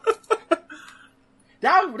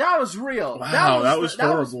 That was real. Wow, that was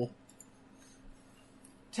horrible.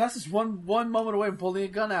 Tess is one moment away from pulling a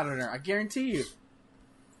gun out of her. I guarantee you.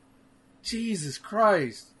 Jesus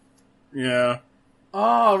Christ. Yeah.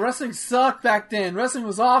 Oh, wrestling sucked back then. Wrestling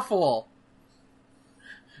was awful.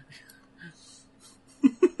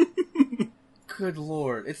 Good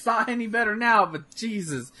Lord. It's not any better now, but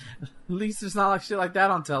Jesus. At least there's not like shit like that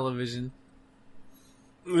on television.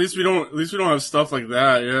 At least we don't have stuff like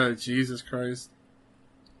that. Yeah, Jesus Christ.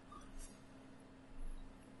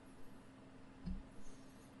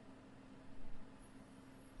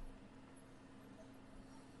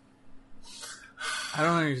 I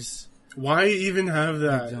don't understand. Why even have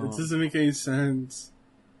that? It don't. doesn't make any sense.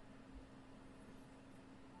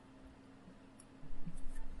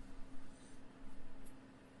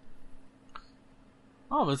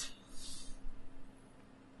 Oh, but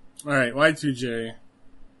Alright, Y2J.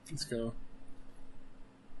 Let's go.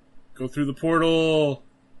 Go through the portal.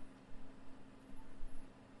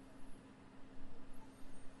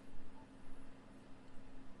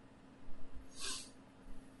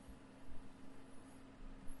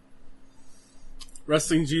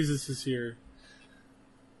 Wrestling Jesus is here.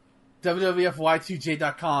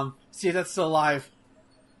 WWFY2J.com. See if that's still alive.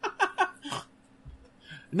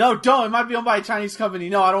 No, don't. It might be owned by a Chinese company.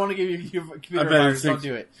 No, I don't want to give you your computer bet virus. it's Don't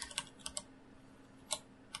do it.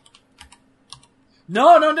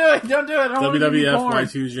 No, don't do it. Don't do it. I don't want to give you porn.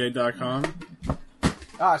 WWFY2J.com.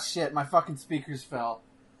 Ah, shit. My fucking speakers fell.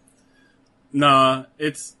 Nah,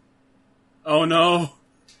 it's... Oh, no.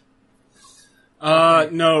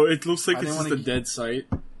 No, it looks like it's just a dead site.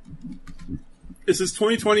 It says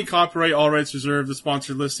 2020 copyright, all rights reserved. The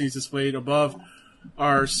sponsored listings displayed above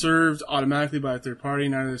are served automatically by a third party,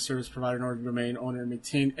 neither the service provider nor the domain owner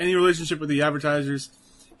maintain any relationship with the advertisers.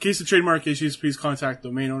 In case of trademark issues, please contact the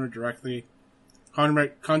domain owner directly.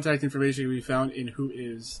 Contact information can be found in Who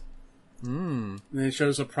Is. And then it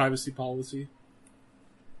shows a privacy policy.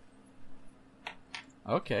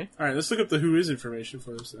 Okay. Alright, let's look up the Who Is information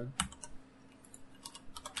for this then.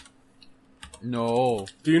 No.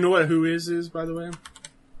 Do you know what Who Is, by the way?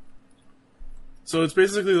 So it's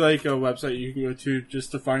basically like a website you can go to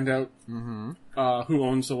just to find out who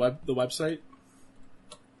owns the website.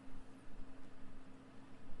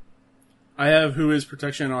 I have Who Is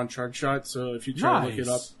protection on ChartShot, so if you try to look it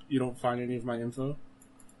up, you don't find any of my info.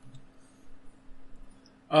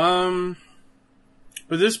 But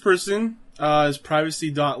this person is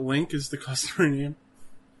privacy.link is the customer name.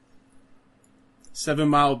 7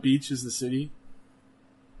 Mile Beach is the city.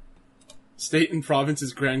 State and province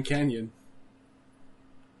is Grand Canyon.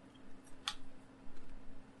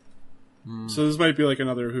 So this might be like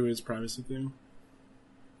another Who Is privacy thing.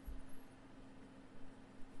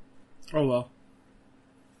 Oh well.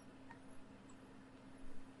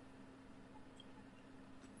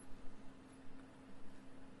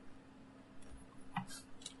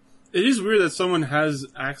 It is weird that someone has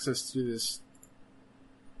access to this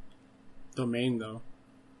domain, though.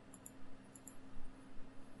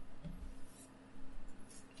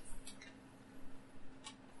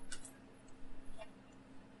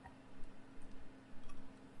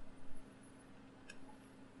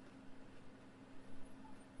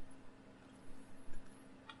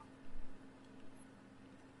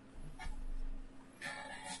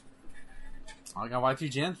 I got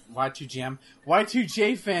Y2J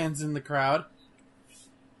fans in the crowd.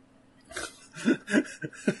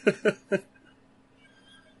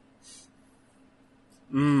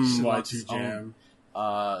 Y2Jam.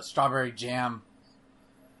 strawberry jam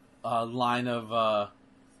line of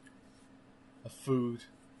food.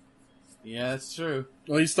 Yeah, that's true.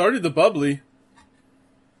 Well, he started the bubbly.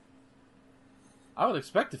 I would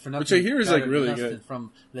expect it for nothing. Which I hear is, like, really good.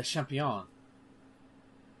 From Le Champion. I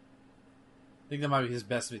think that might be his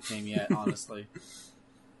best nickname yet, honestly.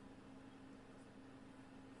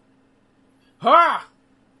 Ha!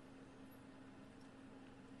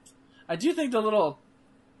 I do think the little...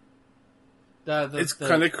 It's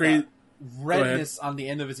kind of crazy. Redness on the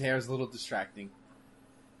end of his hair is a little distracting.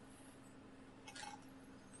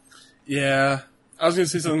 Yeah. I was going to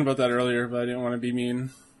say something about that earlier, but I didn't want to be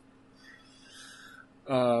mean.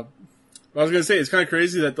 I was going to say, it's kind of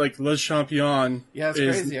crazy that, like, Le Champion it's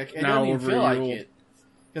crazy. I don't even feel like it.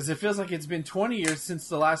 Because it feels like it's been 20 years since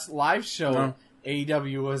the last live show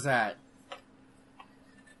AEW was at.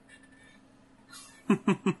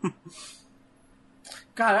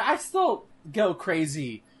 God, I still go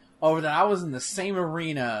crazy over that. I was in the same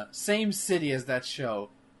arena, same city as that show.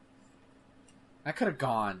 I could have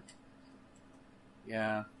gone.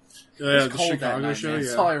 Yeah. It was the cold Chicago that night, show. man. Yeah.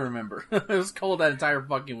 That's all I remember. It was cold that entire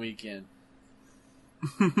fucking weekend.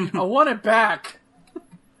 I want it back.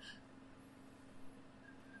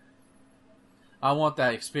 I want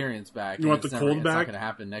that experience back. You want the cold It's back? not going to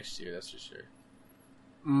happen next year, that's for sure.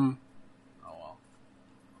 Mm. Oh, well.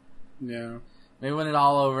 Yeah. Maybe when it's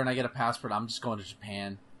all over and I get a passport, I'm just going to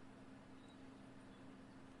Japan.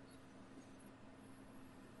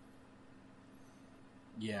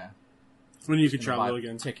 Yeah. When you can Just gonna travel buy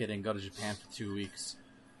again. a ticket and go to Japan for 2 weeks.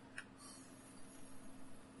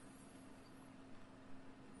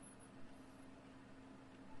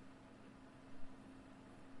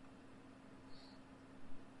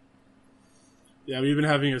 Yeah, we've been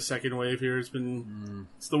having a second wave here. It's been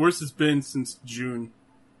it's the worst it's been since June.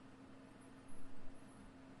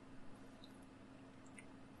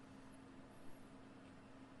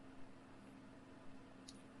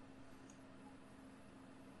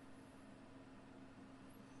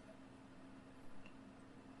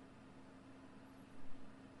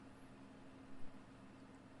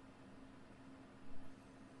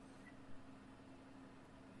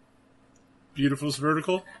 Beautiful's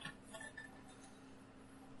vertical.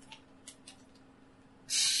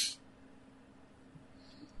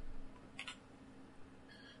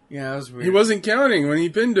 Yeah, that was weird. He wasn't counting when he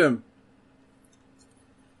pinned him.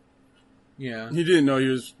 Yeah. He didn't know he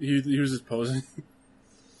was just posing.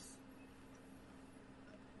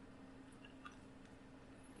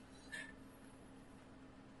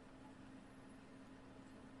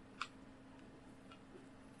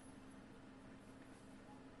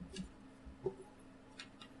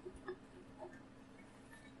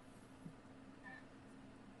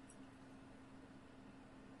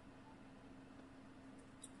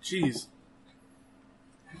 Jeez.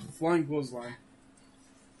 Flying clothesline.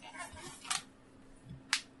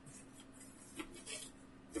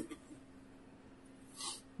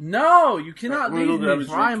 No, you cannot I'm gonna go leave grab me. a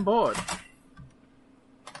drink. I'm bored.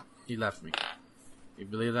 He left me. You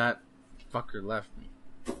believe that? Fucker left me.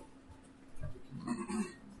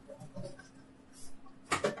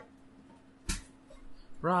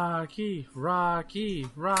 Rocky, Rocky,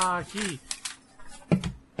 Rocky.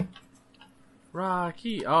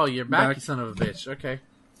 Rocky. Oh, you're back, you son of a bitch. Okay.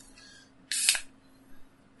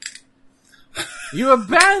 You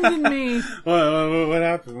abandoned me! What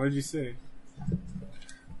happened? What did you say?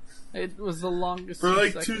 It was the longest For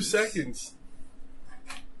like 2 2 seconds.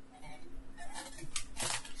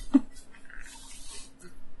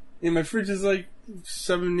 Yeah, my fridge is like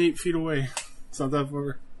 7, 8 feet away. It's not that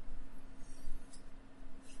far.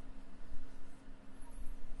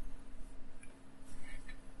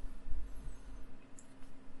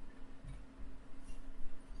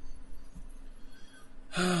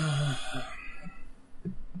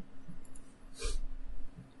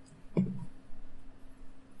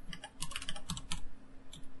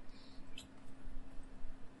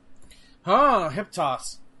 Oh, hip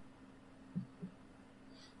toss.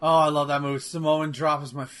 Oh, I love that move. Samoan drop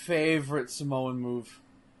is my favorite Samoan move.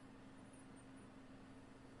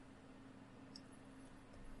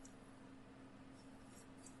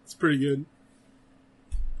 It's pretty good.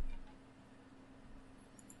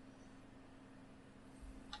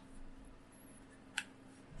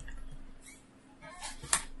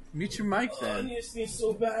 Mute your mic I then. need to sneeze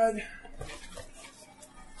so bad.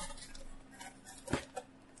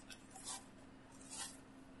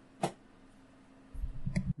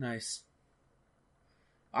 Nice.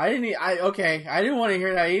 I didn't want to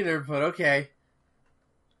hear that either, but okay.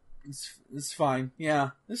 It's fine. Yeah,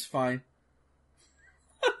 it's fine.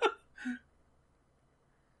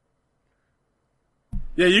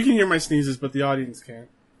 Yeah, you can hear my sneezes, but the audience can't.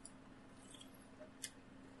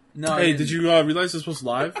 No. Hey, did you realize this was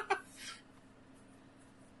live?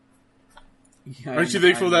 Yeah, Aren't you I'm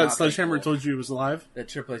thankful that not Sledgehammer thankful told you it was live? that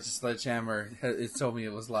Triple H's Sledgehammer it told me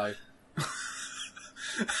it was live.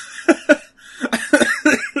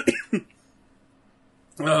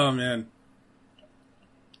 Oh, man.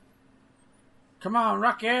 Come on,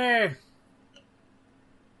 Rocky!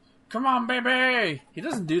 Come on, baby! He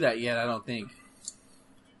doesn't do that yet, I don't think.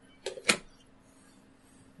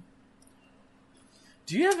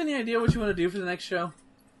 Do you have any idea what you want to do for the next show?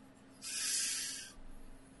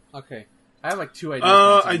 Okay. I have like 2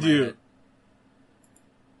 ideas. I do. Head.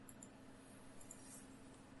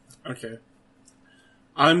 Okay.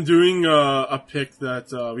 I'm doing a pick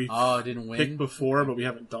that we didn't win? picked before, but we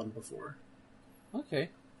haven't done before. Okay.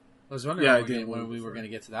 I was wondering when we were going to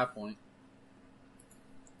get to that point.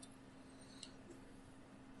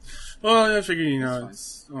 Well, I figured,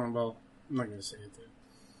 it's... Oh, well, I'm not going to say it then.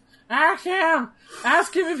 Ask him!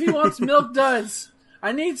 Ask him if he wants Milk Duds!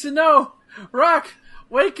 I need to know! Rock,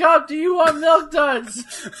 wake up! Do you want Milk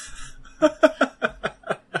Duds?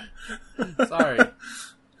 Sorry.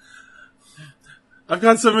 I've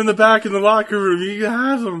got some in the back in the locker room. You can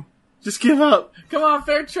have them. Just give up. Come on,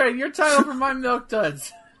 fair trade. You're title for my Milk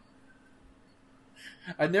Duds.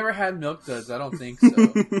 I've never had Milk Duds. I don't think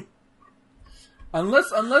so.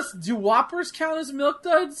 Unless do Whoppers count as Milk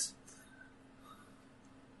Duds?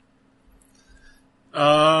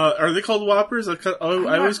 Are they called Whoppers? I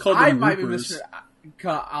always called them Whoopers.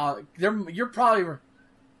 You're probably...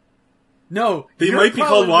 No. They might be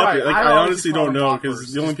called Whoppers. Right. I honestly don't know,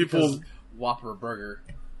 because the only people... Whopper burger.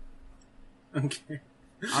 Okay.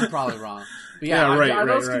 I'm probably wrong. But yeah, right, are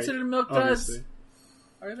those right. considered Milk Duds? Obviously.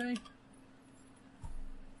 Are they?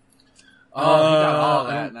 Oh, you got all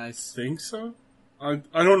that. I don't Nice. think so. I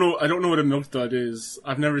don't know. I don't know what a Milk Dud is.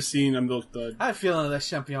 I've never seen a Milk Dud. I have a feeling that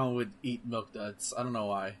Champion would eat Milk Duds. I don't know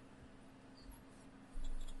why.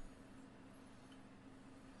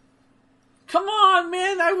 Come on,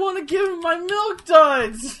 man! I want to give him my Milk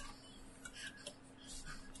Duds!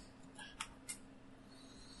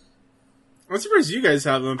 I'm surprised you guys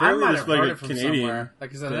have them. I Apparently might it's have like heard a it from Canadian somewhere.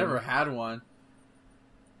 Because I've thing. never had one.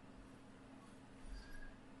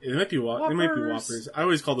 It might be Whoppers. I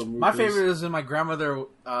always call them Whoopers. My favorite is when my grandmother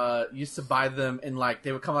used to buy them in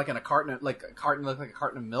they would come in a carton, looked like a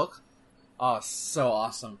carton of milk. Oh, so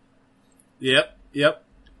awesome. Yep.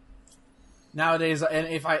 Nowadays, and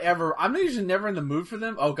if I'm usually never in the mood for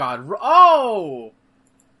them. Oh God! Oh,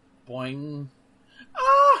 boing!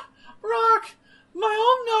 Ah, Rock! My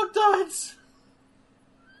own Milk Duds.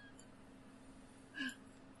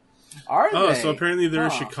 Are they? Oh, so apparently they're a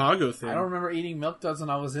Chicago thing. I don't remember eating Milk Duds when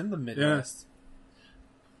I was in the Midwest.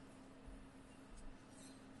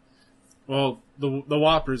 Yeah. Well, the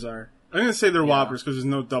Whoppers are. I'm going to say they're Whoppers because there's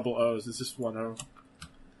no double O's. It's just one O.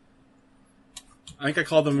 I think I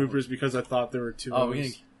called them Whoopers because I thought there were two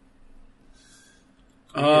O's.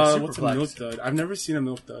 What's a Milk Dud? I've never seen a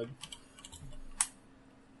Milk Dud.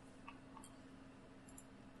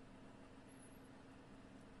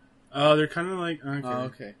 Oh, they're kind of like... Okay. Oh,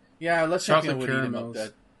 okay. Yeah, let's check in with eat a Milk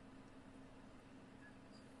Dud.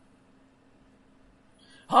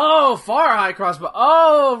 Oh, far high crossbow.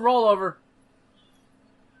 Oh, roll over.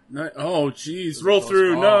 Oh, jeez. Roll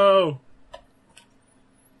through. No.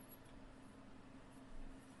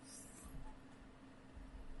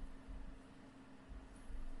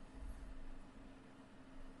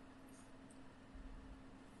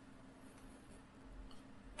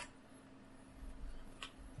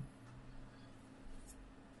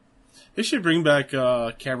 They should bring back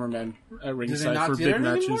cameramen at ringside for big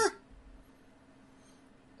matches. Anymore?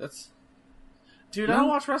 Dude, I don't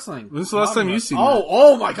watch wrestling. When's the last time you seen that?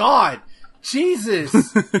 Oh my God!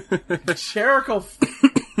 Jesus! Jericho.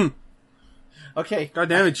 Okay. God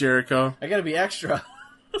damn it, Jericho. I gotta be extra.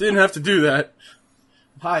 Didn't have to do that.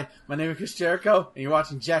 Hi, my name is Chris Jericho, and you're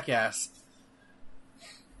watching Jackass.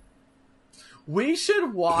 We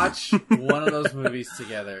should watch one of those movies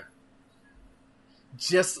together.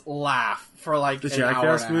 Just laugh for like the an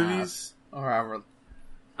Jackass hour and movies. Or however.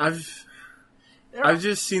 I've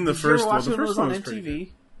just seen the first one. The first one was on MTV.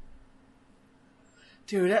 pretty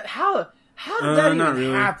Dude, how did that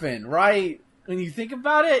even happen? Right? When you think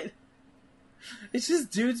about it, it's just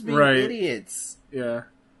dudes being idiots. Yeah.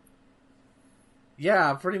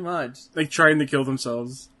 Yeah, pretty much. Like trying to kill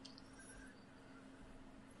themselves.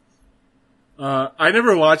 I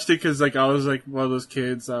never watched it because I was like one of those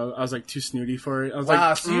kids. I was like too snooty for it. I was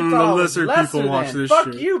so you thought the lesser people watch this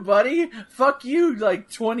Fuck shit. you, buddy. Fuck you,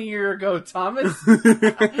 like 20 years ago, Thomas.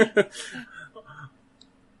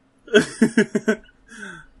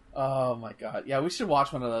 Oh my god. Yeah, we should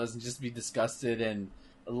watch one of those and just be disgusted and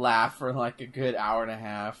laugh for like a good hour and a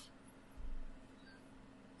half.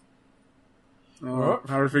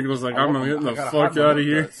 Howard Finkel's like, I'm getting the gotta fuck have my out of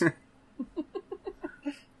milk here.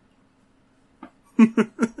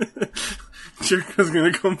 Jericho's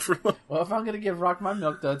gonna come for like, Well, if I'm gonna give Rock my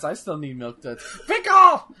milk duds, I still need milk duds.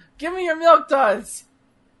 Finkel! Give me your milk duds!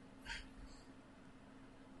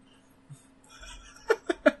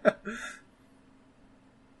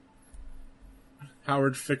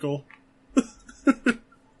 Howard Fickle.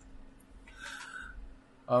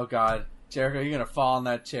 Oh god. Jericho, you're gonna fall in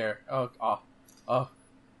that chair. Oh.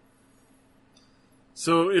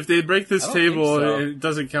 So if they break this I don't table, think so. it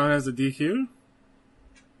doesn't count as a DQ?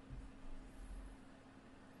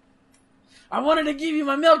 I wanted to give you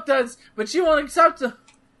my milk duds, but you won't accept them.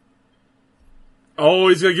 Oh,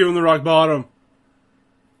 he's gonna give him the rock bottom.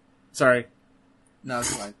 Sorry. No,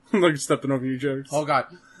 it's fine. I'm like stepping over your jokes. Oh god.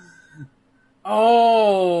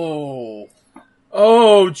 Oh.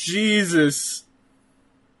 Oh, Jesus.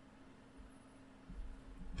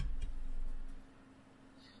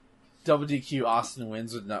 Double DQ Austin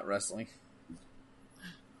wins with nut wrestling.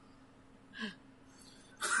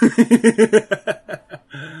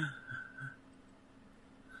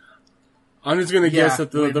 I'm just gonna guess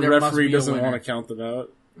that the there must referee be a doesn't winner. want to count them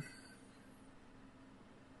out.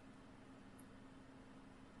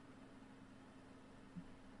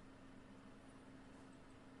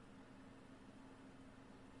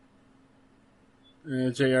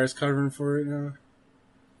 JR's covering for it now.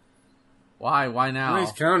 Why? Why now? Well,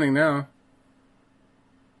 he's counting now.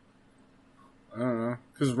 I don't know.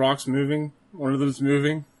 Because Rock's moving. One of them's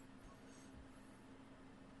moving.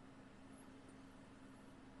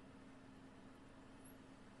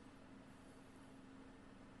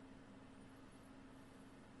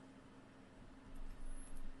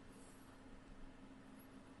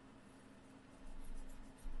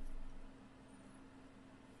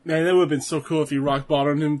 Man, that would have been so cool if he rock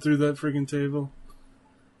bottomed him through that freaking table.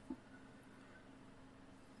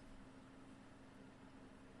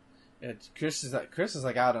 Yeah, Chris is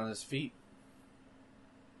like out on his feet.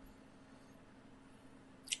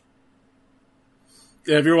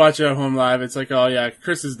 Yeah, if you're watching at home live, it's like, oh yeah,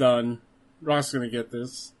 Chris is done. Rock's gonna get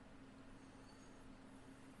this.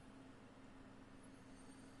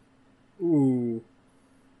 Ooh.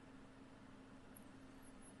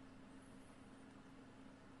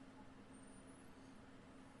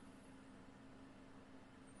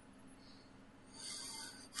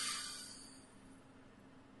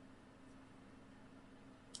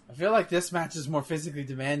 I feel like this match is more physically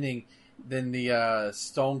demanding than the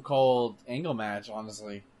Stone Cold Angle match,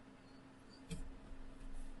 honestly.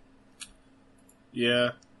 Yeah.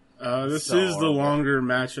 This So is the horrible. longer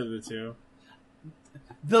match of the two.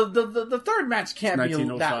 The third match can't be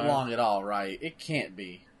 1905. that long at all, right? It can't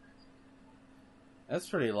be. That's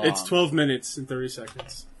pretty long. It's 12 minutes and 30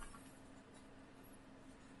 seconds.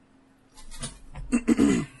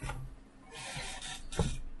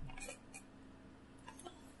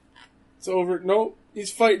 It's over. Nope.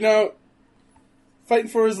 He's fighting out. Fighting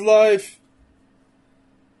for his life.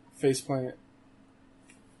 Faceplant.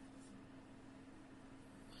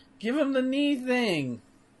 Give him the knee thing.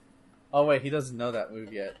 Oh wait, he doesn't know that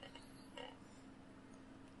move yet.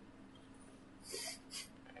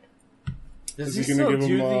 Does he Is he gonna still give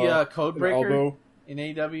do him, the code an breaker elbow? in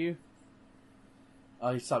AEW?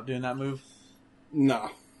 Oh, he stopped doing that move. Nah.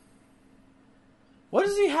 What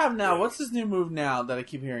does he have now? What's his new move now that I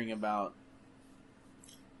keep hearing about?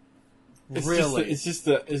 Really? It's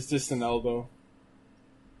just an elbow.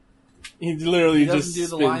 He literally He just doesn't do the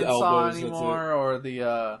spins line saw elbows. anymore, or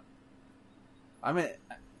the. I mean,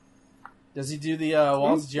 does he do the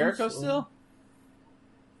Walls of Jericho so. still?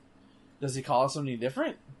 Does he call us something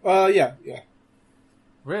different? Yeah.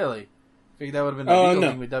 Really? Figured that would have been a legal no.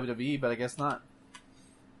 thing with WWE, but I guess not.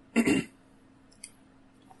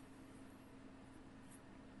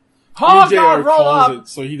 Oh JR God! Roll calls up! it,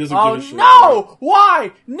 so he doesn't Oh give a shit. no!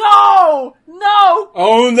 Why? No! No!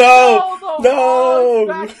 Oh no! Oh,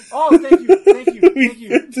 No! it's back. Oh, thank you, thank you, We thank you.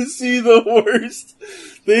 get to see the worst.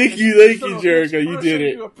 Thank you, Son of a Jericho. bitch, You I'm did gonna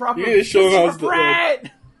it. show you a proper You didn't show him how Christopher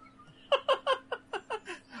Brett!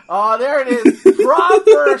 Oh, there it is.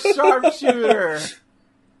 Proper sharpshooter.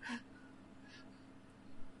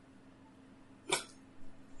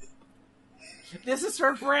 This is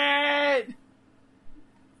for Brett.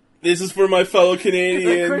 This is for my fellow And Chris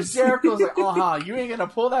Canadians. Jericho's like, you ain't gonna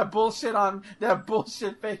pull that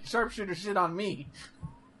bullshit fake sharpshooter shit on me.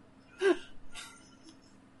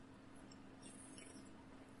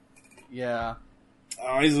 Yeah.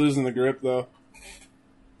 Oh, he's losing the grip though.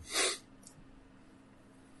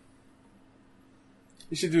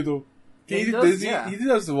 You should do the. He He, does, he, yeah. he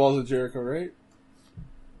does the Walls of Jericho, right?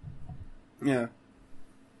 Yeah.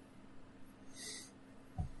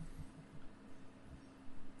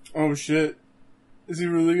 Oh shit. Is he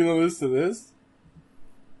really gonna listen to this?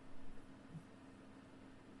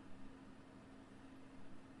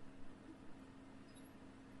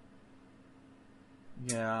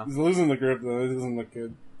 Yeah. He's losing the grip though. It doesn't look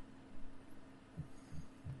good.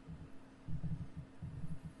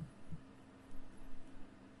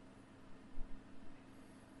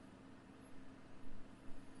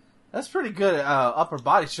 That's pretty good upper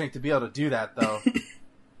body strength to be able to do that, though.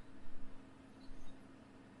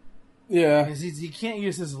 Yeah. Because he can't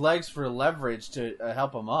use his legs for leverage to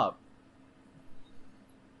help him up.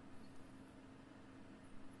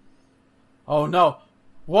 Oh, no.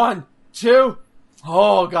 1, 2.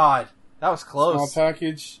 Oh, God. That was Small close.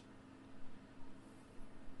 package.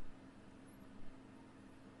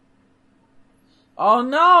 Oh,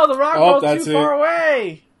 no. The Rock Oh, rolled that's too far it.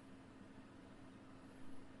 away.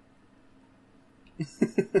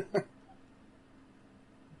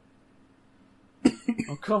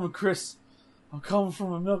 I'm coming, Chris. I'm coming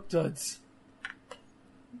from a Milk Duds.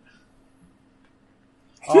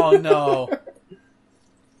 Oh, no.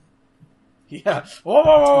 Yeah. Whoa, whoa,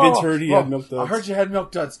 whoa, whoa. Vince heard he had Whoa. Milk Duds. I heard you had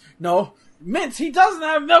Milk Duds. No. Mint, he doesn't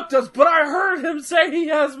have Milk Duds, but I heard him say he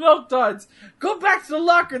has Milk Duds. Go back to the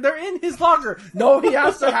locker. They're in his locker. No, he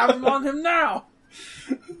has to have them on him now.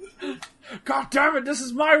 God damn it, this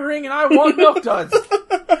is my ring and I want Milk Duds.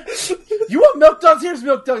 You want Milk Duds? Here's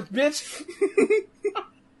Milk Duds, bitch.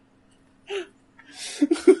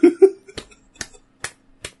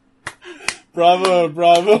 Bravo,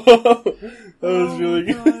 bravo. That was really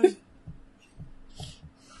good.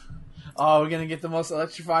 Oh, we're gonna get the most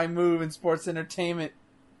electrifying move in sports entertainment.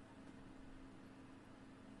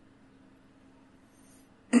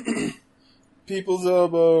 People's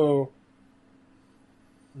elbow.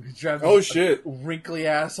 Drive Oh this shit. wrinkly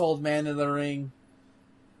ass old man in the ring.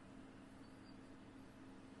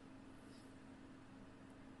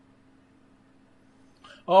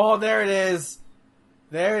 Oh, there it is.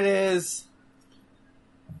 There it is.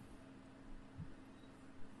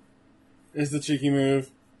 Is the cheeky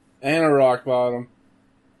move. And a rock bottom.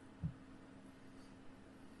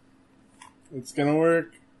 It's gonna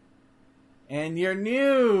work. And your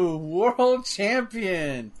new world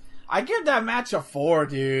champion. I give that match a 4,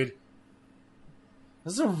 dude.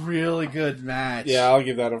 This is a really good match. Yeah, I'll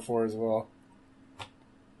give that a 4 as well.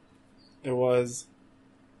 It was.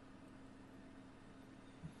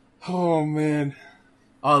 Oh man.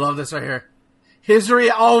 Oh, I love this right here.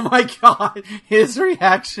 Oh my god. His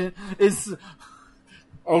reaction is,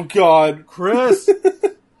 Oh god. Chris.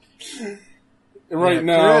 Right Yeah,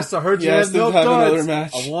 now. Chris, I heard he you has had to Milk have Duds. another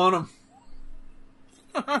match. I want him.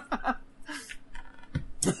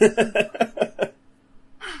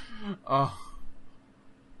 Oh.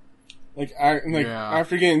 Like Yeah.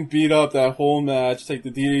 after getting beat up that whole match, take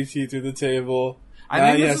the DDT through the table. I now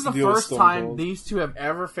think he this has is to the deal with first Stone time Cold. these two have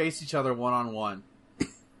ever faced each other one-on-one.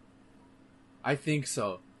 I think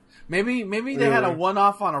so. Maybe they had a Really?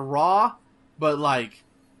 one-off on a Raw, but like,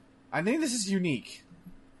 I think this is unique.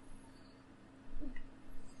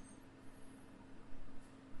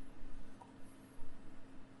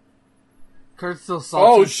 Kurt's still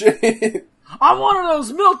salty. Oh shit! I'm one of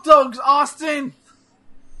those milk dogs, Austin!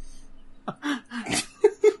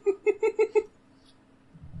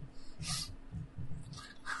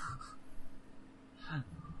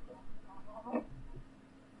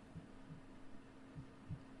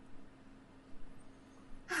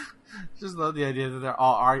 Just love the idea that they're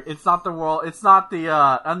all it's not the world, it's not the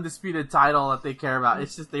undisputed title that they care about.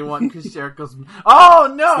 It's just they want Chris Jericho's.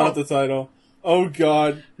 Oh no! Not the title. Oh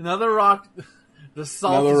god. Another Rock. The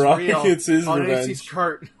salt Another is Rock real. gets his oh, revenge. He's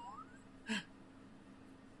Kurt.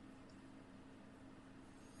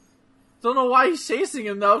 Don't know why he's chasing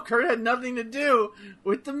him though. Kurt had nothing to do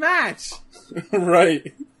with the match.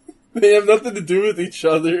 Right. They have nothing to do with each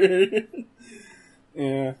other.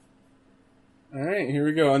 Yeah. Alright, here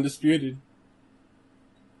we go. Undisputed.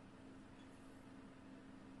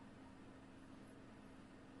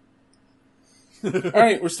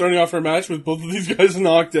 Alright, we're starting off our match with both of these guys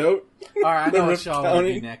knocked out. Alright, I know The what ref show I want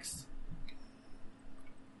to be counting. next.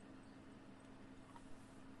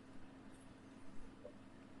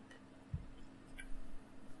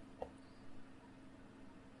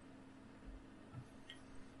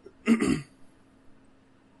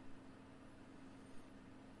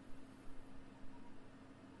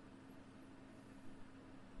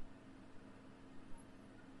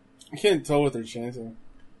 I can't tell what they're chanting.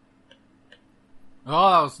 Oh,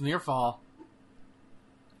 that was near fall.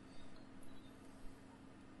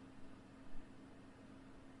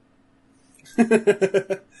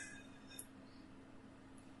 This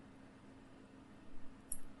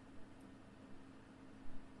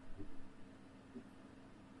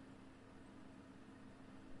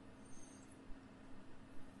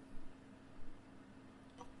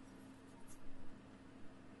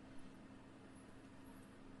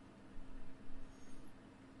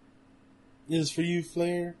is for you,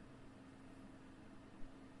 Flair.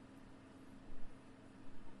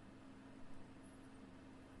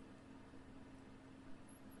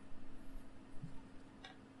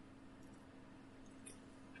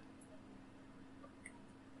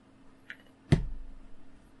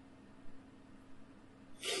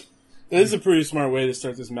 It is a pretty smart way to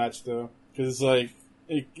start this match, though, because it's like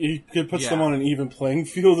it could put them on an even playing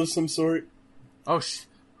field of some sort. Oh,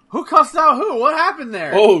 who cussed out who? What happened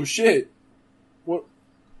there? Oh shit! What?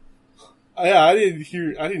 Yeah, I didn't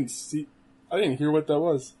hear. I didn't hear what that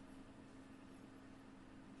was.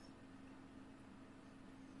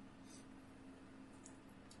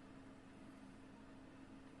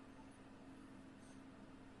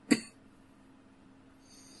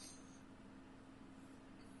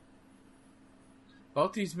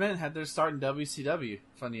 Both these men had their start in WCW,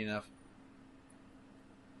 funny enough.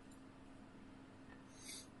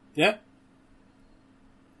 Yeah.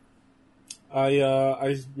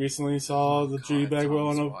 I recently saw the Judy Bagwell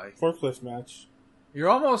on a forklift match. You're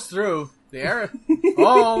almost through. The era.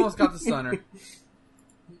 Oh, almost got the stunner.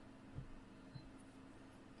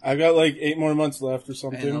 I got like 8 more months left or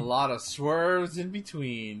something. And a lot of swerves in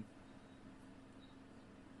between.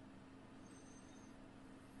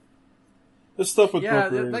 This stuff with yeah,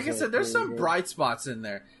 Booker like I said, there's some bright spots in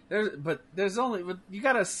there. But you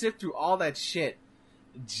gotta sift through all that shit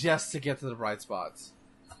just to get to the bright spots.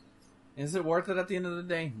 Is it worth it at the end of the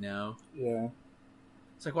day? No. Yeah.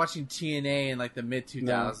 It's like watching TNA in like the mid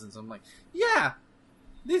 2000s. I'm like, yeah,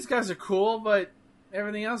 these guys are cool, but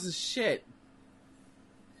everything else is shit.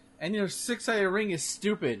 And your 6-sided ring is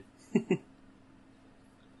stupid.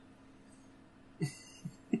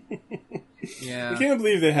 Yeah, I can't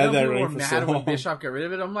believe they had that ring for so long. When Bischoff got rid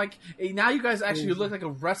of it, I'm like, hey, now you guys actually look like a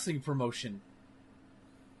wrestling promotion,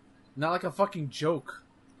 not like a fucking joke.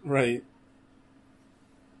 Right.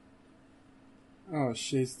 Oh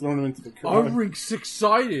shit! He's throwing him into the car. Our ring's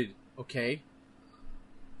 6-sided. Okay.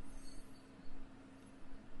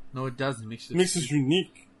 No, it doesn't. It makes us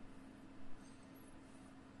unique.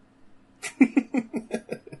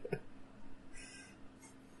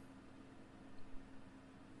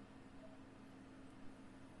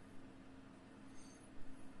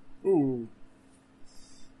 Ooh.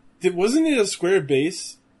 Wasn't it a square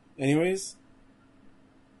base, anyways?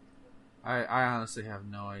 I honestly have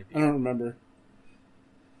no idea. I don't remember.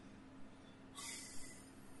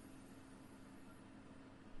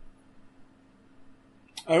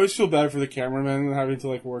 I always feel bad for the cameraman having to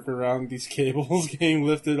like work around these cables getting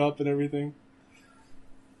lifted up and everything.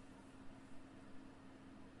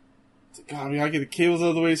 God, we gotta get the cables out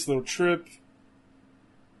of the way so they don't trip.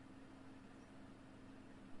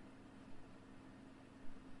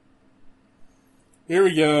 Here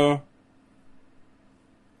we go.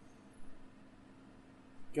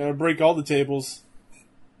 Gotta break all the tables.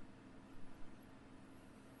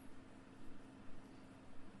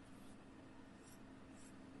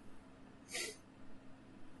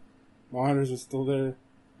 Monitors are still there.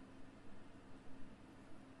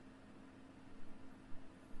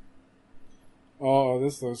 Oh,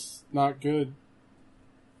 this looks not good.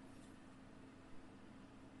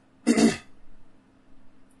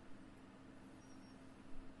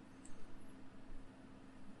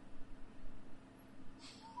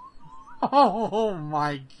 Oh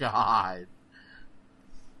my god.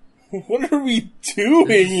 What are we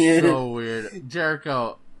doing here? So weird.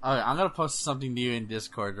 Jericho, I'm gonna post something to you in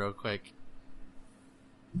Discord real quick.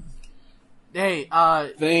 Hey,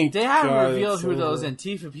 they haven't revealed who those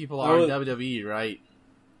Antifa people are in WWE, right?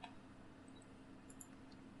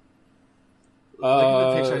 Look at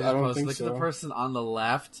the picture I just posted. Look at the person on the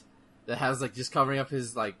left that has like just covering up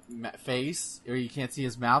his like face, or you can't see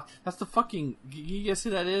his mouth. That's the fucking. Can you guess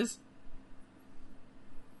who that is?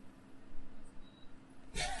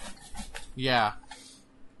 Yeah.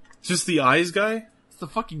 Just the eyes guy? It's the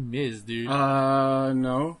fucking Miz, dude.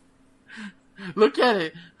 No. Look at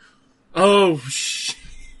it. Oh,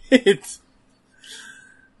 shit.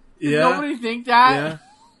 Yeah. Nobody think that?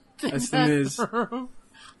 Yeah. That's the Miz.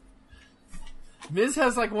 Miz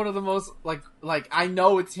has like one of the most, like I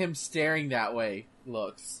know it's him staring that way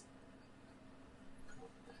looks.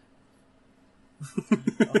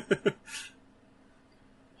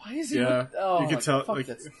 Why is he? Yeah. Oh, you can tell. Fuck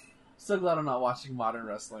this. So glad I'm not watching modern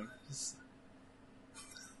wrestling.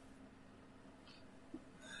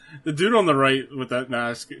 The dude on the right with that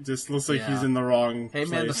mask, it just looks like Yeah. he's in the wrong Hey place.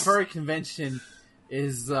 man, the furry convention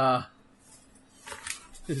is to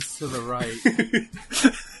the right.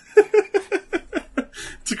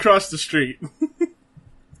 It's across the street.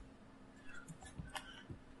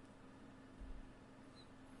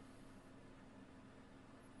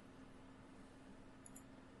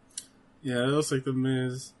 Yeah, it looks like the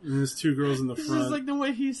Miz. And there's two girls in the This front. is like the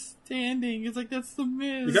way he's standing. It's like that's the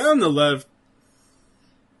Miz. The guy on the left.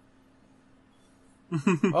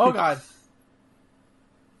 Oh god.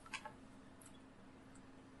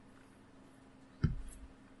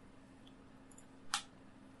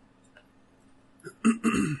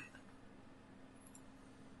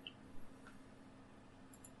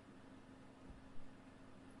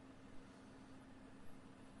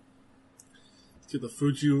 To the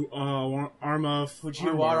Arma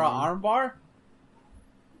Fujiwara armbar.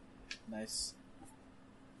 Nice.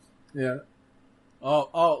 Yeah.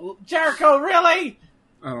 Oh, Jericho, really?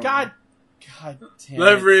 I don't God damn know. it.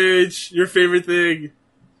 Leverage, your favorite thing.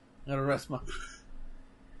 I'm gonna rest my...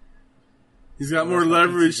 He's got Oh, more that's my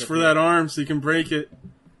leverage pieces for up that here. arm so he can break it.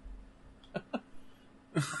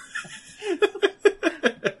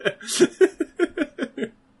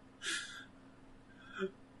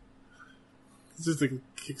 It's just a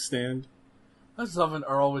kickstand. I was loving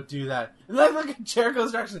Earl would do that. And then look at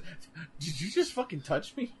Jericho's reaction. Did you just fucking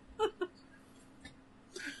touch me?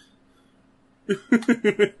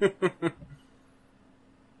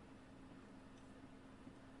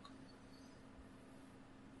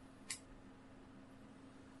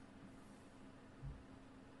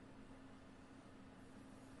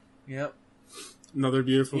 Yep. Another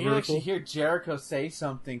beautiful You can vertical. actually hear Jericho say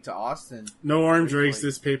something to Austin. No arm Briefly. drakes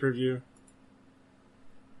this pay-per-view.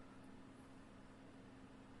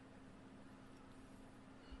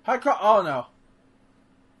 Oh no.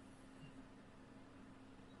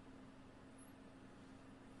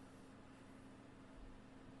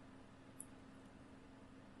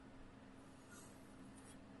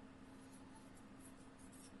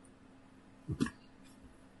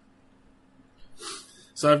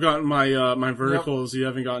 So I've gotten my my verticals. You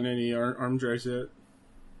haven't gotten any arm drags yet.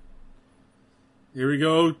 Here we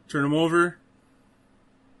go. Turn them over.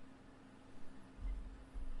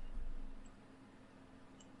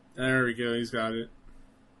 There we go. He's got it.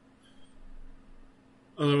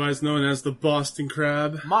 Otherwise known as the Boston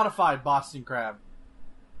Crab. Modified Boston Crab.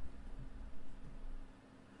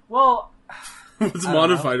 Well, What's I don't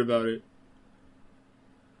modified about it?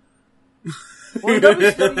 well, in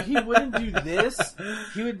WCW, he wouldn't do this.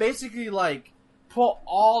 He would basically like pull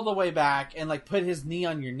all the way back and like put his knee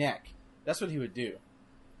on your neck. That's what he would do.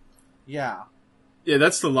 Yeah, Yeah,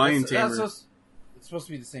 that's the lion That's tamer. it's supposed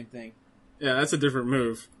to be the same thing. Yeah, that's a different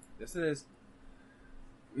move. Yes, it is.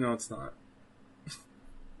 No, it's not.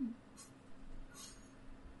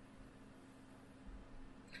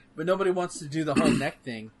 But nobody wants to do the whole neck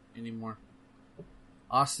thing anymore.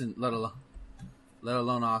 Austin, let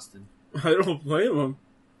alone Austin. I don't blame him.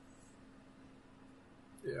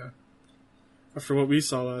 Yeah. After what we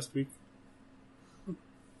saw last week.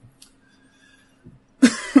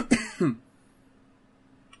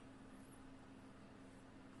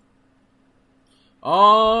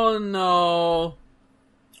 Oh no!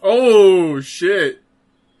 Oh, shit.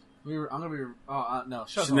 I'm gonna be. Oh no!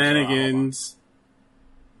 Show's Shenanigans.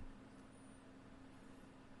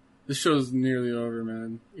 This show's nearly over,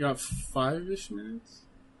 man. You got 5-ish minutes?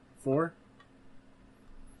 4?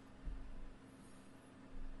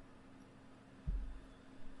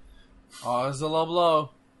 Oh, it's a low blow.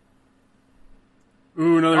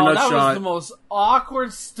 Ooh, another Oh, nut that shot. was the most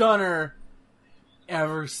awkward stunner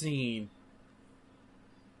ever seen.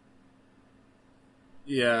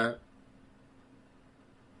 Yeah.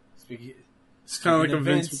 Speaking, It's kind of like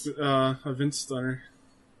Speaking of a Vince stunner.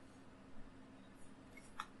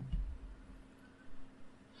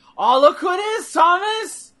 oh, look who it is,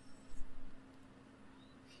 Thomas!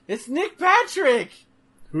 It's Nick Patrick.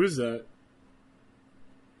 Who is that?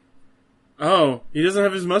 Oh, he doesn't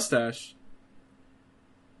have his mustache.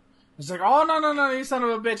 It's like, oh no, you son of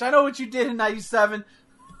a bitch! I know what you did in '97.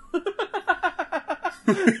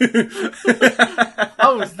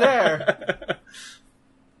 I was there.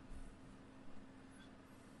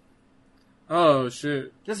 Oh,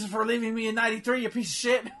 shit. This is for leaving me in '93, you piece of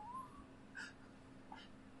shit.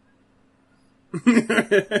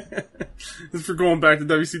 This is for going back to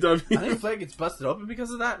WCW. I think Flair gets busted open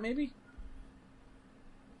because of that, maybe?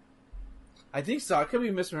 I think so. I could be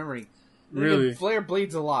misremembering. Really? Flair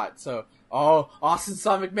bleeds a lot, so... Oh, Austin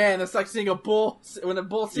saw McMahon. That's like seeing a bull... When a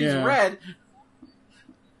bull sees Yeah. red...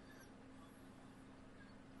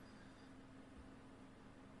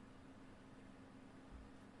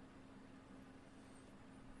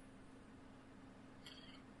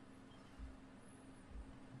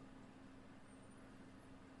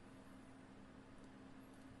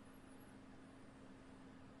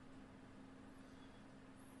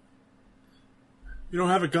 You don't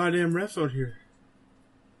have a goddamn ref out here.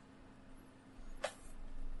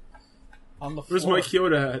 On the floor. Where's Mike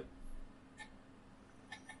Chioda at?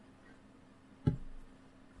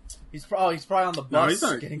 He's probably on the bus. No, he's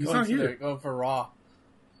not. Getting He's going not to here. going for Raw.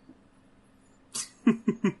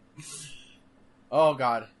 Oh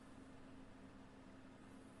God!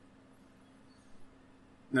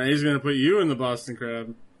 Now he's gonna put you in the Boston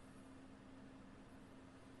Crab.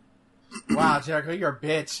 Wow, Jericho, you're a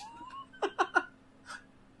bitch.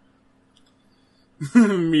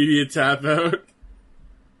 Media tap out.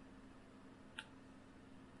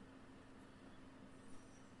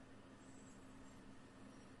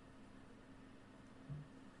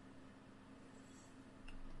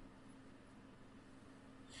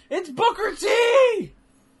 It's Booker T.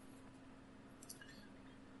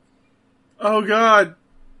 Oh God.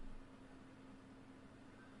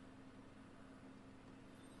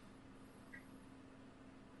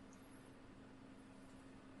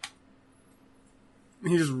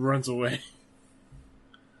 He just runs away.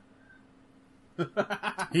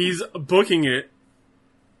 He's booking it.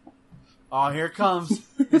 Oh, here it comes.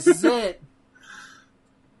 This is it.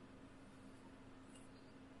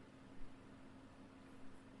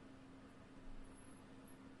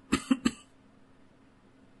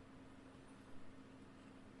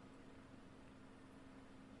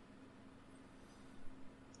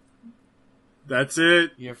 That's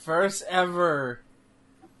it. Your first ever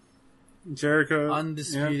Jericho.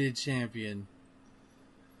 undisputed champion.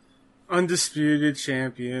 Undisputed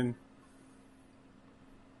champion.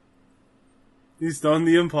 He's done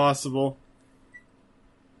the impossible.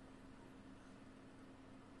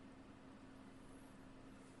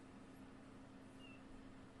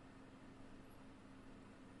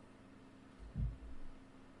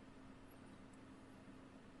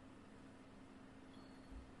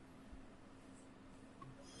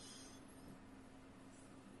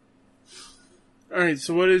 Alright,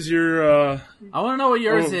 so what is your, I want to know what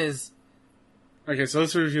yours Oh. is. Okay, so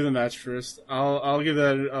let's review the match first. I'll give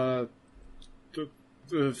that,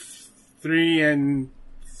 3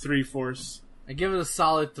 3/4. I give it a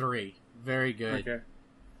solid 3. Very good. Okay.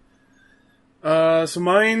 So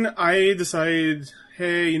mine, I decided,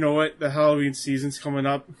 hey, you know what? The Halloween season's coming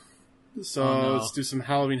up. So Oh, no. let's do some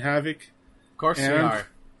Halloween Havoc. Of course we And- are.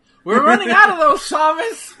 We're running out of those,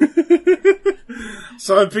 Thomas.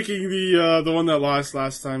 So I'm picking the one that lost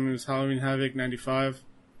last time. It was Halloween Havoc 95.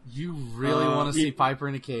 You really want to see yeah. Piper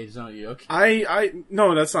in a cage, don't you? Okay.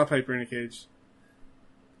 No, that's not Piper in a cage.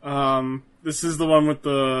 This is the one with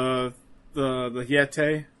the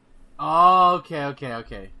Yeti. Oh,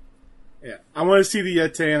 okay. Yeah. I want to see the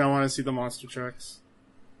Yeti and I want to see the monster trucks.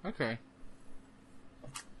 Okay.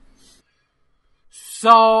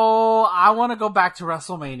 So, I want to go back to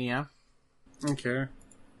WrestleMania, Okay.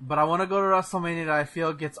 but I want to go to WrestleMania that I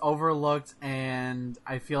feel gets overlooked and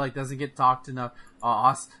I feel like doesn't get talked enough.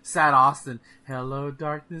 Sad Austin. Hello,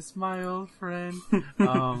 darkness, my old friend.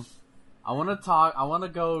 I want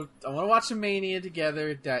to watch a Mania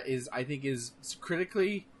together that I think is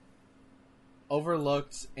critically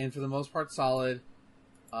overlooked and for the most part solid.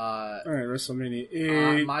 Alright, WrestleMania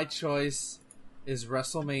 8. My choice is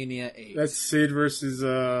WrestleMania 8. That's Sid versus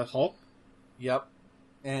Hulk. Yep.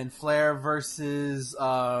 And Flair versus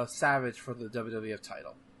Savage for the WWF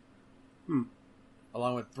title.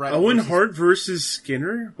 Along with Bret. Owen versus- Hart versus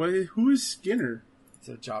Skinner? Who is Skinner? It's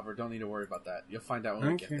a jobber. Don't need to worry about that. You'll find out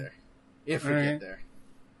when we get Okay. there. If we Alright. get there.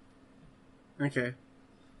 Okay.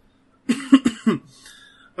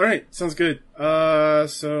 Alright, sounds good.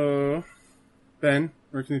 So, Ben,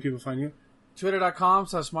 where can the people find you?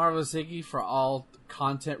 Twitter.com/MarvelousIggy for all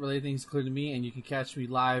content-related things, including me. And you can catch me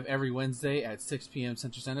live every Wednesday at 6 p.m.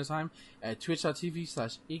 Central Standard Time at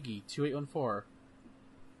twitch.tv/Iggy2814.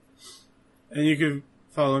 And you can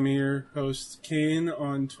follow me, your host, Kane,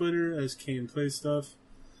 on Twitter as Kane Plays Stuff.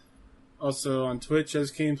 Also on Twitch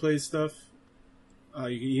as Kane Plays Stuff.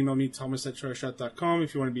 You can email me, thomas@tryshot.com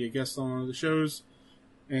if you want to be a guest on one of the shows.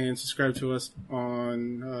 And subscribe to us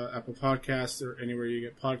on Apple Podcasts or anywhere you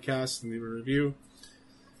get podcasts and leave a review.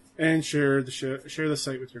 And share the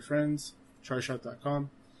site with your friends, tryshot.com.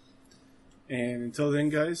 And until then,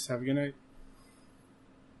 guys, have a good night.